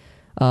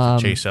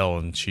 Chase Elle,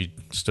 and she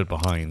stood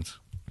behind.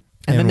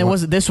 And then And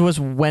this was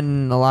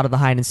when a lot of the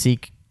hide and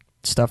seek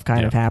stuff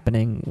kind of Yeah.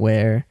 happening,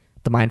 where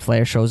the mind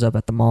flayer shows up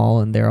at the mall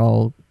and they're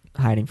all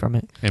hiding from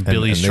it. And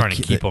Billy's they trying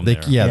to ca- keep them they,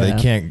 there. Yeah,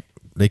 Yeah.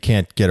 they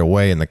can't get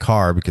away in the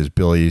car because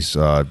Billy's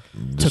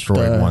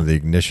destroyed one of the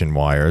ignition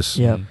wires.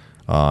 Yeah.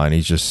 And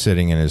he's just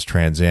sitting in his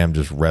Trans Am,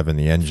 just revving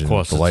the engine Of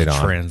course, with the light it's a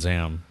on. Trans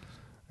Am.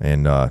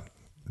 And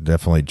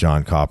definitely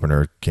John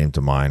Carpenter came to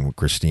mind with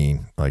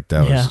Christine. Like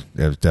that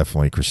was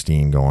definitely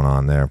Christine going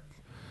on there.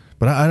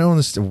 But I don't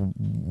understand,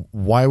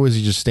 why was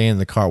he just staying in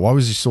the car? Why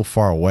was he so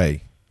far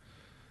away?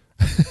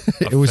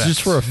 It was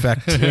just for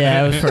effect.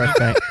 Yeah, it was for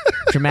effect.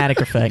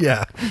 Dramatic effect.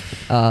 Yeah,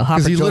 Hopper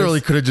because he Joyce-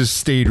 literally could have just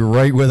stayed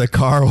right where the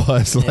car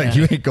was. Like, Yeah.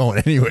 you ain't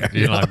going anywhere.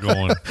 You're not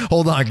going.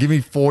 Hold on, give me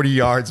 40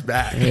 yards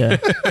back. Yeah.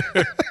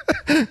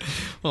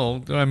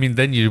 Well, I mean,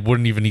 then you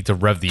wouldn't even need to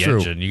rev the True.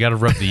 engine. You got to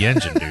rev the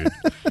engine, dude.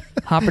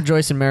 Hopper,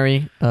 Joyce, and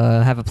Murray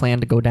have a plan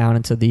to go down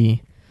into the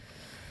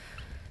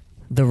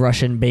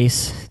Russian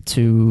base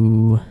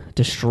to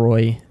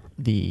destroy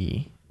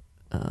the.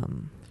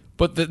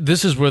 But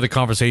this is where the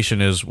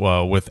conversation is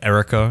with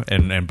Erica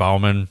and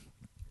Bauman,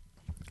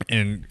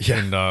 and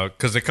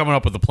because they're coming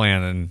up with a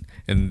plan,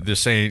 and they're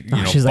saying,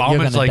 she's like, "You're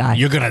Bauman's gonna like, die."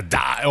 "You're gonna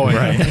die." Oh,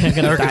 right.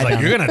 gonna Erica's die like,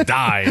 down "You're gonna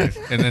die,"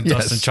 and then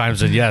Dustin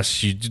chimes in,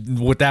 "Yes,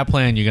 with that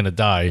plan, you're gonna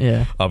die."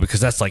 Yeah. Because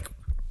that's like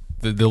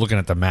they're looking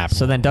at the map.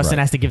 So then Dustin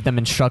Right. has to give them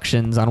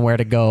instructions on where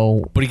to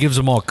go. but he gives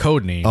them all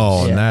code names.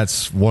 Oh, Yeah. and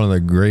that's one of the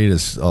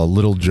greatest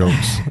little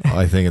jokes,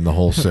 I think, in the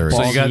whole series.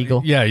 so Bald you got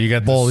Eagle. you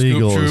got Bald the Snoop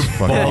Eagle is Troop,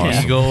 fucking Bald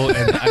awesome. Eagle,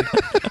 and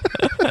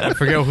I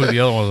forget who the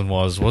other one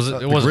was. Was it? It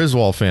The was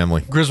Griswold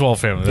family. Griswold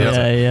family. That's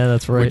it. Yeah,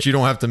 that's right. Which you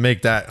don't have to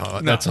make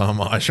that. That's a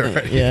homage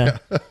already. Yeah.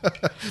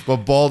 But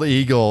Bald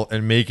Eagle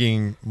and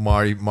making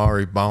Mari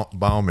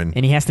Bauman.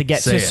 And he has to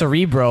get Say to it.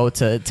 Cerebro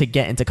to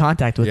get into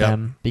contact with Yep.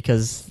 them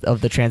because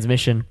of the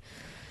transmission.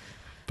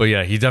 But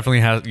yeah, he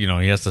definitely has. He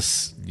has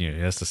to. He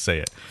has to say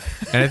it.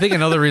 And I think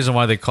another reason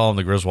why they call him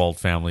the Griswold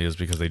family is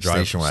because they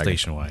drive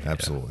station wagon. Yeah.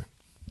 Absolutely.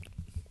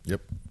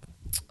 Yep.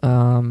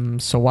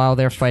 So while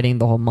they're fighting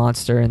the whole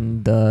monster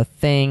and the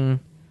thing,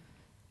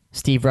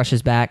 Steve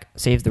rushes back,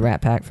 saves the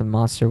Rat Pack from the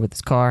monster with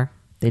his car.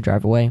 They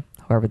drive away.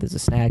 However, there's a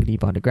snag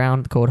deep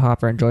underground. The code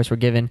Hopper and Joyce were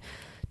given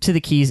to the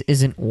keys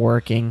isn't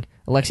working.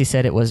 Alexi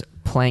said it was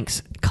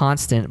Planck's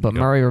constant, but Yep.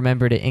 Murray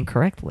remembered it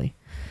incorrectly.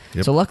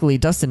 Yep. So luckily,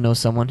 Dustin knows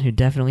someone who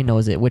definitely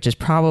knows it, which is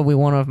probably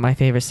one of my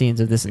favorite scenes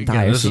of this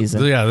entire Again, this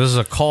season. this is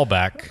a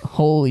callback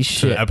Holy to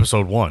shit.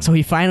 episode 1. So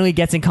he finally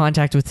gets in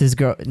contact with his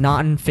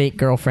fake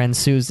girlfriend,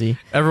 Susie.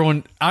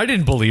 Everyone, I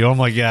didn't believe him. I'm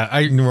like, yeah,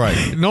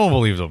 Right. no one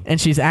believes him.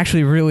 And she's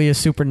actually really a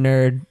super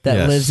nerd that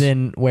Yes. lives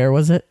in, where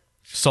was it?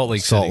 Salt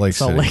Lake Salt City. Lake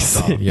Salt City. Lake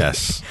City.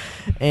 Yes.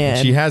 And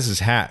She has his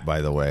hat,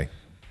 by the way.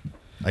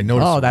 I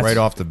noticed Oh, it that's- right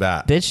off the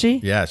bat. Did she?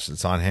 Yes,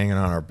 it's on hanging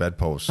on our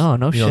bedpost. Oh,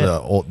 no you shit.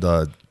 know,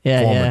 the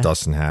Yeah, former yeah.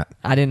 Dustin hat.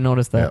 I didn't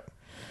notice that. Yep.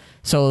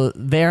 So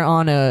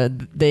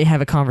they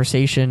have a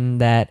conversation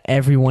that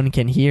everyone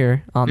can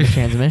hear on the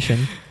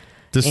transmission.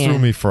 This threw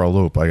And me for a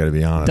loop. I got to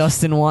be honest.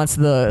 Dustin wants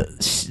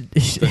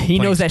he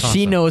knows that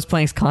she Constant. knows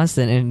Planck's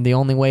constant, and the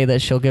only way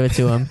that she'll give it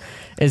to him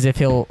is if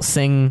he'll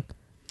sing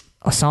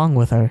a song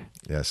with her,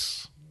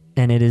 Yes.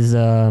 and it is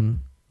The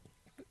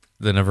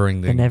the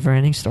never-ending.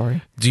 never-ending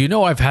story. Do you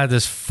know I've had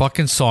this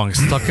fucking song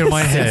stuck in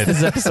my head?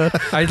 This episode,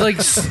 I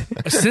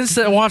since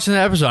watching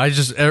that episode, I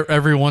just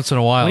every once in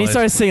a while. when he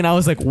started singing, I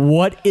was like,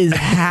 "What is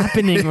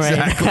happening right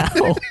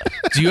now?"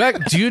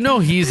 Do you know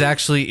he's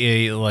actually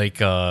he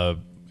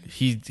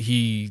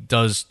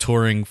does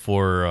touring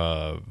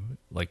for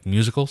like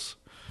musicals?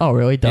 Oh,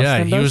 really? Dustin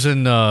Yeah, he does? was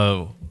in.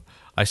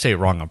 I say it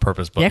wrong on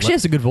purpose, but He actually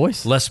has a good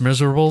voice. Les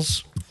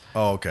Miserables.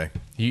 Oh, okay.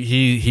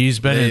 He's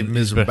been in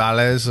Ms. been-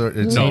 Balez, or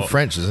it's No. in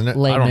French, isn't it?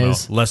 Les I don't know.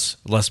 Mis.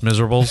 Les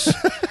Miserables.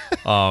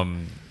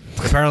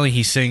 Apparently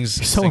he sings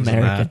so sings in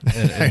American.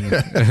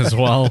 that as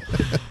well.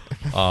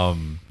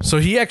 So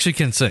he actually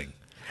can sing.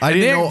 I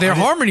didn't know. Their I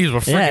didn't- harmonies were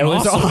freaking Yeah, it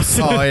was awesome.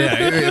 awesome. Oh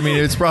yeah, I mean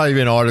it's probably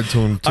been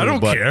auto-tuned too. I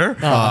don't but, care.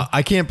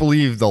 I can't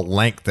believe the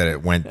length that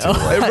it went to.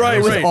 Right,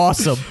 it was right.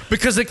 awesome.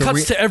 Because it cuts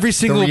re- to every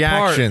single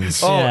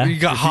reactions. part. Oh, Yeah. you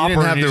got If you Hopper.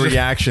 didn't have and the he's-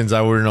 reactions,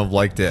 I wouldn't have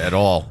liked it at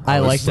all.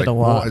 I was liked it like, a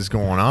lot. What is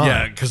going on?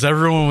 Yeah, because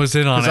everyone was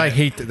in on because it. I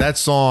hate that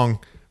song.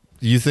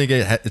 You think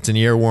it's an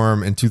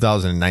earworm in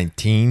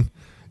 2019?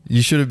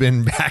 You should have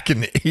been back in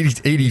the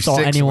 80s, 86.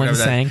 all or anyone whatever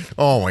that- sang.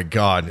 Oh my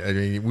god! I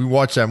mean, we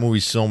watched that movie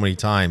so many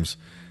times.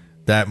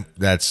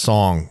 That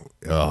song,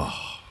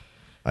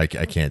 I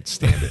can't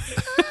stand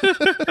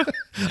it.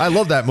 I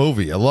love that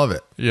movie. I love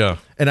it, Yeah.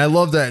 and I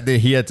love that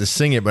he had to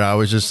sing it. But I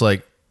was just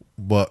like,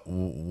 but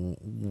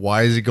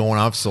why is it going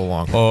off so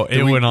long? Oh,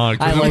 it went on.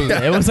 I liked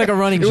it. It was like a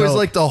running It joke. was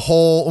like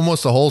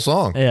almost the whole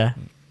song. yeah,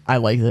 I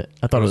liked it.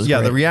 I thought it was Yeah,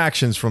 great. the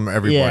reactions from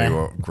everybody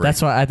were great.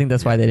 That's why I think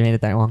that's why they made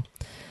it that long.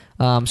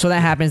 So that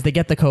happens. They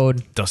get the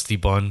code Dusty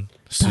Bun.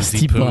 Dusty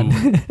Susie Poo.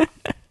 Bun.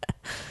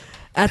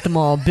 At the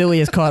mall. Billy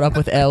is caught up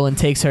with Elle and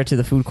takes her to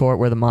the food court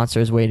where the monster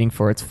is waiting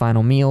for its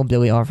final meal.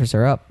 Billy offers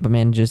her up, but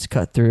manages to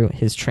cut through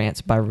his trance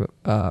by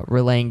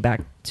relaying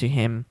back to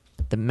him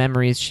the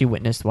memories she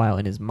witnessed while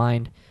in his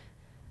mind.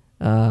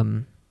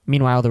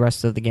 Meanwhile, the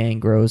rest of the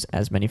gang throws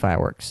as many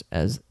fireworks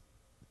as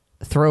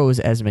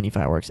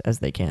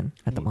they can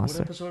at the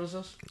monster. episode is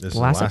this? This is the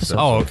last episode.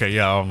 Oh, okay.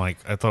 Yeah, I'm like,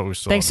 I thought we were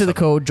still. Thanks to on the seven.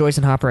 code, Joyce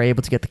and Hopper are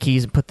able to get the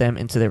keys and put them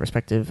into their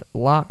respective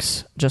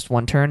locks. Just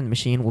one turn, and the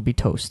machine will be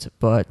toast.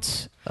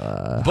 But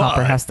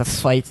Hopper has to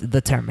fight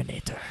the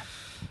Terminator.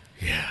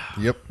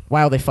 Yep.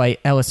 While they fight,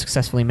 Ellis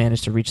successfully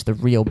managed to reach the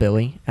real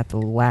Billy. At the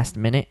last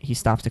minute, he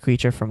stops the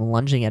creature from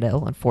lunging at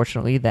Elle.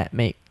 Unfortunately, that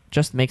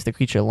just makes the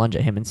creature lunge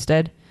at him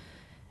instead,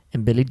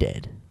 and Billy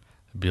dead.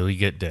 Billy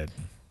get dead.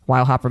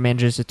 While Hopper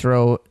manages to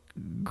throw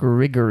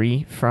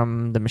Grigory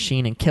from the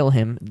machine and kill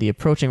him, the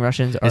approaching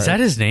Russians are... Is that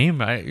his name?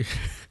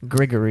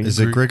 Grigory? Is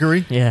it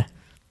Grigory? Yeah.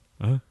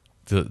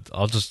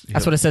 I'll just.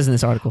 That's what it says in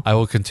this article. I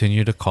will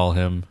continue to call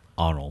him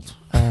Arnold.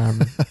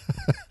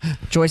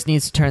 Joyce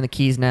needs to turn the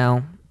keys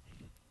now,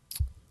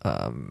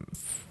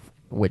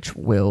 which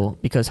will,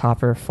 because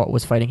Hopper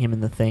was fighting him in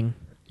the thing,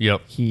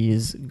 Yep. he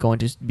is going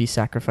to be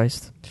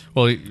sacrificed.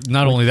 Well,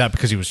 not only that,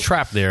 because he was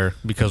trapped there.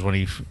 Because when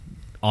he hit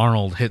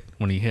Arnold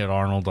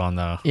on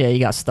the Yeah, he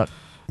got stuck.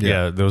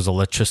 there was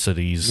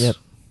electricities Yep.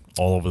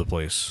 all over the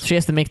place. She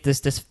has to make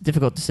this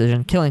difficult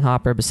decision, killing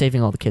Hopper but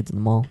saving all the kids in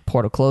the mall.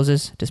 Portal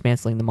closes,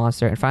 dismantling the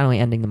monster, and finally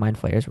ending the Mind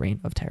Flayer's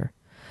reign of terror.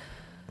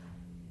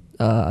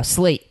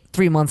 Slate,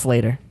 3 months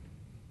later.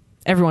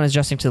 Everyone is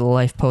adjusting to the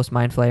life post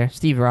Mind Flayer.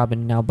 Steve and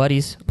Robin now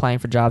buddies, applying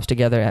for jobs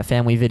together at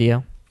Family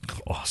Video.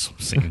 Awesome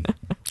scene.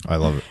 I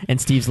love it. And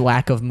Steve's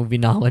lack of movie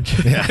knowledge.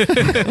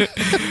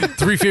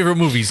 3 favorite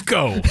movies.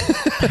 Go. We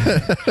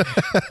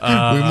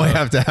might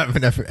have to have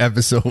an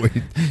episode where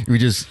we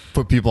just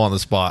put people on the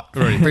spot.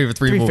 Favorite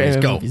three movies.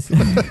 favorite Go. movies.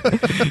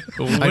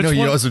 I know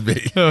yours would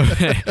be.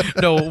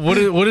 No,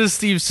 what does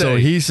Steve say? So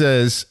he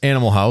says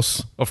Animal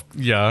House.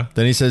 Yeah.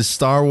 Then he says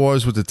Star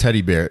Wars with the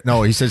teddy bear.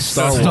 No, he says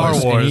Star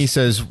Wars. And he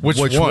says Which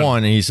which one?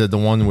 one? And he said the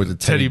one with the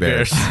Teddy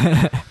bears.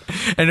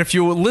 And if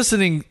you're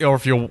listening or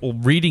if you're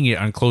reading it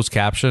on closed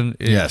caption,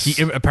 Yes.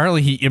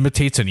 apparently he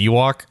imitates an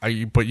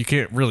Ewok, but you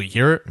can't really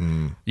hear it.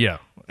 Yeah.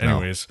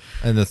 Anyways,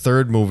 And the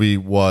third movie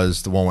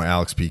was the one with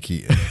Alex P.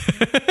 Keaton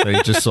that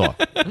he just saw.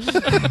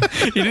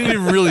 you didn't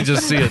even really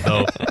just see it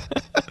though.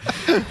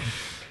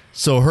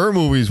 So her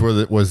movies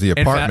was the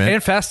apartment.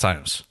 And Fast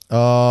Times.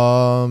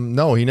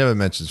 No, he never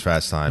mentions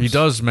Fast Times. He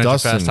does mention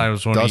Fast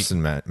Times when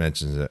Dustin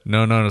mentions it.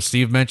 No.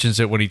 Steve mentions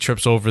it when he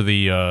trips over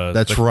the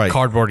That's the right.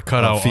 cardboard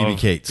cutout Phoebe of-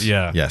 Cates.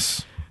 Yeah.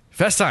 Yes.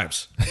 Fast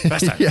Times.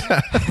 Fast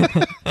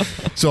Times.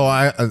 So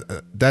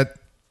that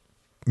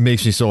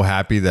makes me so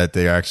happy that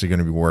they're actually going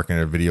to be working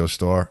at a video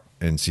store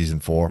in season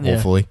 4, Yeah.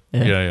 hopefully.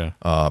 Yeah.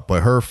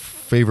 But her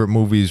favorite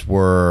movies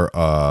were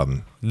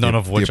None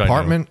of which The I know.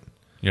 Apartment,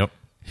 Yep.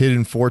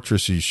 Hidden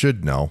Fortress. You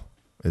should know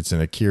it's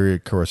an Akira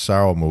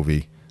Kurosawa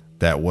movie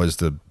that was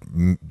the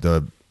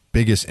the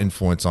biggest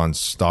influence on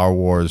Star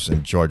Wars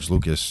and George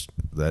Lucas.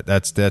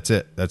 That's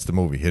it. That's the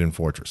movie Hidden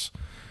Fortress.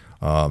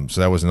 So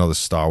that was another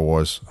Star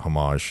Wars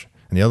homage,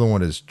 and the other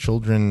one is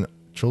Children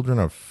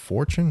of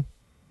Fortune.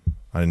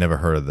 I never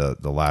heard of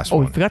the last Oh,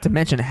 one. we forgot to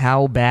mention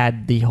how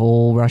bad the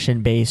whole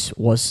Russian base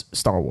was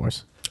Star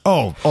Wars.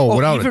 Oh,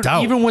 without a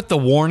doubt. Even with the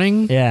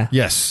warning. Yeah.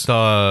 Yes.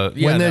 When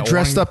When they're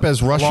dressed up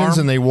as Russians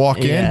and they walk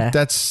Yeah. in,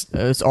 that's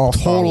It's all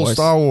total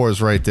Star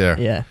Wars right there.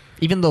 Yeah.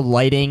 Even the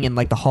lighting and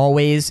like the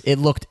hallways, it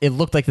looked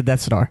like the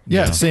Death Star.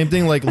 Yeah, same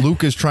thing. Like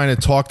Luke is trying to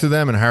talk to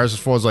them, and Harrison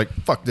Ford's like,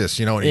 "Fuck this,"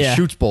 and he Yeah.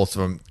 shoots both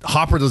of them.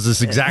 Hopper does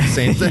this exact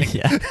same thing.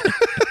 Yeah.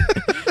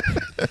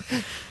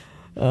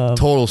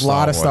 Total Star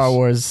lot of Wars. Star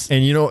Wars.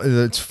 And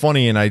it's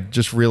funny, and I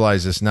just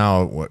realized this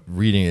now. What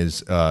reading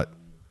is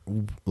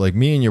like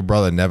me and your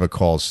brother never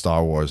called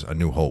Star Wars A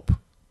New Hope.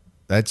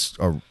 That's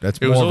was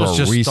more always of a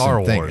just recent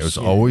Star thing. Wars. It was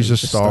Yeah, always it was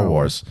just just Star Star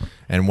Wars.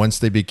 And once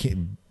they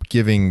became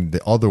giving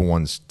the other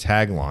ones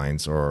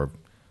taglines or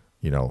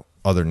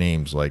other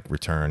names like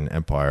Return,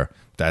 Empire,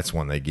 that's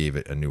when they gave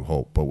it A New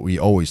Hope. But we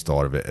always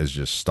thought of it as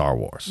just Star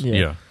Wars.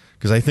 Yeah.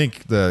 Because I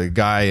think the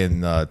guy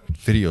in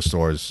video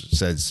stores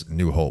says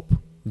New Hope.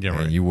 Yeah, and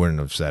right. you wouldn't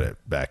have said it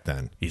back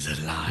then. He's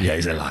a liar. Yeah,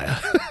 he's a liar.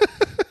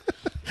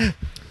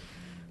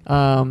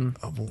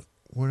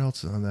 What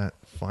else on that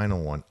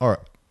final one? All right.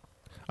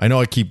 I know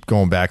I keep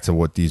going back to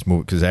what these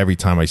movies, because every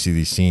time I see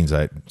these scenes,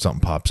 something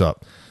pops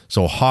up.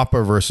 So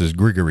Hopper versus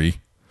Grigory,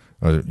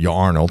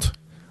 Arnold,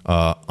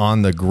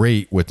 on the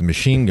grate with the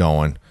machine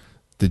going.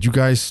 Did you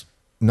guys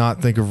not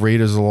think of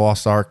Raiders of the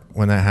Lost Ark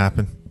when that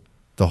happened?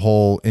 The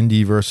whole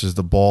Indy versus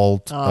the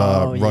bald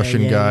Oh, yeah,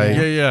 Russian yeah, guy,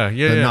 Yeah.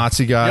 the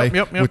Nazi guy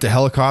Yep. with the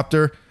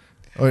helicopter.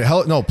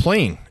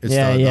 Plane. It's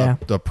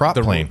the prop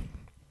plane.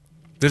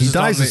 This He is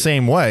dies on the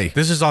same way.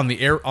 This is on the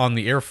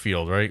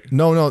airfield, right?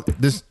 No. On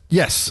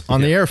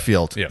the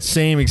airfield, Yeah.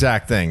 same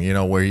exact thing.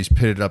 Where he's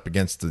pitted up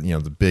against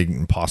the big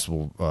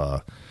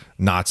impossible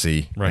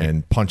Nazi Right.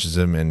 and punches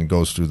him and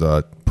goes through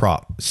the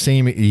prop.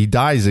 Same. He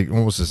dies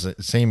almost the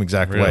same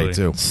exact way Really?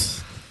 too.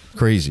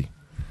 Crazy.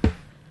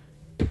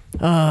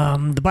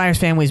 The Byers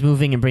family is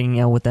moving and bringing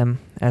Elle with them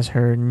as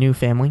her new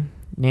family.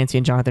 Nancy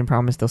and Jonathan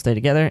promise they'll stay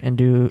together,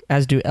 and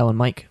as do Elle and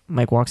Mike.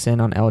 Mike walks in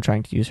on Elle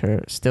trying to use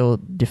her still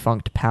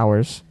defunct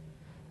powers.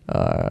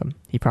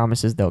 He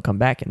promises they'll come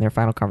back, and their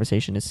final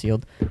conversation is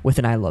sealed with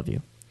an "I love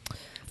you."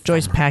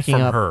 Joyce packing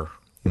From up. her.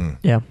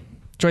 Yeah.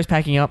 Joyce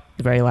packing up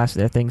the very last of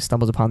their things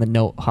stumbles upon the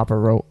note Hopper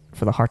wrote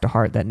for the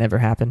heart-to-heart that never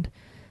happened.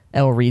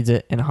 Elle reads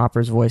it, and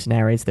Hopper's voice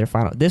narrates their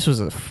final. This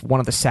was one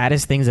of the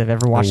saddest things I've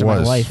ever watched in my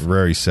life.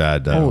 Very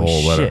sad, that Holy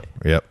whole letter. shit.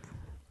 Yep.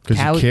 Because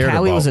you cared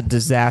Callie about. was a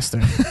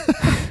disaster.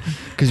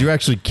 Because you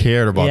actually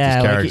cared about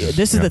these characters.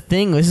 This is the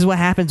thing. This is what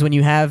happens when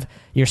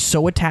you're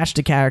so attached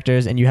to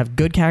characters and you have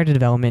good character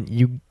development.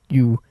 You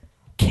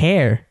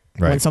care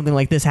when Right. something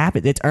like this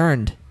happens. It's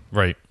earned.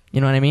 Right.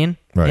 You know what I mean?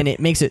 Right. And it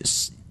makes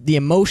it the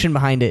emotion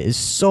behind it is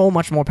so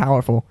much more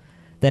powerful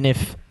than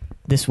if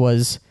this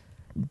was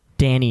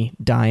Dany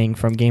dying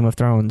from Game of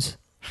Thrones.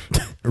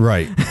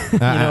 Right. You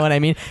know what I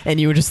mean? And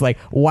you were just like,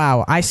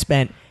 wow, I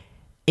spent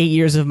 8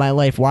 years of my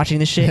life watching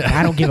this shit. And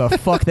I don't give a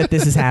fuck that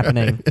this is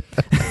happening.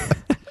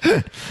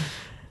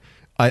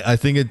 I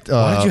think it.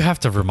 Why did you have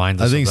to remind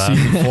us I think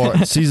of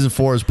that? season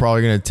four is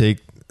probably going to take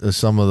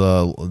some of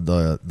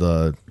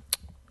the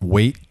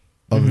weight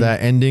of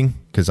that ending,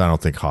 because I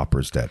don't think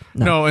Hopper's dead.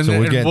 No, and So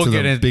then we'll get we'll to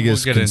get the in-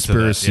 biggest we'll get into that,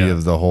 conspiracy yeah.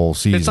 of the whole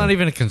season. It's not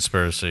even a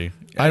conspiracy.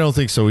 I don't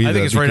think so either. I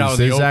think it's right because out in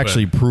the there's open.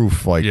 actually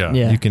proof. Like Yeah.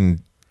 Yeah. you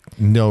can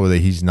know that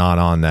he's not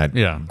on that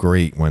Yeah.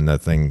 grate when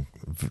that thing,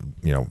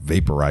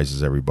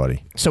 vaporizes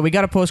everybody. So we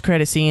got a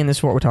post-credit scene. This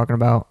is what we're talking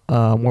about,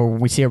 where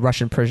we see a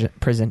Russian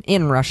prison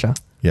in Russia.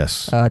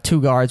 Yes.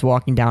 Two guards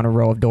walking down a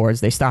row of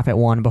doors. They stop at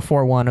one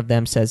before one of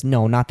them says,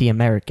 "No, not the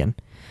American."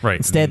 Right.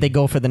 Instead, they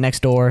go for the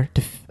next door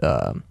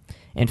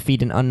and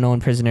feed an unknown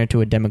prisoner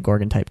to a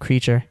Demogorgon-type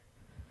creature.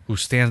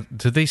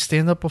 Did they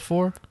stand up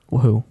before?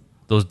 Who?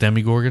 Those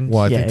Demigorgons?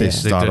 Well, I Yeah, think they yeah.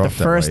 start The off The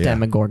that first way, yeah.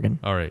 Demogorgon.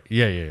 All right.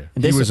 Yeah. He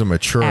This- was a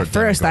mature. At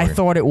first, I Demogorgon.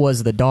 thought it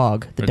was the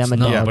dog, the It's Demodog.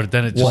 not, but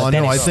then it Well, just-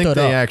 then no, it I think stood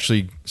they up.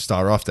 actually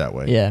start off that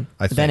way. Yeah.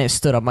 I Then think. it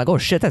stood up. I'm like, oh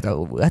shit, that's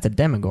a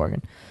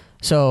Demogorgon.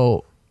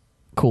 So,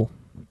 cool.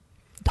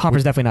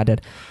 Hopper's definitely not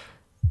dead.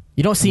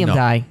 You don't see him No.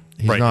 die.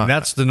 He's right. not. And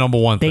that's the number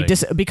one They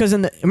thing. because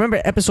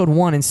remember episode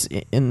 1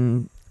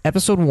 in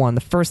episode 1,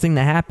 the first thing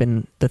that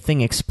happened, the thing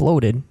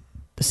exploded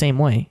the same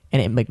way,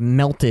 and it like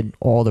melted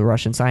all the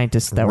Russian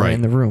scientists that were Right.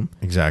 in the room.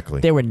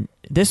 Exactly.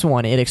 This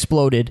one, it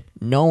exploded.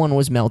 No one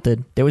was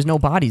melted. There was no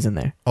bodies in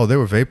there. Oh, they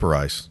were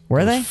vaporized.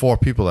 Were There was they? 4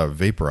 people that were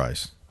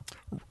vaporized.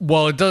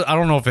 Well, it does. I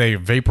don't know if they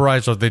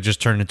vaporized or if they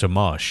just turned into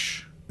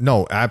mush.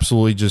 No,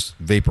 absolutely just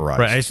vaporized.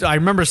 Right. I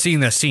remember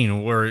seeing that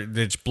scene where it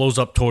just blows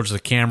up towards the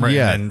camera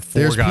Yeah, and then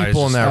 4 there's guys.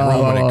 people in that just-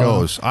 room when Oh. it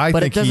goes. I But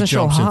it think he doesn't show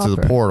jumps into the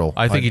Hopper. portal.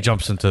 I think he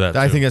jumps into that.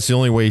 I too. think that's the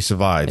only way he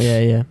survives.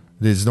 Yeah.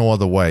 There's no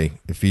other way.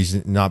 If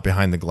he's not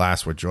behind the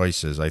glass where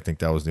Joyce is, I think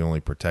that was the only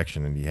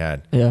protection that he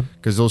had. Yeah.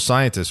 Because those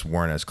scientists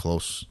weren't as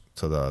close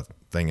to the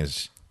thing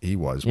as he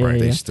was. Yeah, Right?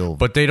 They yeah. still.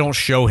 But they don't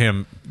show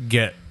him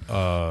get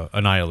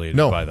annihilated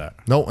No, by that.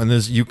 No, and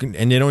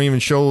they don't even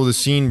show the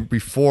scene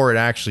before it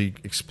actually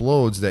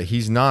explodes that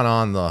he's not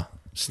on the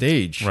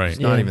stage. Right. He's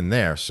not Yeah. even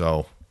there.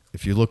 So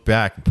if you look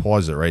back and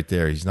pause it right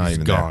there, he's not He's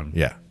even gone.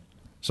 there. Yeah.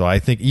 So I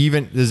think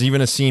there's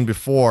even a scene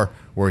before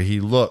where he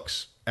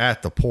looks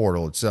at the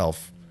portal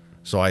itself.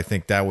 So I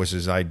think that was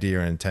his idea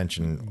and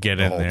intention Get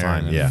the in whole there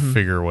time. and Yeah.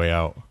 figure a way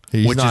out.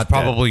 He's Which is not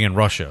probably in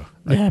Russia.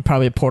 Yeah,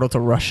 probably a portal to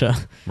Russia.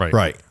 Right.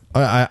 Right.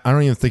 I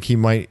don't even think he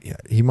might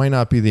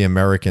not be the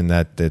American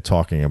that they're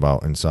talking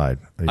about inside.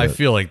 I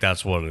feel like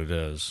that's what it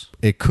is.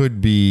 It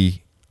could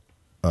be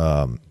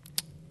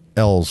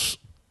L's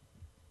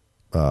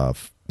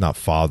not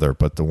father,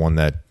 but the one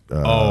that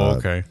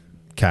Okay.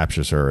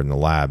 captures her in the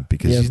lab,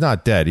 because Yeah. he's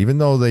not dead. Even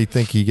though they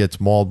think he gets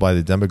mauled by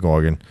the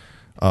Demogorgon,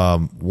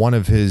 one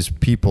of his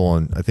people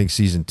in I think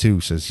season 2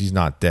 says he's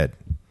not dead.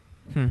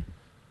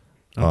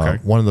 Okay.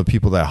 One of the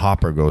people that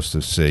Hopper goes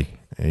to see,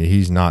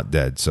 he's not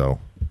dead. So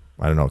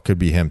I don't know. It could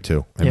be him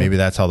too, and Yeah. maybe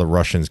that's how the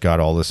Russians got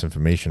all this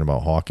information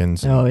about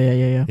Hawkins. Oh,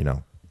 yeah. You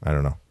know, I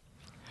don't know.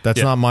 That's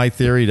Yeah. not my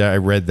theory. That I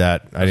read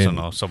that. I didn't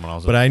know. Someone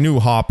else. but I knew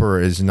Hopper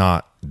is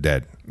not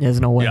dead.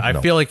 There's no way. I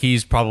feel like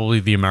he's probably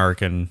the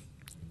American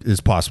It's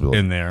possible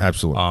in there.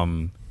 Absolutely.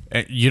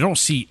 And you don't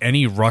see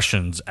any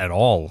Russians at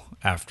all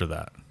after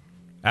that.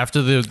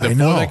 After the I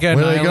know. before they get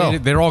Where do they go?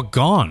 annihilated, they're all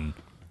gone.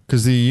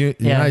 Because the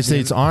United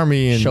States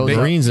Army and shows up.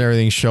 Marines and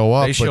everything show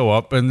up. They show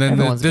up, and then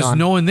Everyone's there's gone.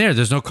 no one there.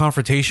 There's no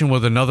confrontation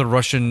with another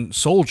Russian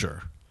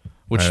soldier,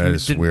 which That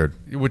is didn't- weird.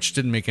 Which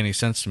didn't make any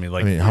sense to me.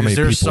 Like, I mean, how is many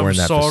there people some were in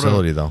that sort of-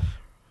 facility, though?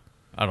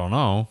 I don't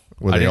know.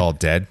 Were I they didn't- all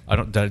dead? I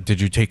don't.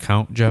 Did you take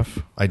count, Jeff?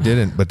 I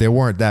didn't, but there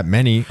weren't that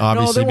many,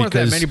 obviously, weren't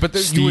that because many, but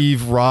you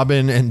Steve,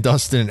 Robin, and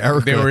Dustin and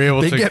Erica, They were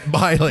able to- get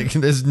by like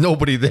there's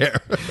nobody there.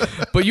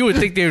 But you would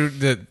think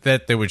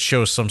that they would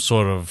show some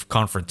sort of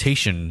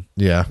confrontation,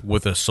 Yeah.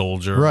 with a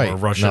soldier Right. or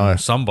Russian No,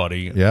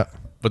 somebody. Yeah.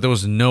 But there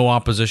was no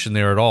opposition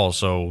there at all.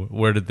 So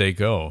where did they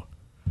go?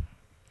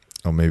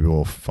 Oh, maybe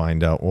we'll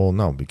find out. Well,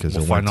 no, because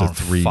We'll it went find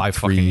to out in 5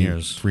 fucking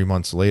years. 3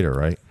 months later,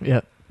 right?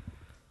 Yep.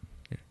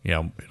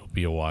 Yeah, it'll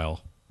be a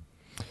while.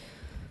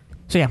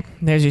 So yeah,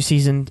 there's your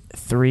season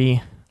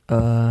 3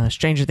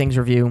 Stranger Things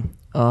review.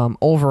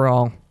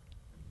 Overall,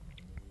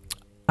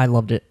 I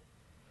loved it.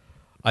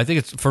 I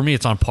think for me,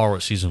 it's on par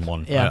with season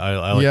 1. Yeah.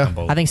 I like Yeah. them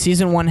both. I think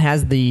season 1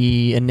 has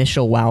the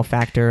initial wow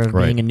factor of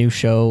Right. being a new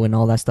show and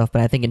all that stuff,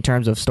 but I think in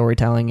terms of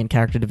storytelling and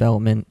character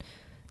development,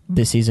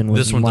 this season was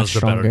This one much does the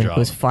better stronger. job. It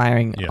was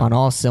firing Yeah. on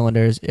all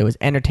cylinders. It was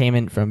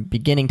entertainment from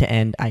beginning to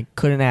end. I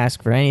couldn't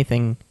ask for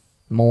anything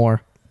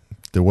more.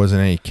 There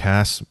wasn't any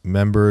cast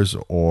members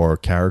or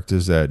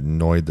characters that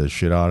annoyed the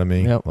shit out of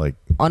me. Yep. Like,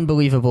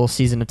 Unbelievable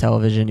season of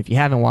television. If you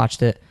haven't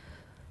watched it,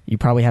 you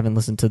probably haven't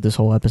listened to this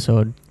whole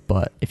episode,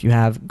 but if you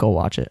have, go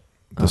watch it.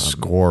 the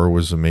score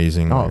was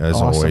amazing, oh, as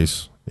awesome.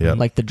 always. Yeah.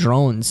 Like the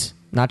drones,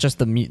 not just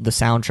the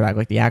soundtrack,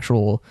 like the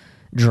actual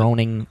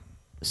droning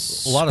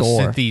a lot of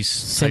score.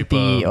 synthy type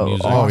Synthy, of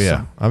music. Oh, awesome.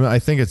 yeah. I mean, I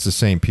think it's the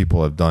same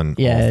people have done.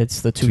 Yeah, all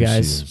it's the two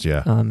guys. seasons.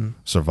 Yeah.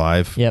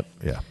 Survive. Yep.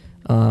 Yeah.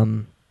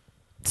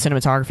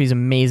 Cinematography is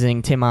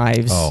amazing. Tim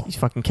Ives, Oh. he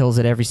fucking kills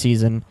it every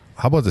season.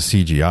 How about the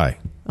CGI?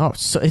 Oh,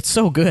 so it's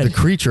so The good.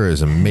 creature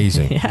is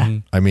amazing. Yeah.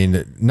 I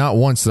mean, not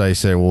once did I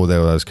say, well, that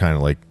was kind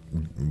of like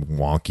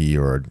wonky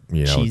or,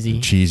 you know,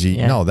 Cheesy.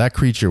 Yeah. No, that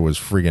creature was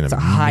friggin' It's a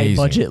amazing. high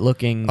budget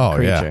looking Oh,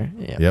 creature.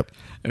 yeah. Yep.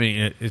 I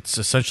mean, it's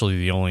essentially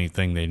the only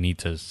thing they need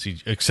to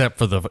see, except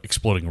for the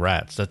exploding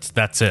rats.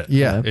 That's it.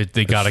 Yeah. They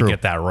That's got to true.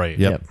 get that right.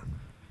 Yep.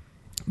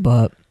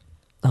 But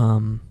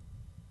 10s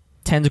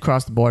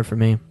across the board for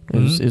me. It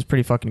was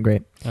pretty fucking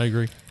great. I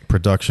agree.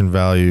 Production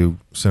value,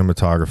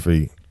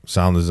 cinematography,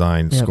 sound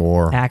design, Yep.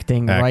 score,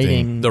 Acting,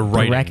 writing, The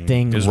writing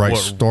directing. is right, what-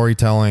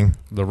 storytelling.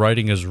 The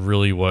writing is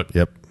really what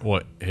Yep.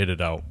 hit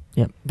it out.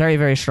 Yep. Very,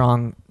 very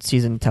strong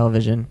season of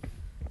television.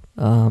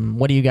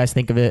 What do you guys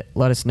think of it?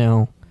 Let us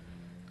know.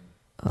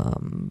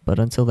 But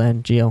until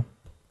then, Gio,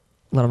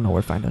 let them know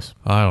where to find us.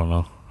 I don't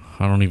know.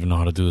 I don't even know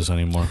how to do this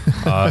anymore.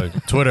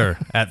 Twitter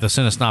at the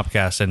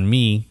Cinesnopcast, and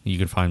me, you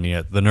can find me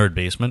at the Nerd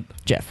Basement.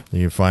 Jeff.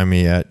 You can find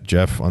me at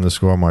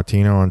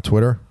Jeff_Martino on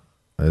Twitter,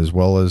 as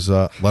well as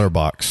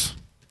Letterbox.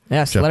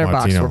 Yes, Jeff Letterboxd.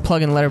 Martino. We're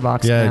plugging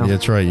Letterboxd Yeah, now.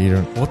 that's right. You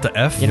don't What the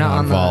F? You're not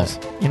on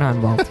involved. You're not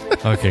involved.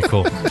 Okay,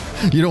 cool.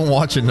 you don't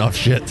watch enough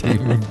shit to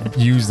even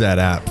use that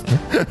app.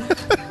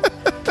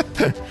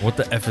 What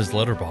the F is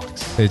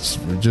Letterbox? It's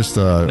just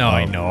a No,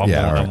 I know.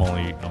 yeah, I'm all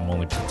right.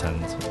 only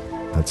pretend.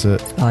 That's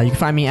it. You can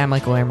find me at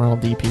Michael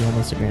Emerald DP on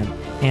Instagram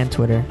and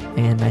Twitter,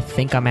 and I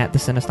think I'm at the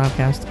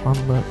Cinesnopcast on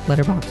the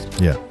Letterboxd.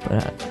 Yeah,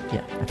 But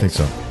yeah, I think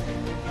so.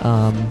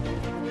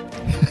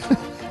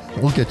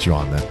 We'll get you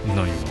on that.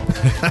 No, you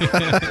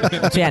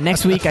won't. So yeah,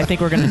 next week I think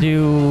we're gonna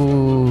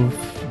do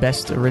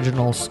best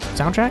original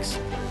soundtracks.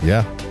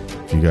 Yeah,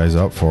 if you guys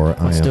up for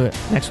it, Let's do it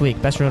next week.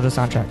 Best original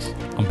soundtracks.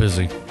 I'm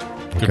busy.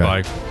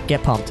 Goodbye.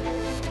 Get pumped.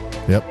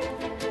 Yep.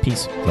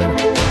 Peace.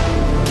 Later.